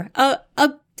bear,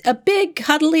 a big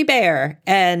cuddly bear,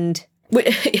 and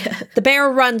the bear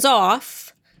runs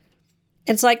off.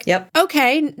 It's like, yep.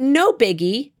 Okay, no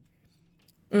biggie.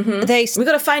 Mm-hmm. We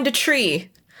got to find a tree,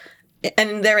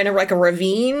 and they're in a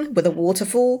ravine with a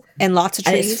waterfall and lots of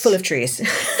trees. And it's full of trees.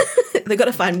 They got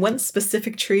to find one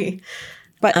specific tree,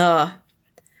 but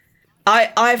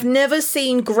I've never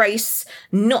seen Grace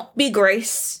not be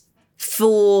Grace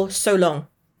for so long.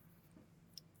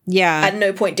 Yeah. At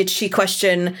no point did she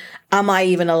question, am I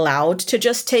even allowed to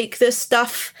just take this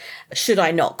stuff? Should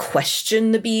I not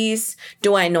question the bees?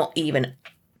 Do I not even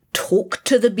talk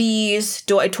to the bees?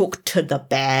 Do I talk to the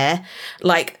bear?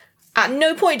 Like, at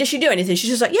no point does she do anything. She's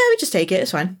just like, yeah, we just take it.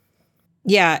 It's fine.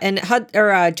 Yeah, and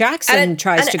Jackson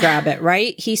tries to grab it,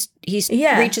 right? He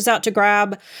reaches out to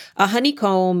grab a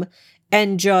honeycomb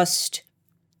and just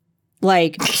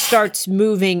starts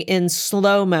moving in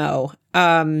slow-mo.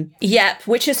 Yep,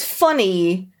 which is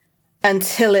funny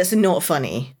until it's not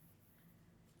funny.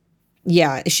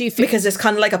 Yeah, because it's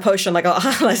kind of like a potion, like,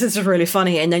 oh, this is really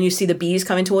funny, and then you see the bees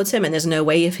coming towards him, and there's no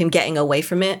way of him getting away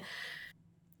from it.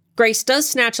 Grace does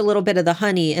snatch a little bit of the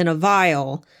honey in a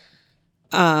vial.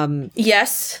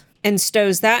 Yes. And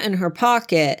stows that in her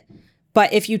pocket.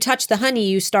 But if you touch the honey,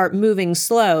 you start moving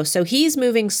slow. So he's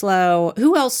moving slow.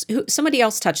 Who else? Somebody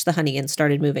else touched the honey and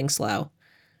started moving slow.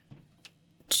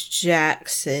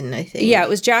 Jackson, I think. Yeah, it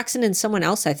was Jackson and someone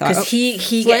else, I thought. Because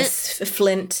he gets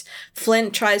Flint.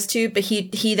 Flint tries to, but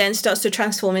he then starts to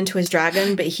transform into his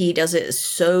dragon, but he does it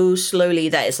so slowly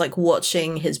that it's like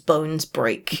watching his bones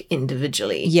break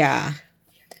individually. Yeah.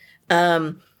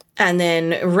 And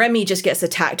then Remy just gets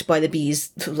attacked by the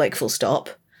bees, like, full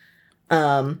stop.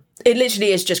 It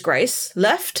literally is just Grace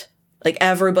left. Like,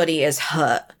 everybody is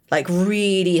hurt. Like,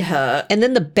 really hurt. And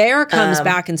then the bear comes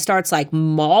back and starts, like,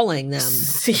 mauling them.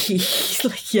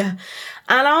 Like, yeah.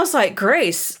 And I was like,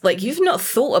 Grace, like, you've not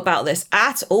thought about this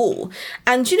at all.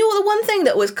 And do you know what? The one thing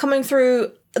that was coming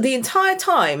through the entire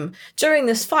time during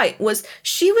this fight was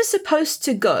she was supposed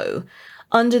to go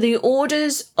under the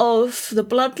orders of the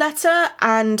Bloodletter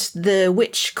and the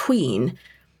Witch Queen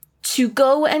to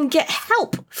go and get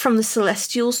help from the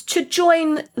Celestials to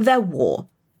join their war.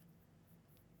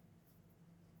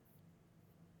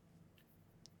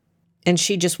 And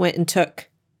she just went and took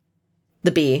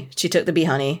the bee. She took the bee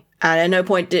honey. And at no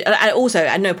point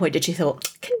did she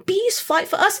thought, can bees fight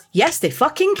for us? Yes, they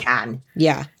fucking can.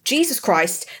 Yeah. Jesus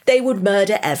Christ, they would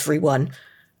murder everyone.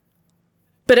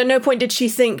 But at no point did she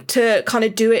think to kind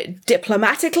of do it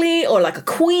diplomatically or like a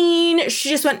queen. She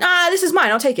just went, this is mine.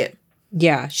 I'll take it.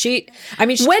 Yeah. When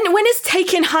has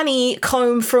taking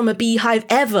honeycomb from a beehive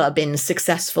ever been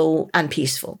successful and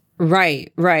peaceful?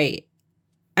 Right.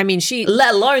 I mean,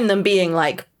 let alone them being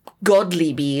like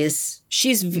godly bees.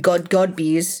 She's god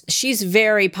bees. She's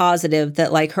very positive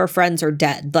that like her friends are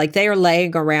dead. Like they are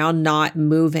laying around not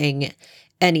moving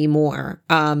anymore.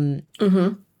 And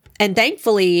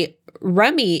thankfully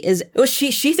Remy is... Well,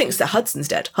 she thinks that Hudson's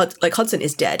dead. Hudson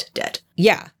is dead.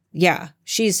 Yeah.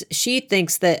 She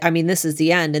thinks that, I mean, this is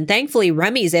the end. And thankfully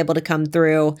Remy's able to come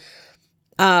through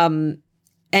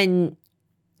and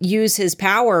use his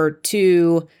power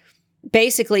to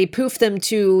basically poof them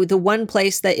to the one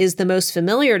place that is the most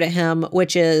familiar to him,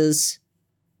 which is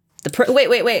the...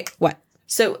 Wait. What?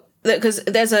 So... Because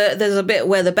there's a bit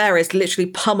where the bear is literally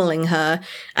pummeling her,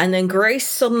 and then Grace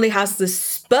suddenly has this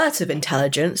spurt of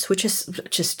intelligence, which is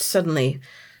just suddenly,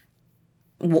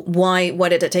 why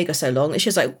did it take her so long? And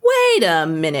she's like, wait a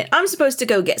minute, I'm supposed to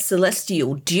go get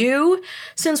celestial dew?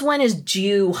 Since when is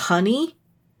dew honey?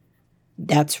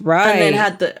 That's right.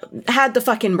 And then had the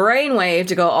fucking brainwave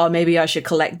to go, maybe I should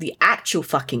collect the actual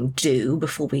fucking dew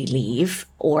before we leave,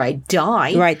 or I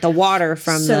die. Right, the water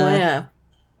from yeah.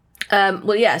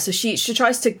 So she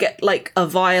tries to get, like, a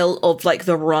vial of, like,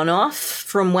 the runoff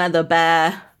from where the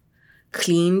bear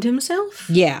cleaned himself.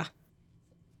 Yeah.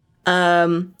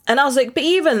 And I was like, but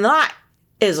even that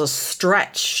is a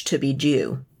stretch to be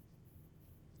due.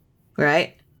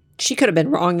 Right? She could have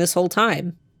been wrong this whole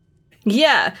time.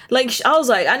 Yeah. Like, I was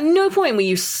like, at no point were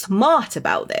you smart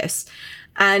about this.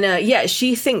 And,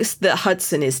 she thinks that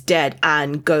Hudson is dead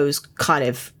and goes kind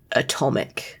of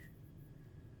atomic.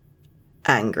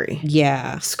 Angry,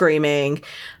 screaming,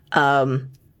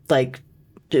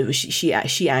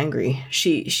 she angry.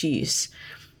 She's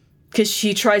because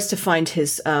she tries to find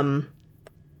his mating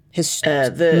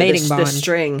the bond, the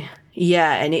string,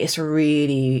 and it's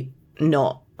really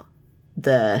not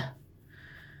there.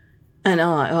 And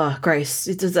I'm like, Grace,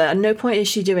 at no point is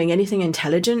she doing anything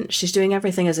intelligent. She's doing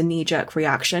everything as a knee-jerk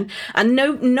reaction, and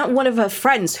not one of her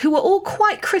friends, who are all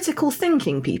quite critical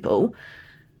thinking people,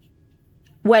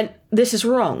 went, this is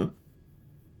wrong.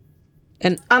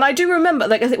 And I do remember,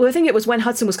 like, I think it was when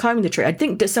Hudson was climbing the tree, I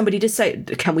think that somebody did say,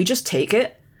 can we just take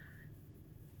it?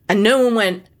 And no one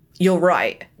went, you're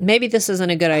right. Maybe this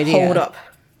isn't a good idea. Hold up.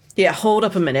 Yeah, hold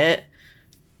up a minute.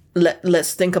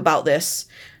 Let's think about this.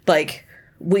 Like,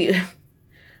 we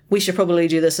should probably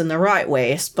do this in the right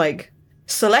way. It's like,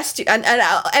 Celestial, and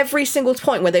at every single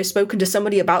point where they've spoken to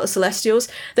somebody about the Celestials,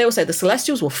 they will say, the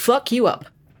Celestials will fuck you up.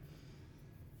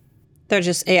 They're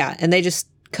just, and they just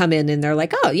come in and they're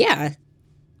like, oh, yeah.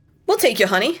 We'll take your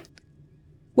honey.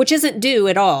 Which isn't due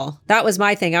at all. That was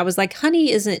my thing. I was like, honey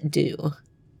isn't due.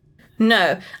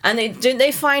 No. And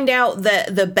they find out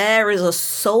that the bear is a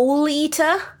soul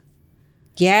eater?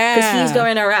 Yeah. Because he's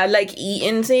going around, like,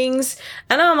 eating things.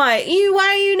 And I'm like, why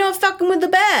are you not fucking with the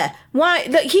bear? Why?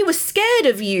 Like, he was scared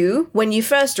of you when you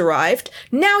first arrived.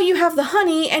 Now you have the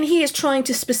honey, and he is trying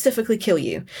to specifically kill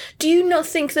you. Do you not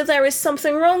think that there is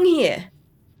something wrong here?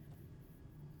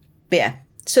 But yeah.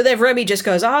 So then Remy just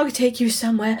goes, I'll take you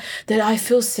somewhere that I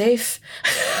feel safe.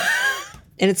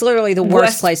 And it's literally the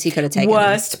worst place he could have taken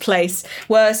Worst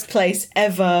place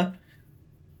ever.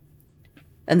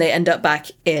 And they end up back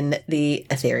in the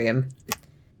Ethereum.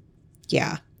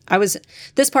 Yeah.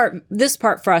 This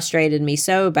part frustrated me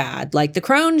so bad. Like, the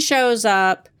crone shows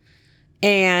up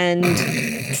and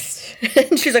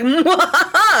and she's like,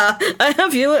 I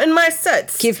have you in my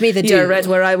sets. Give me the dew. You're right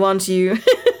where I want you.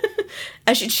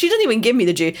 And she doesn't even give me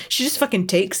the dew. She just fucking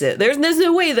takes it. There's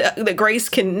no way that Grace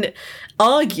can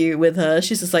argue with her.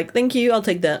 She's just like, thank you, I'll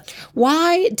take that.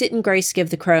 Why didn't Grace give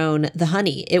the crone the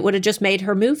honey? It would have just made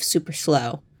her move super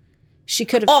slow. She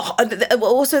could have...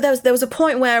 Also, there was a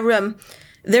point where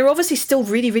they're obviously still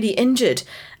really, really injured.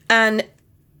 And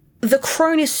the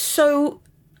crone is so,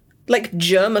 like,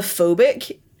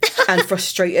 germophobic and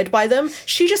frustrated by them.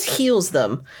 She just heals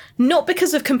them. Not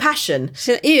because of compassion.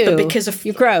 Ew, but because of...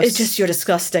 You're gross. It's just, you're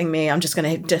disgusting me. I'm just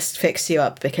going to just fix you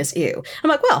up because ew. I'm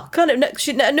like, well, kind of, no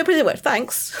prison word,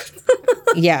 thanks.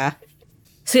 Yeah.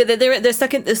 So yeah, they're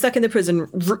stuck in the prison.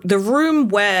 The room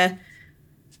where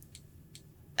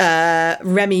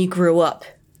Remy grew up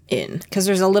in. Because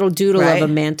there's a little doodle of a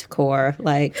manticore,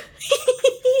 like...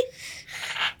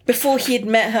 Before he had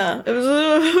met her. It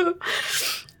was...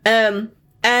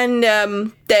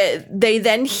 they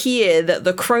then hear that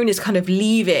the crone is kind of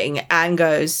leaving and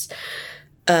goes,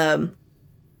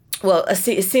 well, as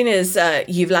soon as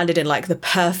you've landed in, like, the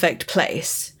perfect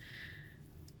place,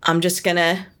 I'm just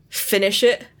gonna finish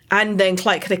it. And then,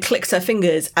 like, kind of clicks her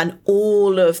fingers and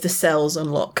all of the cells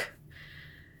unlock.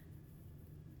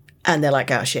 And they're like,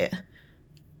 oh, shit.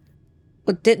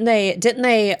 Well, didn't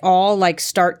they all, like,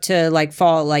 start to, like,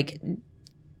 fall, like...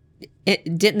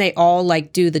 didn't they all,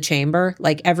 like, do the chamber?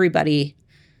 Like, everybody...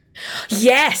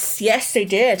 Yes, they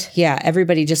did. Yeah,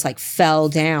 everybody just, like, fell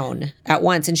down at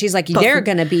once. And she's like, they're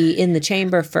going to be in the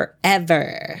chamber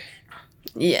forever.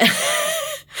 Yeah.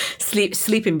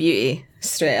 Sleeping Beauty,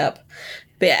 straight up.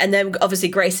 But yeah, and then, obviously,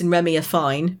 Grace and Remy are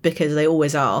fine, because they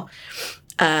always are.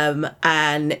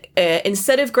 And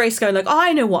instead of Grace going like, oh,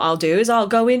 I know what I'll do is I'll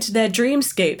go into their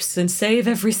dreamscapes and save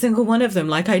every single one of them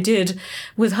like I did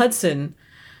with Hudson.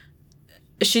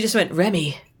 She just went,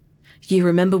 Remy, you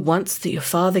remember once that your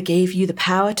father gave you the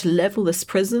power to level this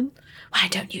prison? Why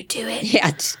don't you do it?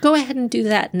 Yeah, just go ahead and do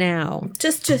that now.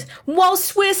 Just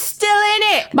whilst we're still in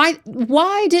it.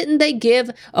 Why didn't they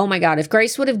give... Oh my God, if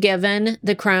Grace would have given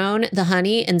the crone the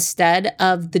honey instead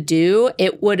of the dew,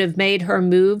 it would have made her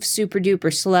move super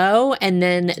duper slow, and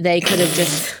then they could have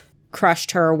just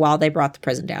crushed her while they brought the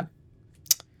prison down.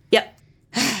 Yep.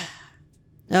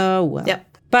 Oh, well.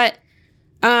 Yep. But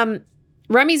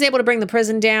Remy's able to bring the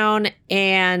prison down,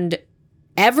 and...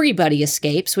 everybody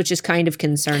escapes, which is kind of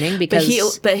concerning because... He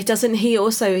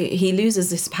loses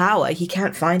his power. He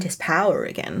can't find his power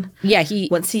again. Yeah,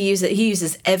 once he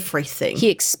uses everything. He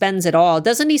expends it all.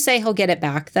 Doesn't he say he'll get it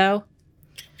back, though?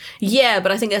 Yeah,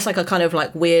 but I think that's like a kind of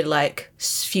like weird like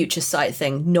future sight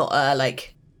thing, not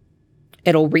like...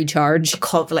 It'll recharge.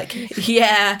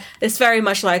 Yeah, it's very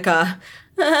much like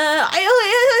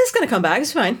it's going to come back.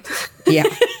 It's fine. Yeah.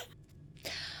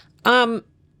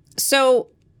 So...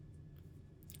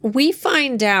 we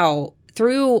find out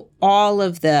through all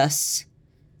of this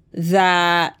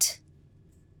that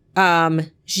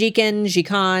Jikan,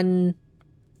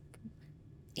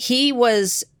 he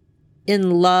was in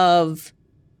love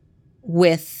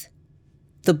with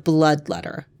the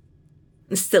bloodletter.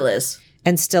 Still is.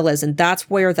 And that's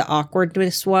where the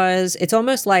awkwardness was. It's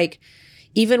almost like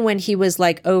even when he was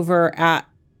like over at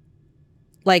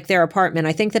like their apartment,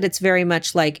 I think that it's very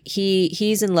much like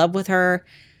he's in love with her,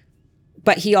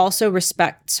 but he also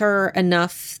respects her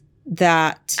enough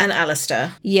that... And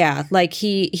Alistair. Yeah, like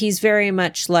he's very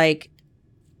much like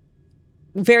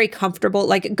very comfortable,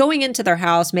 like going into their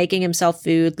house, making himself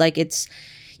food. Like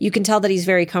you can tell that he's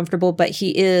very comfortable, but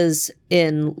he is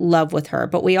in love with her.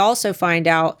 But we also find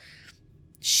out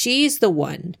she's the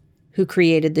one who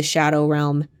created the Shadow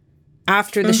Realm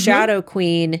after the Shadow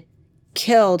Queen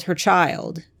killed her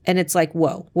child. And it's like,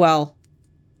 whoa, well,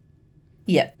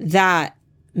 yeah, that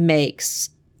makes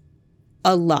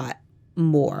a lot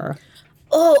more.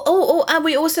 Oh, and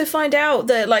we also find out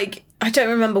that, like, I don't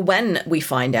remember when we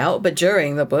find out, but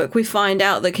during the book, we find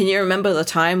out that, can you remember the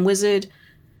time wizard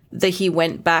that he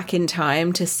went back in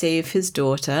time to save his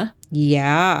daughter?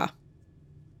 Yeah.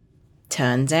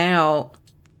 Turns out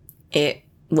it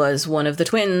was one of the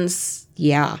twins.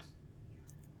 Yeah.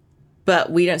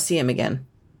 But we don't see him again.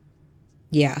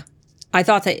 Yeah. I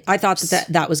thought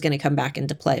that was going to come back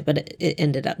into play, but it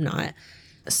ended up not.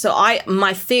 So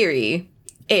my theory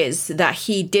is that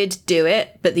he did do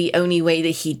it, but the only way that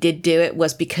he did do it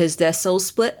was because their souls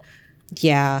split.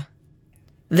 Yeah.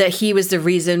 That he was the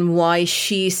reason why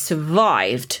she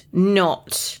survived,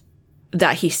 not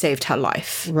that he saved her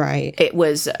life. Right. It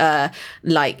was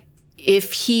like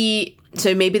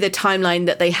so maybe the timeline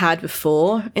that they had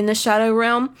before in the Shadow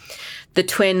Realm, the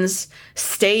twins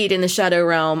stayed in the Shadow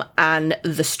Realm and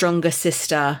the stronger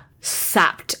sister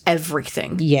sapped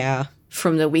everything. Yeah.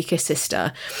 From the weaker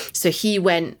sister. So he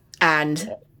went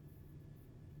and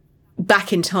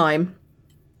back in time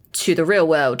to the real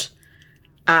world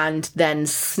and then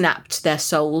snapped their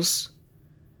souls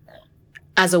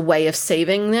as a way of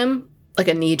saving them, like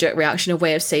a knee-jerk reaction, a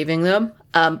way of saving them.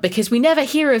 Because we never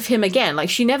hear of him again. Like,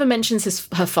 she never mentions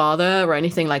her father or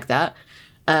anything like that.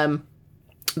 But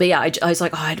yeah, I was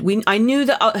like, I knew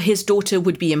that his daughter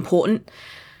would be important.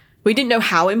 We didn't know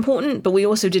how important, but we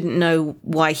also didn't know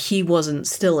why he wasn't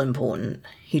still important.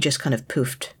 He just kind of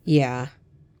poofed. Yeah.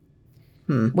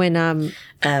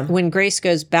 When Grace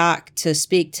goes back to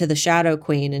speak to the Shadow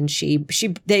Queen, and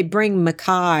they bring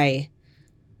Mackay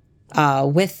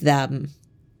with them.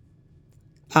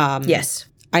 Yes.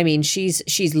 I mean,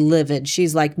 she's livid.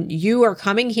 She's like, you are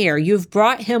coming here. You've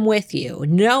brought him with you,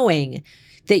 knowing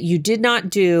that you did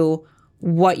not do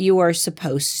what you are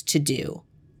supposed to do.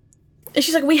 And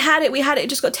she's like, we had it, it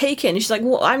just got taken. And she's like,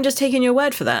 well, I'm just taking your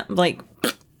word for that. I'm like,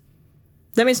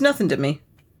 that means nothing to me.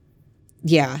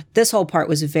 Yeah, this whole part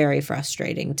was very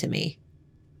frustrating to me.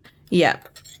 Yeah.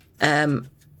 This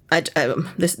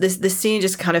scene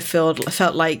just kind of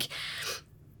felt like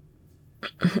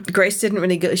Grace didn't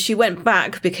really go. She went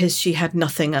back because she had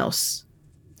nothing else.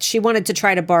 She wanted to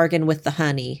try to bargain with the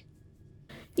honey.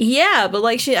 Yeah, but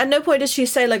like, she at no point does she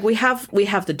say like, we have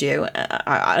the due.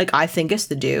 I think it's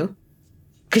the due.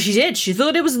 Because she did. She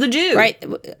thought it was the due. Right.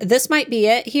 This might be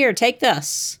it. Here, take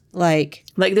this. Like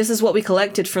this is what we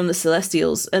collected from the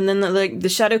Celestials. And then the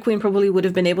Shadow Queen probably would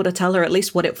have been able to tell her at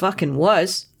least what it fucking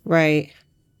was. Right.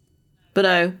 But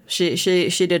no, she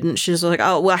didn't. She was like,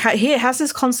 oh, well, here, it has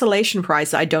this consolation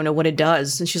prize that I don't know what it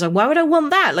does. And she's like, why would I want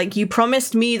that? Like, you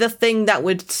promised me the thing that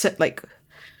would,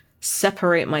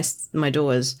 separate my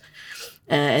doors.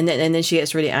 And then she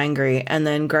gets really angry. And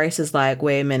then Grace is like,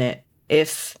 wait a minute.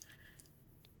 If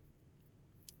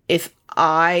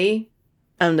I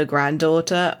am the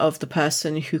granddaughter of the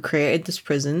person who created this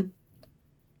prison,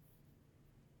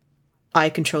 I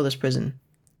control this prison.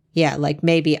 Yeah, like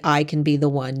maybe I can be the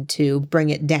one to bring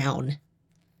it down.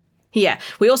 Yeah.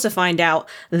 We also find out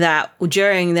that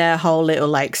during their whole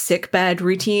little sickbed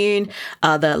routine,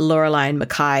 that Lorelai and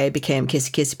Mackay became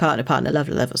kissy partner,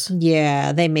 lovers.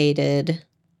 Yeah, they mated.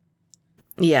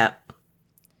 Yeah.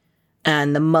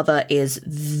 And the mother is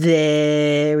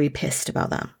very pissed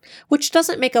about that. Which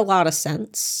doesn't make a lot of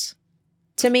sense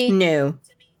to me. No.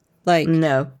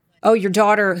 No. Oh, your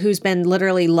daughter who's been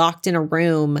literally locked in a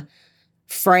room,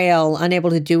 frail, unable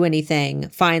to do anything,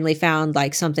 finally found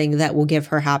something that will give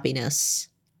her happiness.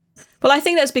 Well, I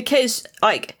think that's because,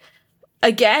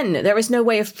 again, there is no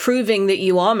way of proving that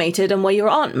you are mated and where you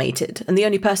aren't mated. And the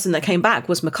only person that came back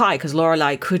was Mackay, because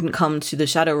Lorelai couldn't come to the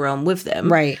Shadow Realm with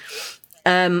them. Right.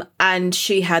 And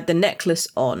she had the necklace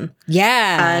on.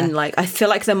 Yeah. And I feel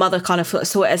like the mother kind of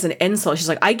saw it as an insult. She's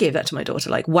like, I gave that to my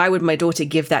daughter. Why would my daughter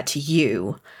give that to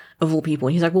you, of all people?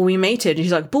 And he's like, well, we mated. And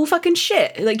she's like, bull fucking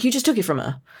shit. You just took it from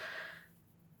her.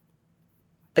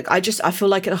 I feel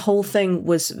like the whole thing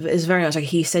is very much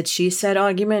he said, she said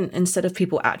argument instead of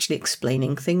people actually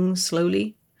explaining things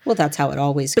slowly. Well, that's how it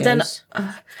always goes.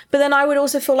 But then I would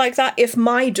also feel like that if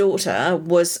my daughter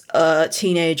was a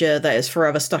teenager that is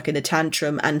forever stuck in a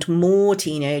tantrum and more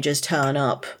teenagers turn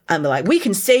up and be like, we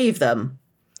can save them.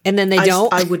 And then they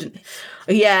don't? I wouldn't.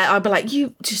 Yeah, I'd be like,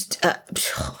 you just,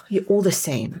 you're all the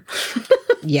same.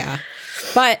 Yeah.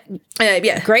 But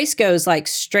yeah. Grace goes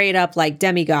straight up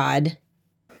demigod.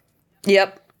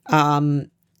 Yep.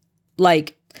 But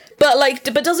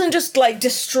doesn't just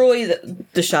destroy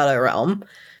the Shadow Realm,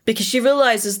 because she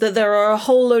realizes that there are a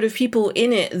whole load of people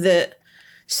in it that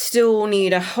still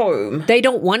need a home. They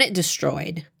don't want it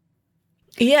destroyed.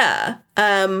 Yeah.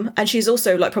 And she's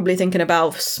also probably thinking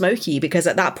about Smokey, because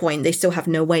at that point they still have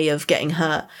no way of getting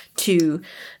her to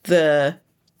the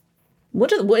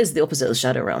what is the opposite of the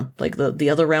Shadow Realm?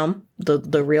 The other realm,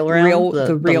 the real realm,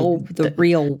 the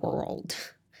real world.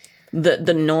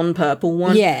 The non-purple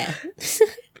one. Yeah.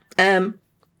 And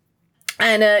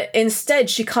instead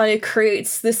she kind of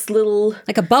creates this little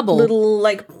a bubble, and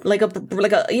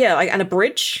a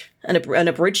bridge and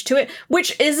a bridge to it,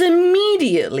 which is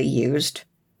immediately used.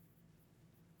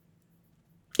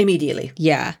 Immediately.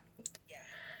 Yeah.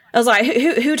 I was like,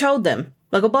 who told them?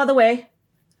 Oh, by the way,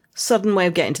 sudden way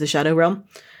of getting to the Shadow Realm.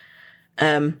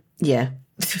 Yeah.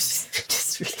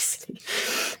 Just really silly.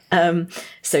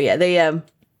 So yeah, they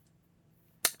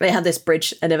have this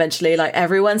bridge, and eventually,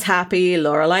 everyone's happy.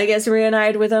 Lorelai gets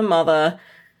reunited with her mother,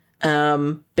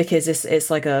 because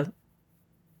it's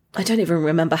I don't even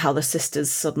remember how the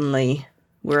sisters suddenly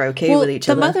were okay with each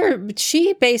other. The mother,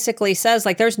 she basically says,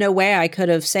 like, there's no way I could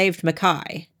have saved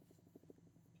Mackay.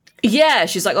 Yeah,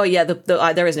 she's like, oh yeah,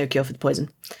 there is no cure for the poison.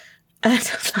 And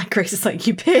like, Grace is like,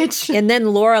 you bitch. And then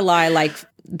Lorelai, like,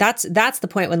 that's the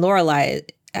point when Lorelai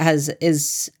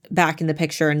is back in the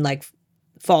picture and like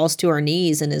falls to her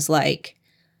knees and is like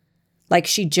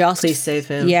she just, please save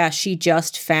him. Yeah, she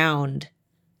just found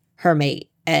her mate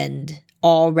and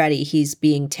already he's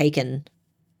being taken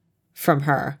from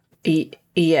her.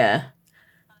 Yeah.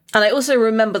 And I also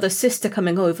remember the sister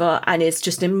coming over and it's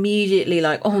just immediately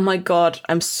like, oh my God,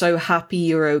 I'm so happy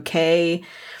you're okay.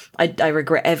 I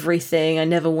regret everything. I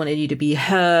never wanted you to be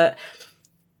hurt.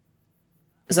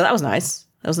 So that was nice.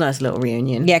 That was a nice little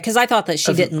reunion. Yeah, because I thought that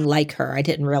she didn't like her. I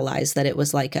didn't realize that it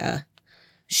was like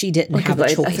she didn't have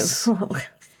a choice.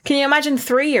 Can you imagine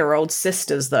 3-year-old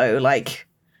sisters though? Like,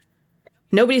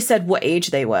 nobody said what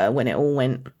age they were when it all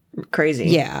went crazy.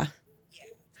 Yeah.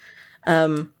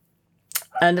 And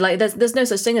like, there's no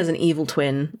such thing as an evil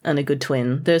twin and a good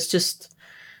twin. There's just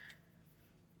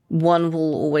one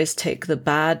will always take the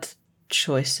bad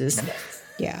choices.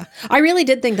 Yeah, I really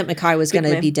did think that Mackay was going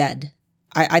to be dead.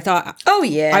 I thought. Oh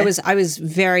yeah, I was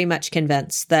very much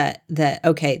convinced that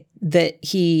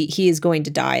he is going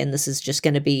to die, and this is just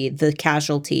going to be the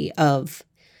casualty of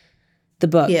the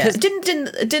book. Yeah,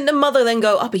 didn't the mother then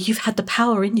go, oh, but you've had the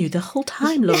power in you the whole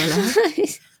time,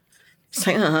 Lorelai? It's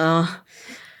like,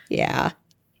 yeah.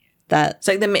 That it's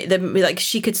like like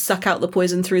she could suck out the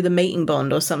poison through the mating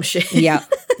bond or some shit. Yeah.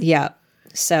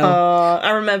 So I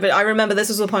remember this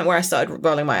was the point where I started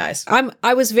rolling my eyes.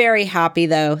 I was very happy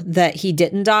though that he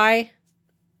didn't die.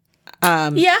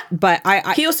 Yeah, but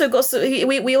he also got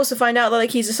we also find out that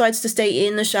like he decides to stay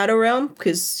in the Shadow Realm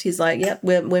because he's like, yeah,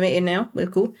 we're mating now, we're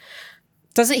cool.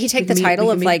 Doesn't he take the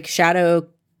title of like Shadow,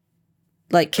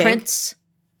 like King? Prince?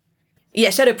 Yeah,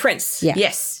 Shadow Prince. Yeah.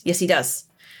 Yes, he does.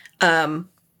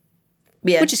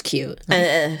 Yeah, which is cute.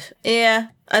 Yeah,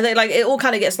 I think like it all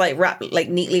kind of gets like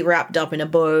neatly wrapped up in a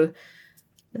bow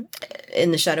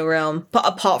in the Shadow Realm, but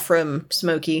apart from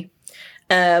Smokey.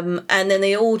 And then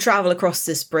they all travel across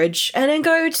this bridge and then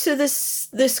go to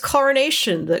this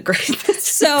coronation that Grace is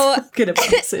so good about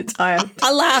this entire.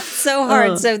 I laughed so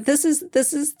hard. So this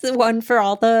is the one for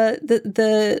all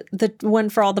the one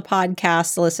for all the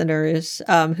podcast listeners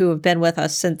who have been with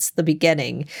us since the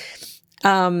beginning.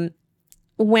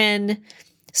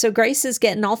 So Grace is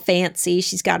getting all fancy.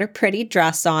 She's got her pretty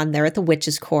dress on there at the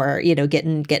witch's court,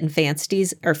 getting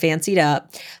fancied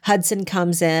up. Hudson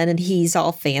comes in and he's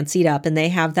all fancied up and they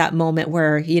have that moment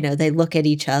where, they look at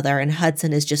each other and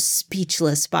Hudson is just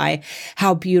speechless by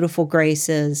how beautiful Grace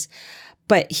is,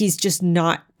 but he's just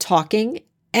not talking.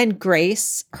 And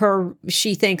Grace,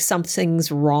 she thinks something's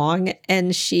wrong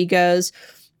and she goes,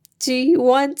 "Do you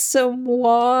want some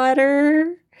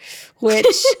water?"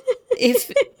 Which,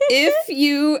 if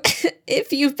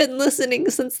you've been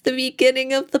listening since the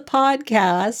beginning of the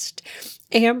podcast,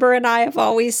 Amber and I have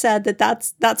always said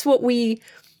that's what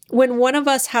when one of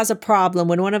us has a problem,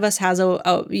 when one of us has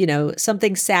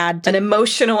something sad, an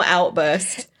emotional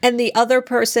outburst, and the other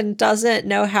person doesn't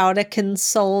know how to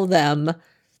console them,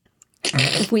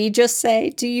 we just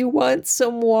say, "Do you want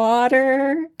some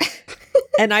water?"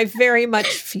 And I very much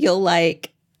feel like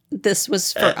this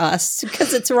was for us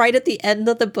because it's right at the end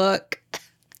of the book.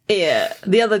 Yeah,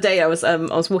 the other day I was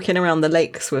walking around the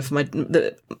lakes with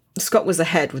Scott was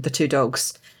ahead with the 2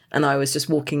 dogs, and I was just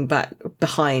walking back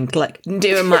behind, like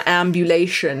doing my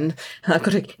ambulation. I've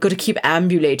got to keep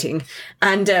ambulating,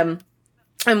 and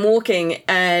I'm walking,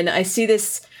 and I see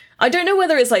this. I don't know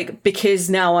whether it's like because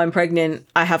now I'm pregnant,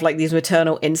 I have like these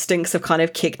maternal instincts have kind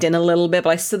of kicked in a little bit,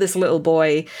 but I saw this little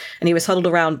boy and he was huddled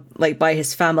around like by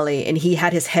his family and he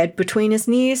had his head between his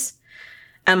knees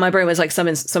and my brain was like,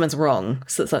 something's wrong.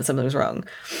 So it's like something was wrong.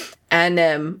 And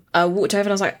I walked over and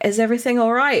I was like, "Is everything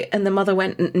all right?" And the mother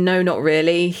went, "No, not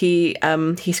really.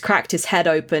 He's cracked his head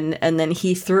open and then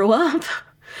he threw up."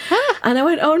 And I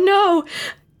went, "Oh no.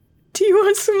 Do you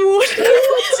want some water?" "Do you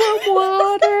want some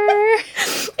water?"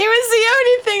 It was the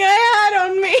only thing I had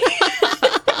on me.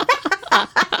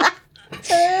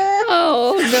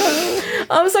 Oh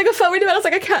no. I was like, I felt really bad. I was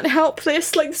like, I can't help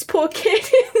this. Like, this poor kid.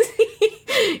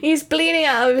 He's bleeding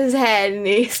out of his head and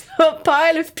he's got a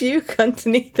pile of puke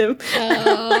underneath him.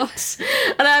 Oh.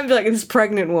 And I'm like, this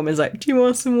pregnant woman's like, "Do you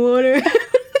want some water?"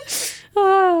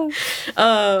 And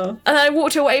I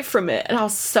walked away from it and I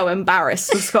was so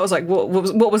embarrassed. And Scott was like, what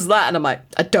was that? And I'm like,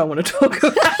 I don't want to talk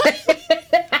about it.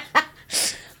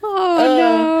 Oh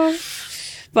no.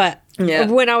 But yeah.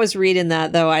 when I was reading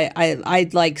that though, I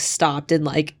like stopped and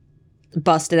like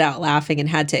busted out laughing and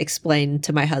had to explain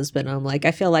to my husband. I'm like,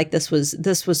 I feel like this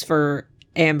was for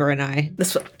Amber and I.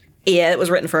 It was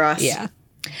written for us. Yeah.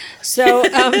 So,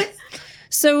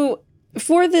 so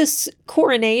for this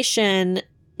coronation,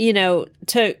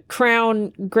 to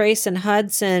crown Grace and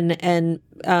Hudson and,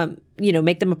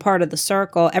 make them a part of the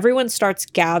circle, everyone starts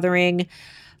gathering.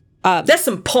 There's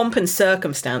some pomp and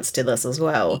circumstance to this as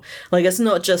well. Like, it's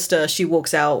not just she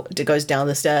walks out, goes down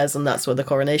the stairs, and that's where the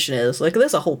coronation is. Like,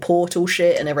 there's a whole portal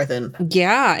shit and everything.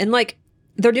 Yeah, and like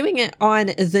they're doing it on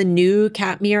the new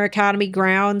Katmere Academy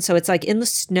ground, so it's like in the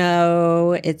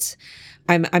snow. It's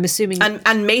I'm assuming,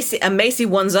 and Macy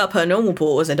ones up her normal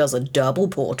portals and does a double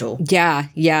portal.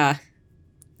 Yeah.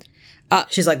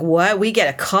 She's like, what? We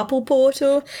get a couple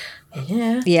portal?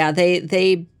 Yeah.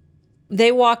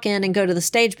 They walk in and go to the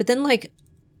stage, but then like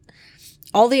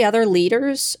all the other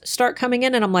leaders start coming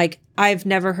in, and I'm like, I've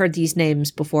never heard these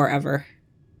names before ever.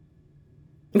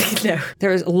 No.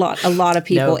 There's a lot of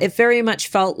people. No. It very much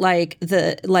felt like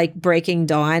Breaking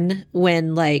Dawn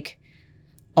when like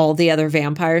all the other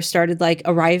vampires started like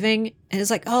arriving, and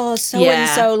it's like, oh, so and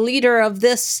so leader of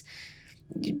this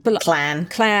clan,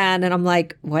 and I'm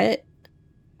like, what?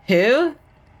 Who?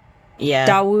 Yeah,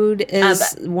 Dawood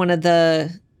is one of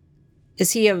the.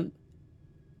 Is he a?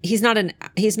 He's not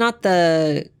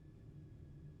the.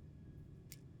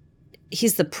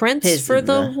 He's the prince for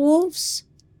the wolves,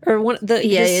 or one of the.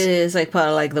 Yeah, it is like part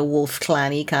of like the wolf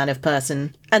clan-y kind of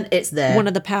person, and it's there. One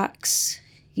of the packs.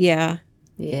 Yeah.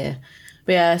 Yeah.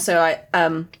 But yeah, so I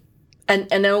and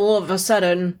then all of a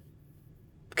sudden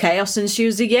chaos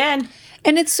ensues again.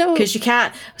 And it's so because you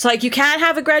can't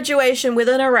have a graduation with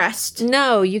an arrest.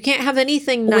 No, you can't have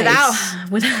anything nice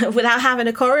without having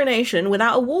a coronation,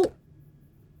 without a wall.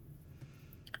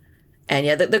 And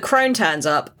yeah, the crone turns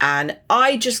up, and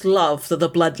I just love that the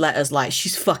bloodletter's like,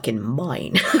 she's fucking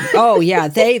mine. Oh yeah,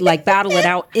 they like battle it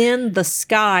out in the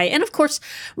sky. And of course,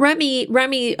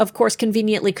 Remy of course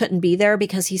conveniently couldn't be there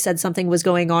because he said something was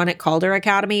going on at Calder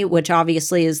Academy, which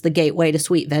obviously is the gateway to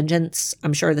sweet vengeance.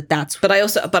 I'm sure that's. But I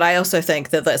also think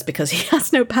that that's because he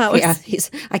has no powers. Yeah,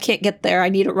 I can't get there. I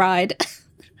need a ride.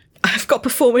 I've got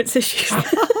performance issues.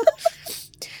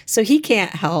 So he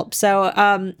can't help.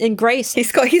 So in Grace, he's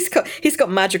got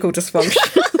magical dysfunction.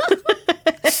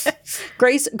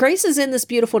 Grace is in this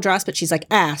beautiful dress, but she's like,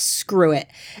 screw it,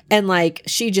 and like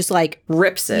she just like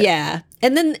rips it. Yeah,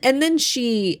 and then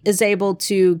she is able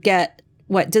to get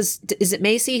is it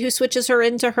Macy who switches her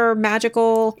into her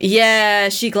magical? Yeah,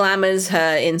 she glamours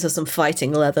her into some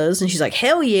fighting leathers, and she's like,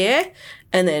 hell yeah,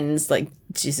 and then it's like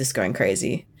she's just going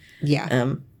crazy.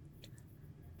 Yeah.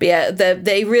 But yeah,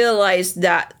 they realize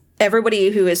that everybody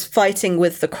who is fighting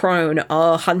with the crone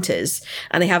are hunters,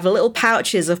 and they have little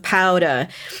pouches of powder,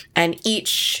 and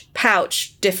each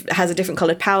pouch has a different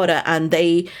colored powder, and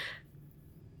they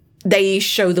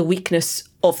show the weakness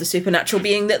of the supernatural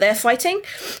being that they're fighting.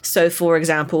 So, for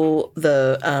example,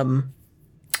 the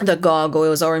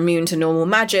gargoyles are immune to normal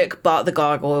magic, but the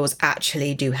gargoyles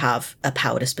actually do have a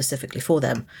powder specifically for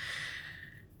them.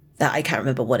 That I can't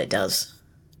remember what it does.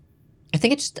 I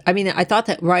think I thought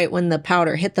that right when the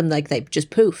powder hit them, like they just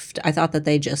poofed. I thought that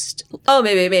they just. Oh,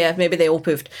 maybe they all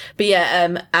poofed. But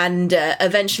yeah, and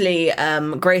eventually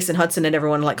Grace and Hudson and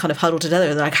everyone like kind of huddled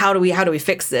together. They're like, how do we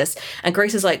fix this? And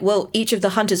Grace is like, well, each of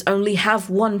the hunters only have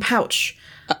one pouch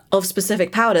of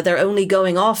specific powder. They're only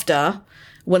going after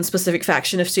one specific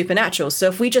faction of supernatural. So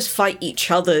if we just fight each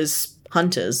other's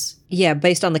hunters. Yeah,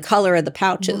 based on the color of the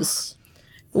pouches.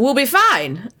 We'll be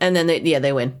fine. And then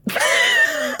they win.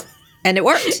 And it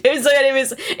worked.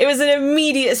 It was an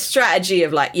immediate strategy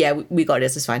of like, yeah, we got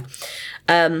this. It's fine.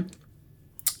 And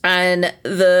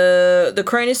the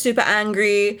crone is super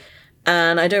angry,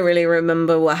 and I don't really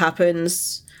remember what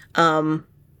happens.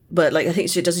 But like, I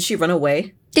think doesn't she run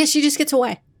away? Yeah, she just gets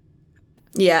away.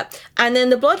 Yeah, and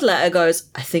then the bloodletter goes,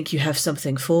 I think you have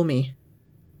something for me.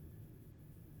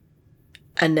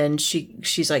 And then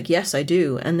she's like, yes, I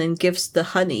do, and then gives the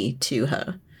honey to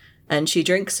her, and she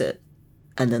drinks it.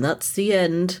 And then that's the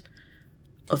end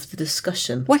of the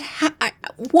discussion. What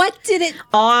did it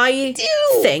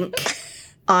do?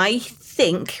 I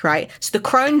think, right? So the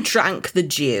crone drank the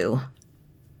dew,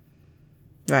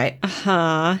 right?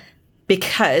 Uh-huh.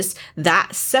 Because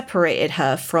that separated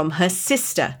her from her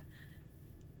sister.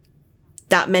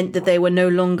 That meant that they were no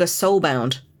longer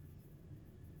soulbound.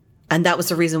 And that was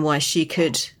the reason why she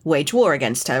could wage war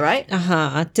against her, right?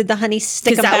 Uh-huh. Did the honey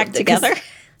stick them back together?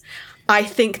 I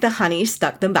think the honey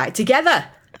stuck them back together.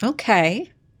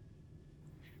 Okay.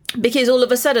 Because all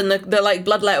of a sudden the like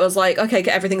bloodlet was like, okay,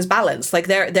 everything's balanced. Like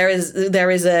there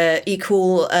is a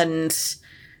equal and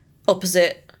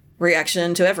opposite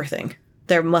reaction to everything.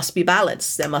 there must be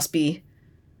balance. There must be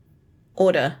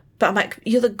order. But I'm like,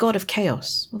 you're the god of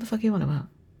chaos. What the fuck are you on about?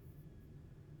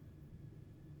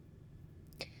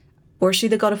 Or is she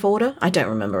the god of order? I don't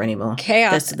remember anymore.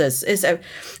 Chaos.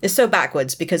 It's so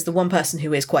backwards because the one person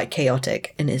who is quite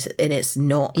chaotic and it's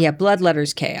not. Yeah,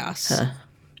 bloodletter's chaos.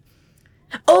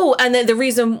 Oh, and then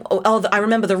I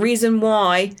remember the reason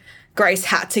why Grace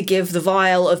had to give the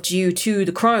vial of dew to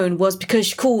the crone was because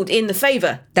she called in the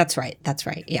favor. That's right.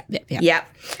 Yeah. Yeah.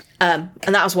 And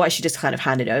that was why she just kind of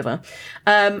handed over.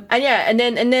 And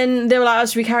then they were like,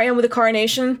 should we carry on with the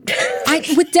coronation?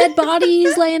 With dead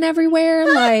bodies laying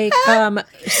everywhere, like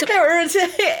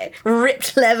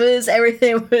ripped levers,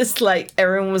 everything was like,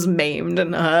 everyone was maimed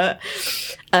and hurt.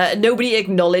 Nobody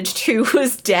acknowledged who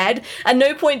was dead. At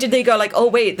no point did they go like, oh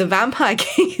wait, the vampire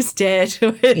king is dead.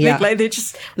 Like they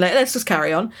just like, let's just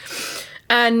carry on.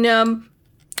 And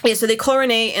so they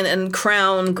coronate and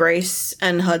crown Grace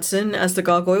and Hudson as the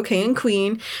Gargoyle King and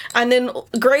Queen. And then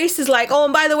Grace is like, oh,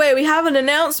 and by the way, we have an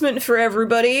announcement for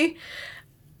everybody.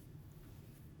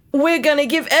 We're gonna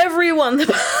give everyone the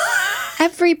power.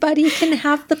 Everybody can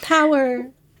have the power.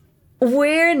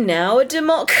 We're now a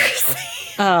democracy.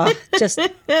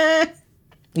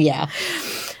 Yeah.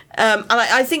 And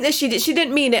I think that she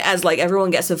didn't mean it as like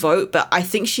everyone gets a vote, but I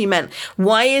think she meant,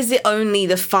 why is it only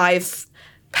the 5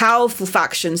 powerful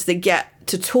factions that get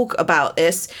to talk about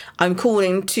this? I'm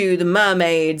calling to the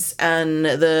mermaids and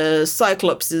the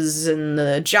cyclopses and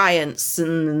the giants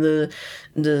and the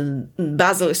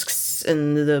basilisks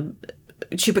and the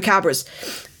chupacabras.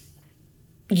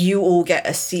 You all get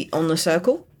a seat on the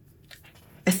circle.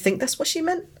 I think that's what she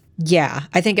meant. Yeah,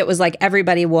 I think it was like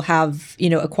everybody will have,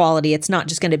 equality. It's not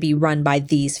just going to be run by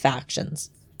these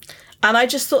factions. And I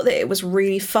just thought that it was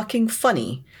really fucking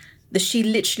funny that she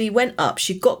literally went up,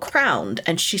 she got crowned,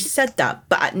 and she said that,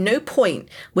 but at no point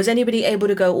was anybody able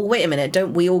to go, oh, wait a minute,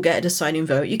 don't we all get a deciding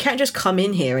vote? You can't just come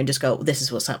in here and just go, this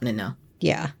is what's happening now.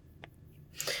 Yeah.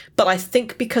 But I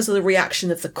think because of the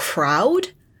reaction of the crowd,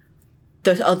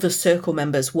 the other circle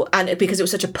members were, and because it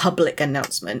was such a public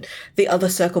announcement, the other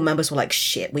circle members were like,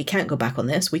 shit, we can't go back on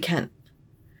this. We can't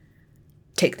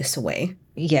take this away.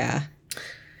 Yeah.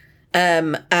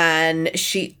 And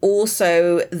she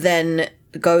also then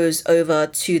goes over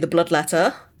to the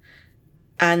bloodletter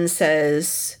and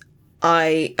says,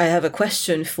 I have a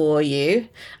question for you.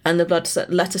 And the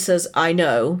bloodletter says, I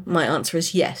know. My answer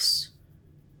is yes.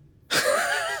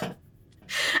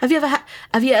 Have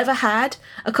you ever had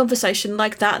a conversation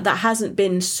like that hasn't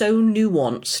been so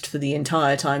nuanced for the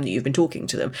entire time that you've been talking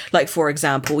to them? Like, for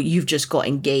example, you've just got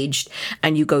engaged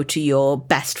and you go to your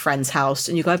best friend's house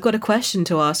and you go, I've got a question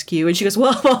to ask you. And she goes,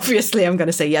 well, obviously I'm going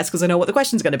to say yes because I know what the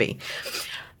question's going to be.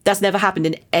 That's never happened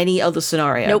in any other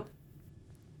scenario. Nope.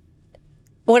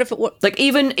 What if like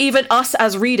even us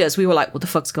as readers, we were like, what the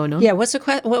fuck's going on? Yeah, what's the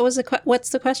question? What was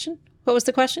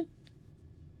the question?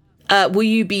 Will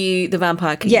you be the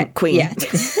vampire queen? Yeah.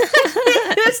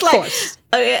 It's like,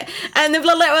 okay. And the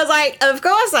bloodlet was like, of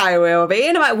course I will be.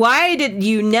 And I'm like, why did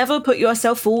you never put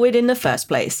yourself forward in the first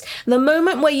place? The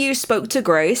moment where you spoke to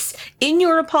Grace in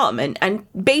your apartment and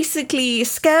basically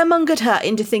scaremongered her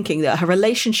into thinking that her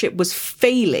relationship was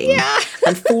failing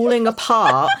and falling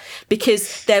apart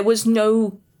because there was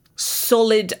no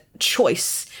solid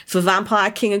choice for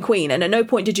vampire king and queen. And at no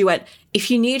point did you went, if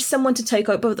you need someone to take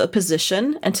over the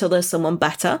position until there's someone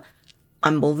better,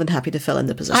 I'm more than happy to fill in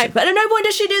the position. But at no point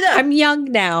does she do that. I'm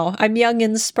young now. I'm young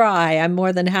and spry. I'm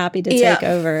more than happy to take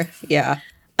over. Yeah.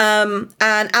 And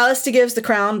Alistair gives the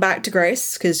crown back to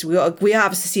Grace because we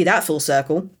have to see that full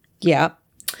circle. Yeah.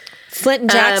 Flint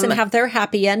and Jackson have their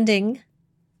happy ending.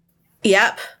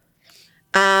 Yep.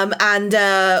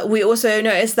 And we also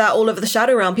noticed that all of the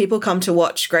Shadow Realm people come to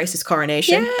watch Grace's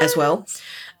coronation as well,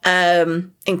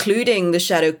 including the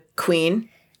Shadow Queen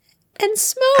and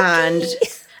Smokey.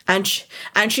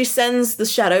 And she sends the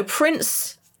Shadow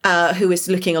Prince, who is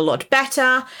looking a lot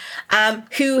better,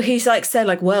 who he's like said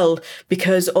like, well,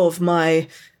 because of my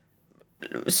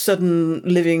sudden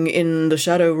living in the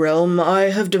Shadow Realm, I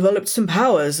have developed some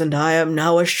powers and I am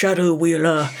now a Shadow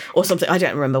Wheeler or something. I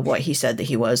don't remember what he said that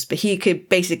he was, but he could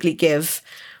basically give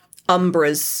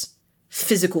Umbra's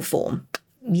physical form.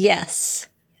 Yes.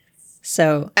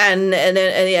 So and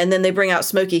then they bring out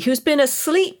Smokey, who's been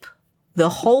asleep the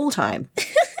whole time.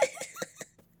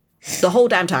 The whole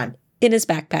damn time. In his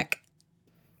backpack.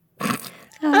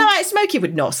 Smokey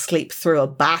would not sleep through a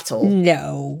battle.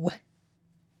 No.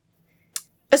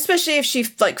 Especially if she,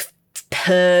 like,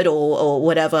 heard or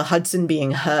whatever Hudson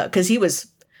being hurt. Because he was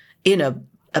in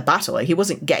a battle. Like, he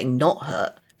wasn't getting not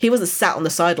hurt. He wasn't sat on the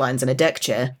sidelines in a deck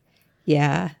chair.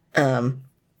 Yeah.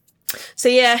 So,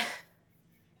 yeah.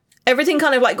 everything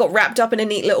kind of like got wrapped up in a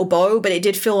neat little bow, but it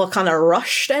did feel a kind of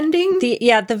rushed ending.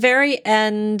 The very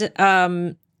end,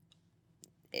 from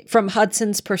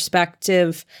Hudson's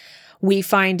perspective, we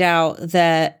find out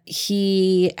that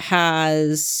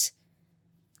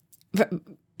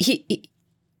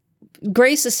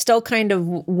Grace is still kind of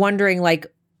wondering like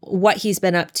what he's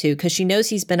been up to, because she knows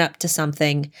he's been up to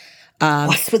something.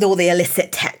 What's with all the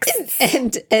illicit texts?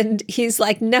 And he's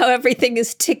like, no, everything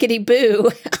is tickety-boo.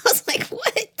 I was like,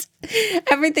 what?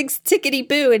 Everything's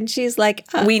tickety-boo. And she's like...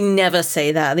 We never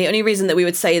say that. The only reason that we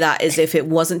would say that is if it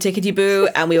wasn't tickety-boo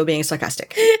and we were being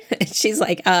sarcastic. She's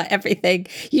like, everything.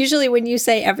 Usually when you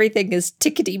say everything is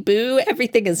tickety-boo,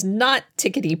 everything is not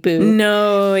tickety-boo.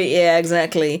 No, yeah,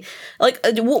 exactly. Like,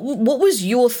 what was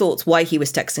your thoughts why he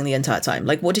was texting the entire time?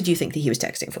 Like, what did you think that he was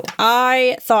texting for?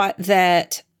 I thought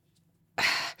that...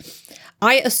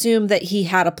 I assumed that he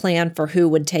had a plan for who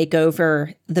would take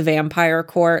over the vampire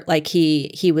court. Like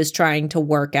he was trying to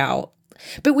work out.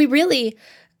 But we really,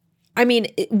 I mean,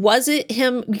 was it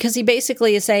him? Because he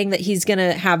basically is saying that he's going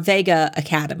to have Vega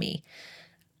Academy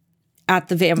at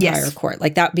the vampire court.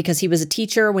 Like that, because he was a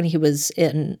teacher when he was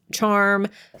in Charm.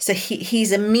 So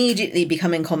he's immediately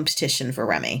becoming competition for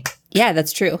Remy. Yeah,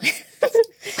 that's true.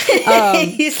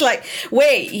 He's like,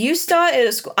 wait, you started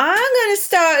at school. I'm going to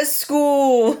start at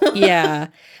school. Yeah.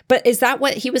 But is that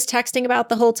what he was texting about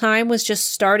the whole time, was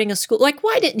just starting a school? Like,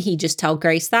 why didn't he just tell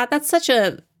Grace that? That's such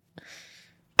a...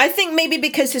 I think maybe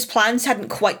because his plans hadn't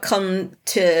quite come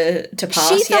to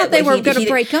pass yet. She thought they were going to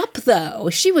break up, though.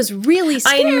 She was really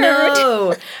scared. I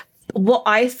know. What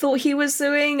I thought he was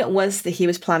doing was that he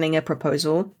was planning a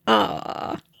proposal.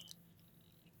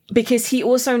 Because he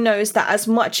also knows that as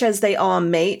much as they are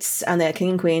mates and they're king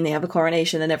and queen, they have a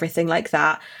coronation and everything like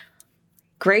that,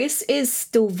 Grace is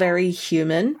still very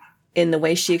human in the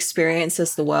way she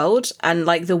experiences the world. And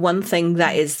like the one thing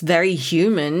that is very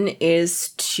human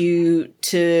is to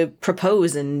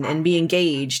propose and be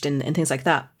engaged and things like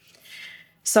that.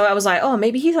 So I was like, oh,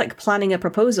 maybe he's like planning a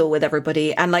proposal with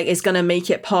everybody and like is going to make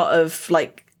it part of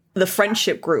like the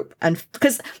friendship group. And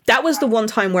because that was the one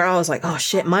time where I was like, oh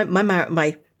shit, my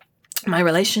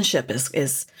relationship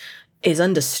is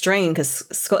under strain because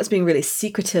Scott is being really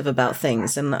secretive about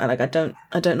things, and like I don't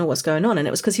know what's going on. And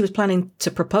it was because he was planning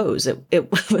to propose. And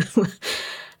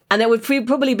it would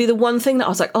probably be the one thing that I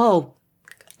was like, oh,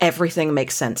 everything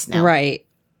makes sense now, right?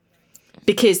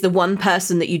 Because the one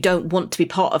person that you don't want to be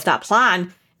part of that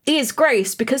plan is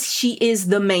Grace, because she is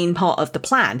the main part of the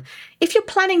plan. If you're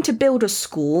planning to build a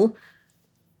school,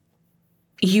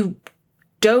 you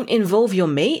don't involve your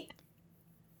mate.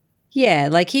 Yeah,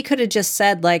 like he could have just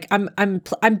said, like, I'm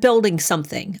building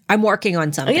something. I'm working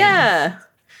on something. Yeah.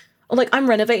 Or like, I'm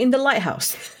renovating the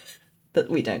lighthouse that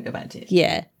we don't go back to.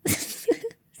 Yeah.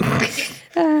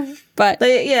 But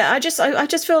yeah, I just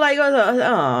feel like,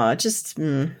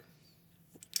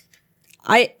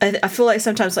 I feel like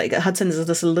sometimes like Hudson is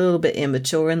just a little bit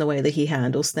immature in the way that he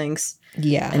handles things.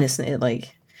 Yeah. And isn't it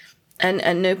like, and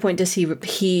at no point does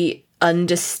he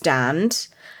understand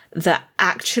that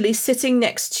actually sitting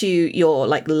next to your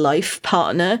like life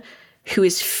partner who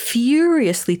is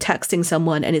furiously texting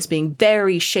someone and is being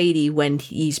very shady when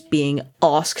he's being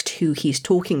asked who he's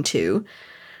talking to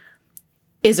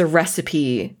is a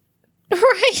recipe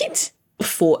right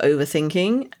for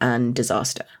overthinking and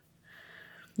disaster.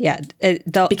 Yeah,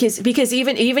 because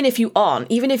even if you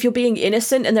aren't, even if you're being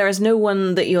innocent and there is no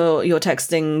one that you're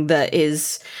texting that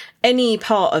is any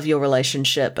part of your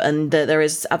relationship and that there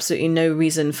is absolutely no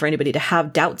reason for anybody to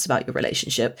have doubts about your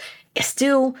relationship, it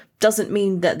still doesn't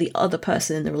mean that the other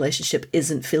person in the relationship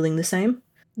isn't feeling the same.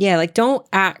 Yeah, like don't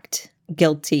act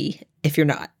guilty if you're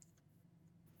not.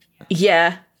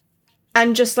 Yeah.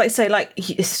 And just like say like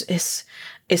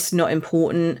it's not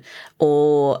important,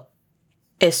 or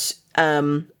it's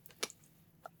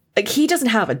like he doesn't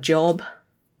have a job.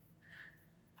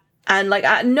 And like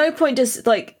at no point does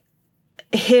like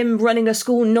him running a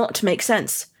school not make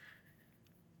sense.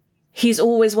 He's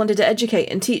always wanted to educate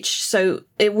and teach, so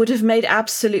it would have made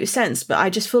absolute sense. But I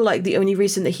just feel like the only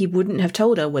reason that he wouldn't have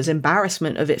told her was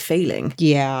embarrassment of it failing.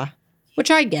 Yeah, which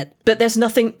I get. But there's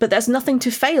nothing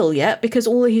to fail yet because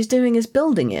all he's doing is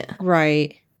building it.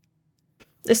 Right.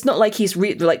 It's not like he's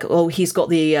he's got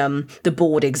the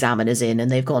board examiners in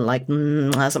and they've gone like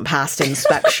hasn't passed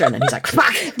inspection and he's like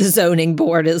fuck. The zoning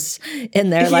board is in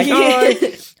there like oh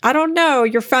I don't know,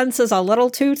 your fence is a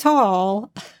little too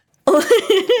tall. But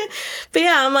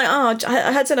yeah, I'm like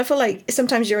I feel like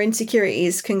sometimes your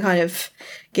insecurities can kind of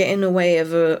get in the way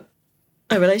of a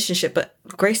relationship, but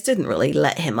Grace didn't really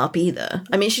let him up either.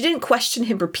 I mean, she didn't question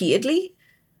him repeatedly.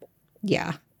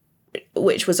 Yeah.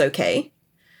 Which was okay.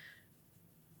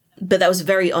 but that was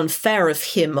very unfair of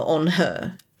him on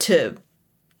her to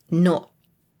not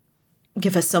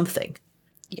give her something.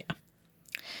 Yeah.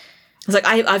 It's like,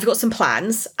 I've got some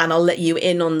plans and I'll let you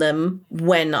in on them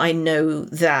when I know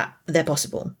that they're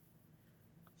possible.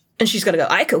 And she's going to go,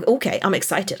 okay, I'm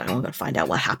excited. I'm going to find out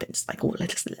what happens. Like, oh,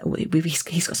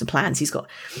 he's got some plans. He's got,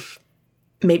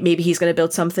 maybe he's going to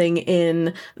build something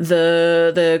in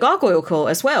the Gargoyle Court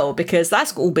as well, because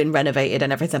that's all been renovated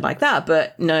and everything like that.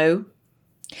 But no.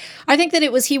 I think that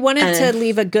he wanted to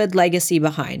leave a good legacy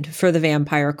behind for the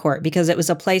Vampire Court, because it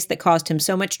was a place that caused him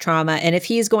so much trauma. And if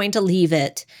he's going to leave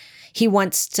it, he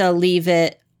wants to leave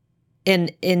it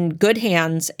in good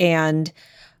hands and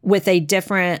with a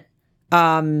different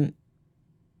purpose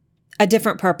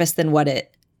than what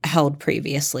it held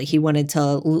previously. He wanted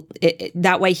to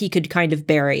that way he could kind of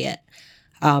bury it.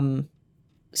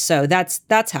 So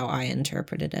that's how I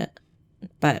interpreted it.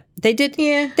 But they did.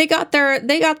 Yeah. They got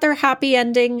their happy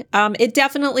ending. It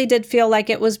definitely did feel like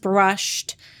it was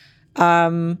rushed.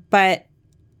 But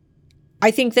I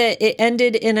think that it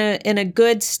ended in a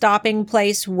good stopping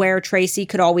place where Tracy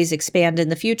could always expand in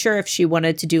the future if she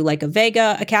wanted to do like a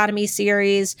Vega Academy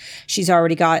series. She's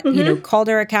already got,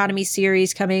 Calder Academy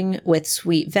series coming with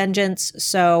Sweet Vengeance.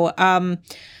 So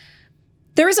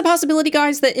there is a possibility,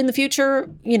 guys, that in the future,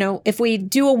 if we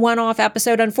do a one-off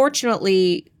episode,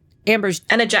 unfortunately, Amber's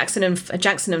and a Jackson and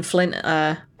Flint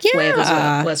wave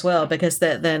as well, because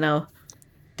they're now.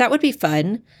 That would be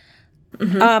fun.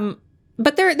 Mm-hmm.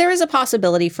 But there is a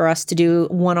possibility for us to do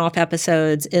one-off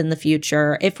episodes in the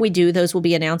future. If we do, those will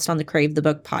be announced on the Crave the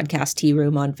Book podcast tea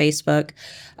room on Facebook,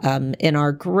 in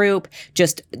our group.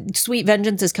 Just Sweet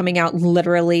Vengeance is coming out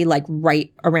literally like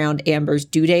right around Amber's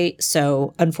due date.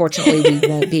 So unfortunately, we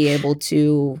won't be able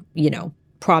to,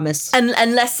 promise.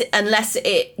 Unless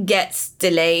it gets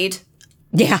delayed.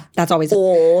 Yeah, that's always.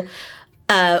 Or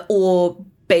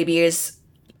Baby is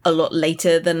a lot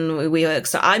later than we were.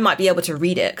 So I might be able to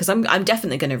read it, because I'm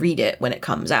definitely going to read it when it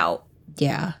comes out.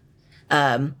 Yeah.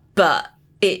 But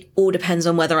it all depends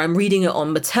on whether I'm reading it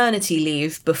on maternity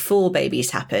leave before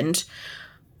Baby's happened,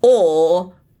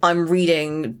 or I'm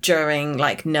reading during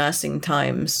like nursing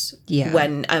times. Yeah.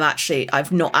 When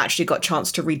I've not actually got a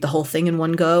chance to read the whole thing in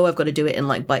one go. I've got to do it in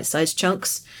like bite-sized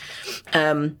chunks.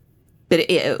 But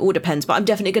it all depends. But I'm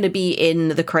definitely going to be in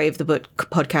the Crave the Book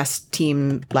podcast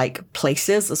team like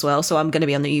places as well. So I'm going to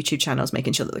be on the YouTube channels,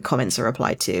 making sure that the comments are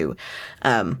replied to,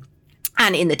 and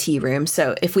in the tea room.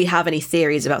 So if we have any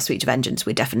theories about Sweet Vengeance,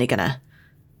 we're definitely going to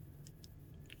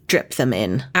drip them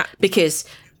in, because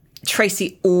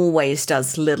Tracy always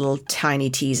does little tiny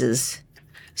teasers.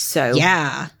 So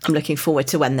yeah, I'm looking forward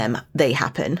to when they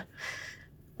happen.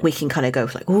 We can kind of go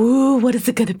like, ooh, what is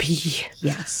it going to be?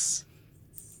 Yes.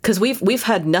 Because we've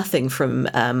heard nothing from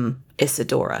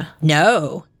Isadora.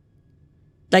 No.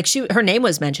 Like her name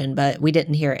was mentioned, but we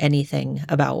didn't hear anything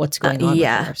about what's going on with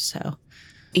her. So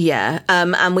yeah.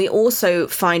 And we also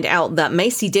find out that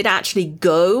Macy did actually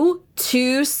go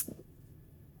to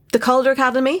the Calder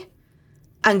Academy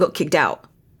and got kicked out.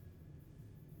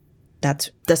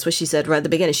 That's what she said right at the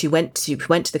beginning. She went to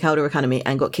the Calder Academy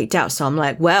and got kicked out. So I'm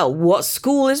like, well, what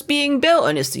school is being built?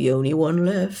 And it's the only one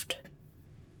left.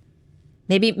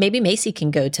 Maybe Macy can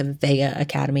go to Vega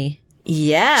Academy.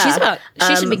 Yeah.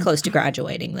 She should be close to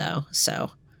graduating, though,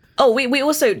 so. Oh, we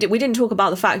also didn't talk about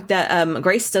the fact that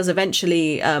Grace does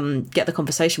eventually get the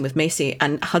conversation with Macy,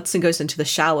 and Hudson goes into the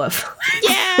shower for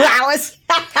hours.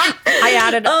 I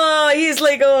added. Oh, he's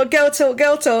like, oh,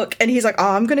 girl talk. And he's like,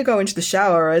 oh, I'm going to go into the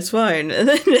shower. It's fine. And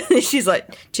then she's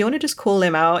like, do you want to just call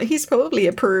him out? He's probably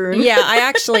a prune. Yeah, I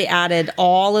actually added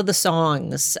all of the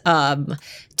songs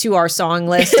to our song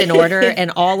list in order.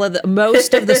 And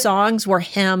most of the songs were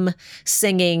him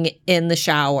singing in the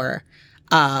shower.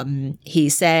 He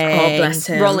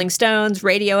sang Rolling Stones,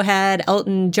 Radiohead,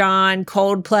 Elton John,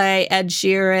 Coldplay, Ed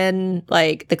Sheeran,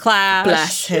 like The Clash.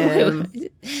 Bless him.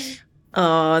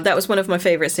 Oh, that was one of my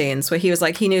favorite scenes where he was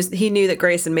like, he knew that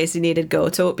Grace and Macy needed go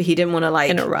talk, but he didn't want to like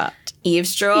interrupt,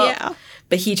 eavesdrop. Yeah,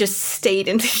 but he just stayed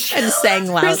in the shower and sang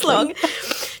loudly.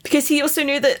 Because he also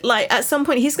knew that like at some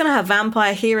point he's going to have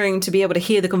vampire hearing to be able to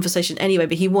hear the conversation anyway.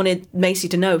 But he wanted Macy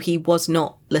to know he was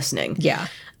not listening. Yeah.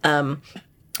 And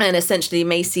essentially,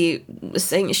 Macy was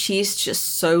saying she's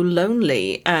just so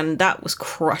lonely, and that was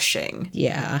crushing.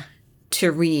 Yeah,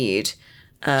 to read.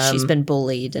 She's been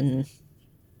bullied, and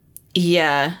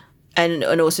yeah, and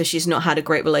also she's not had a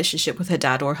great relationship with her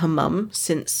dad or her mum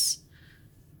since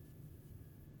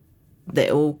they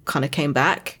all kind of came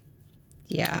back.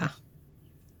 Yeah,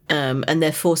 and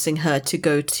they're forcing her to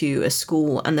go to a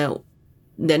school, and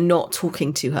they're not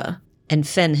talking to her. And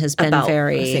Finn has been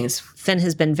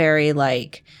very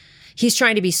like, he's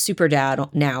trying to be super dad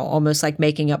now, almost like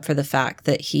making up for the fact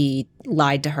that he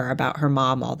lied to her about her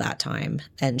mom all that time.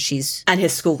 And his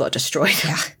school got destroyed.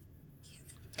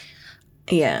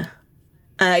 Yeah.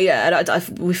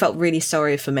 We felt really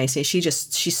sorry for Macy. She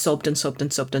sobbed and sobbed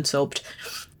and sobbed and sobbed.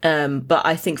 But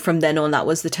I think from then on, that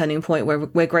was the turning point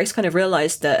where Grace kind of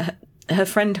realized that her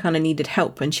friend kind of needed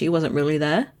help and she wasn't really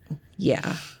there.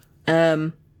 Yeah.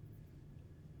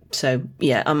 So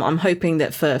yeah, I'm hoping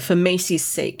that for Macy's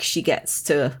sake, she gets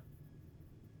to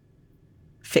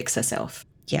fix herself.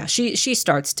 Yeah, she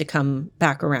starts to come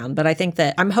back around, but I think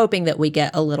that I'm hoping that we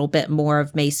get a little bit more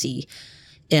of Macy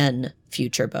in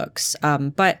future books.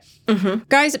 But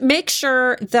guys, make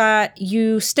sure that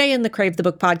you stay in the Crave the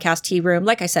Book podcast tea room.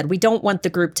 Like I said, we don't want the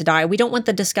group to die. We don't want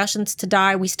the discussions to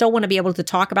die. We still want to be able to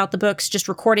talk about the books. Just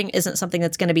recording isn't something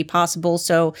that's going to be possible.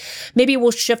 So maybe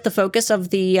we'll shift the focus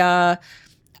of the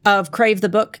of Crave the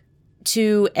Book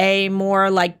to a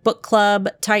more like book club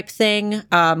type thing,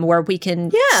 where we can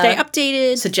stay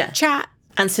updated, chat.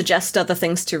 And suggest other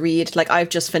things to read. Like, I've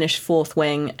just finished Fourth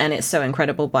Wing, and it's so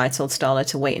incredible, but I told Starla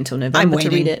to wait until November to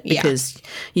read it because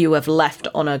you have left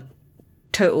on a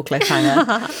total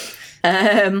cliffhanger.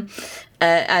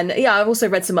 And yeah, I've also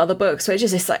read some other books. So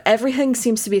it's like everything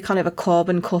seems to be kind of a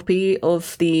carbon copy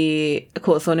of the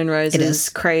Court of Thorn and Roses,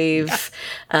 Crave,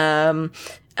 Blood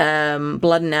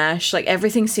and Ash. Like,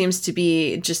 everything seems to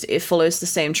be just, it follows the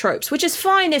same tropes, which is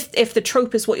fine if the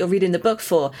trope is what you're reading the book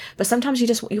for. But sometimes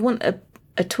you want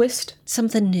a twist,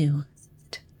 something new.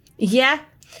 Yeah.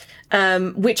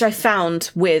 Which I found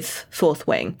with Fourth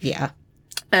Wing. Yeah.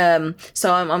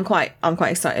 So I'm quite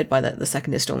excited by the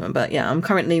second installment. But yeah, I'm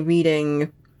currently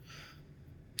reading.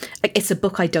 It's a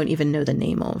book I don't even know the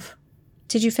name of.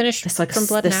 Did you finish it's like From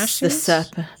Blood and Ashes? The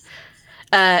Serpent.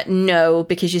 No,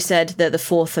 because you said that the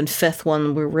fourth and fifth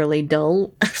one were really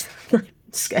dull.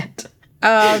 Scared.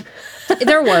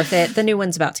 They're worth it. The new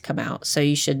one's about to come out, so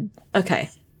you should. Okay.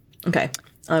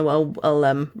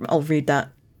 I'll read that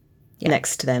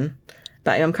next then.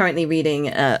 But I'm currently reading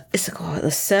it's called The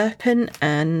Serpent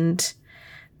and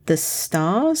the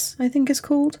Stars, I think it's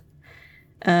called.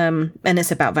 And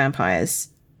it's about vampires.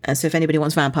 And so if anybody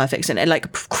wants vampire fiction, and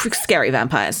like scary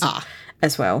vampires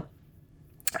as well.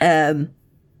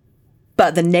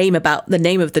 But the name of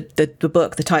the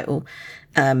book, the title,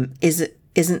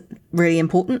 isn't really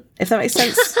important, if that makes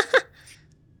sense.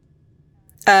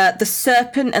 The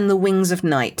Serpent and the Wings of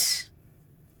Night.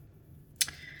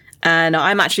 And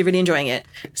I'm actually really enjoying it.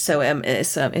 So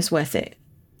it's worth it.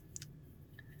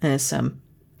 And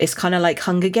it's kind of like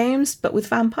Hunger Games, but with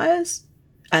vampires.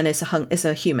 And it's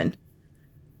a human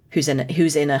who's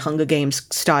in a Hunger Games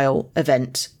style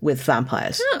event with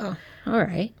vampires. Oh, all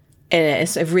right. And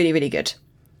it's really, really good.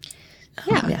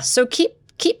 Yeah. So keep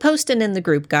posting in the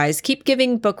group, guys. Keep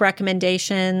giving book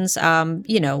recommendations.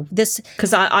 This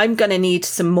because I'm gonna need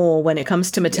some more when it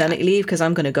comes to maternity leave, because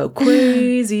I'm gonna go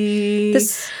crazy.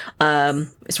 It's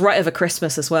right over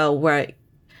Christmas as well, where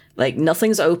like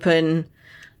nothing's open.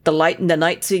 The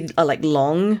nights are like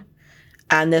long,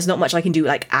 and there's not much I can do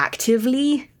like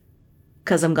actively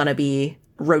because I'm gonna be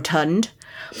rotund.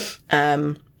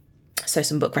 So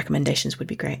some book recommendations would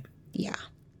be great. Yeah.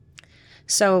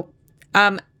 So,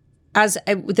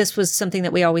 this was something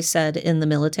that we always said in the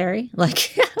military,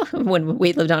 like when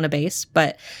we lived on a base,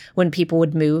 but when people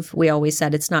would move, we always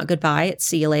said, it's not goodbye, it's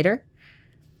see you later.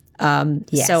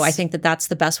 Yes. So I think that that's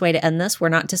the best way to end this. We're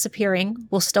not disappearing.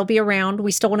 We'll still be around.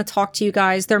 We still want to talk to you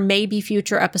guys. There may be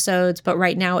future episodes, but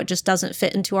right now it just doesn't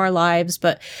fit into our lives.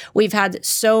 But we've had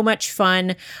so much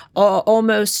fun,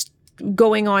 almost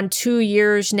going on 2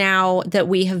 years now that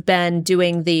we have been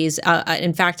doing these.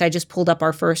 In fact, I just pulled up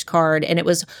our first card, and it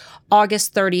was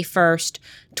August 31st,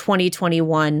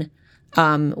 2021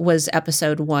 was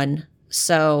episode 1.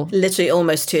 So literally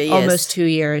almost 2 years. Almost 2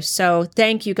 years. So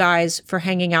thank you guys for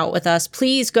hanging out with us.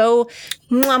 Please go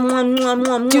do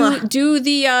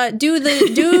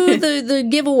the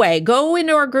giveaway. Go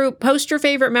into our group, post your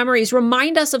favorite memories,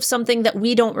 remind us of something that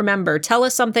we don't remember. Tell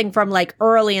us something from like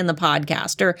early in the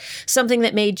podcast or something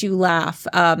that made you laugh.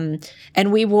 And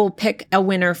we will pick a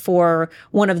winner for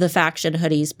one of the faction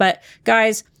hoodies. But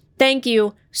guys, thank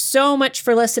you so much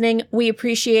for listening. We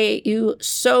appreciate you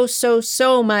so, so,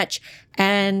 so much.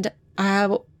 And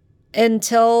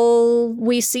until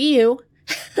we see you,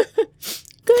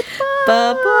 goodbye.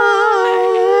 Bye-bye.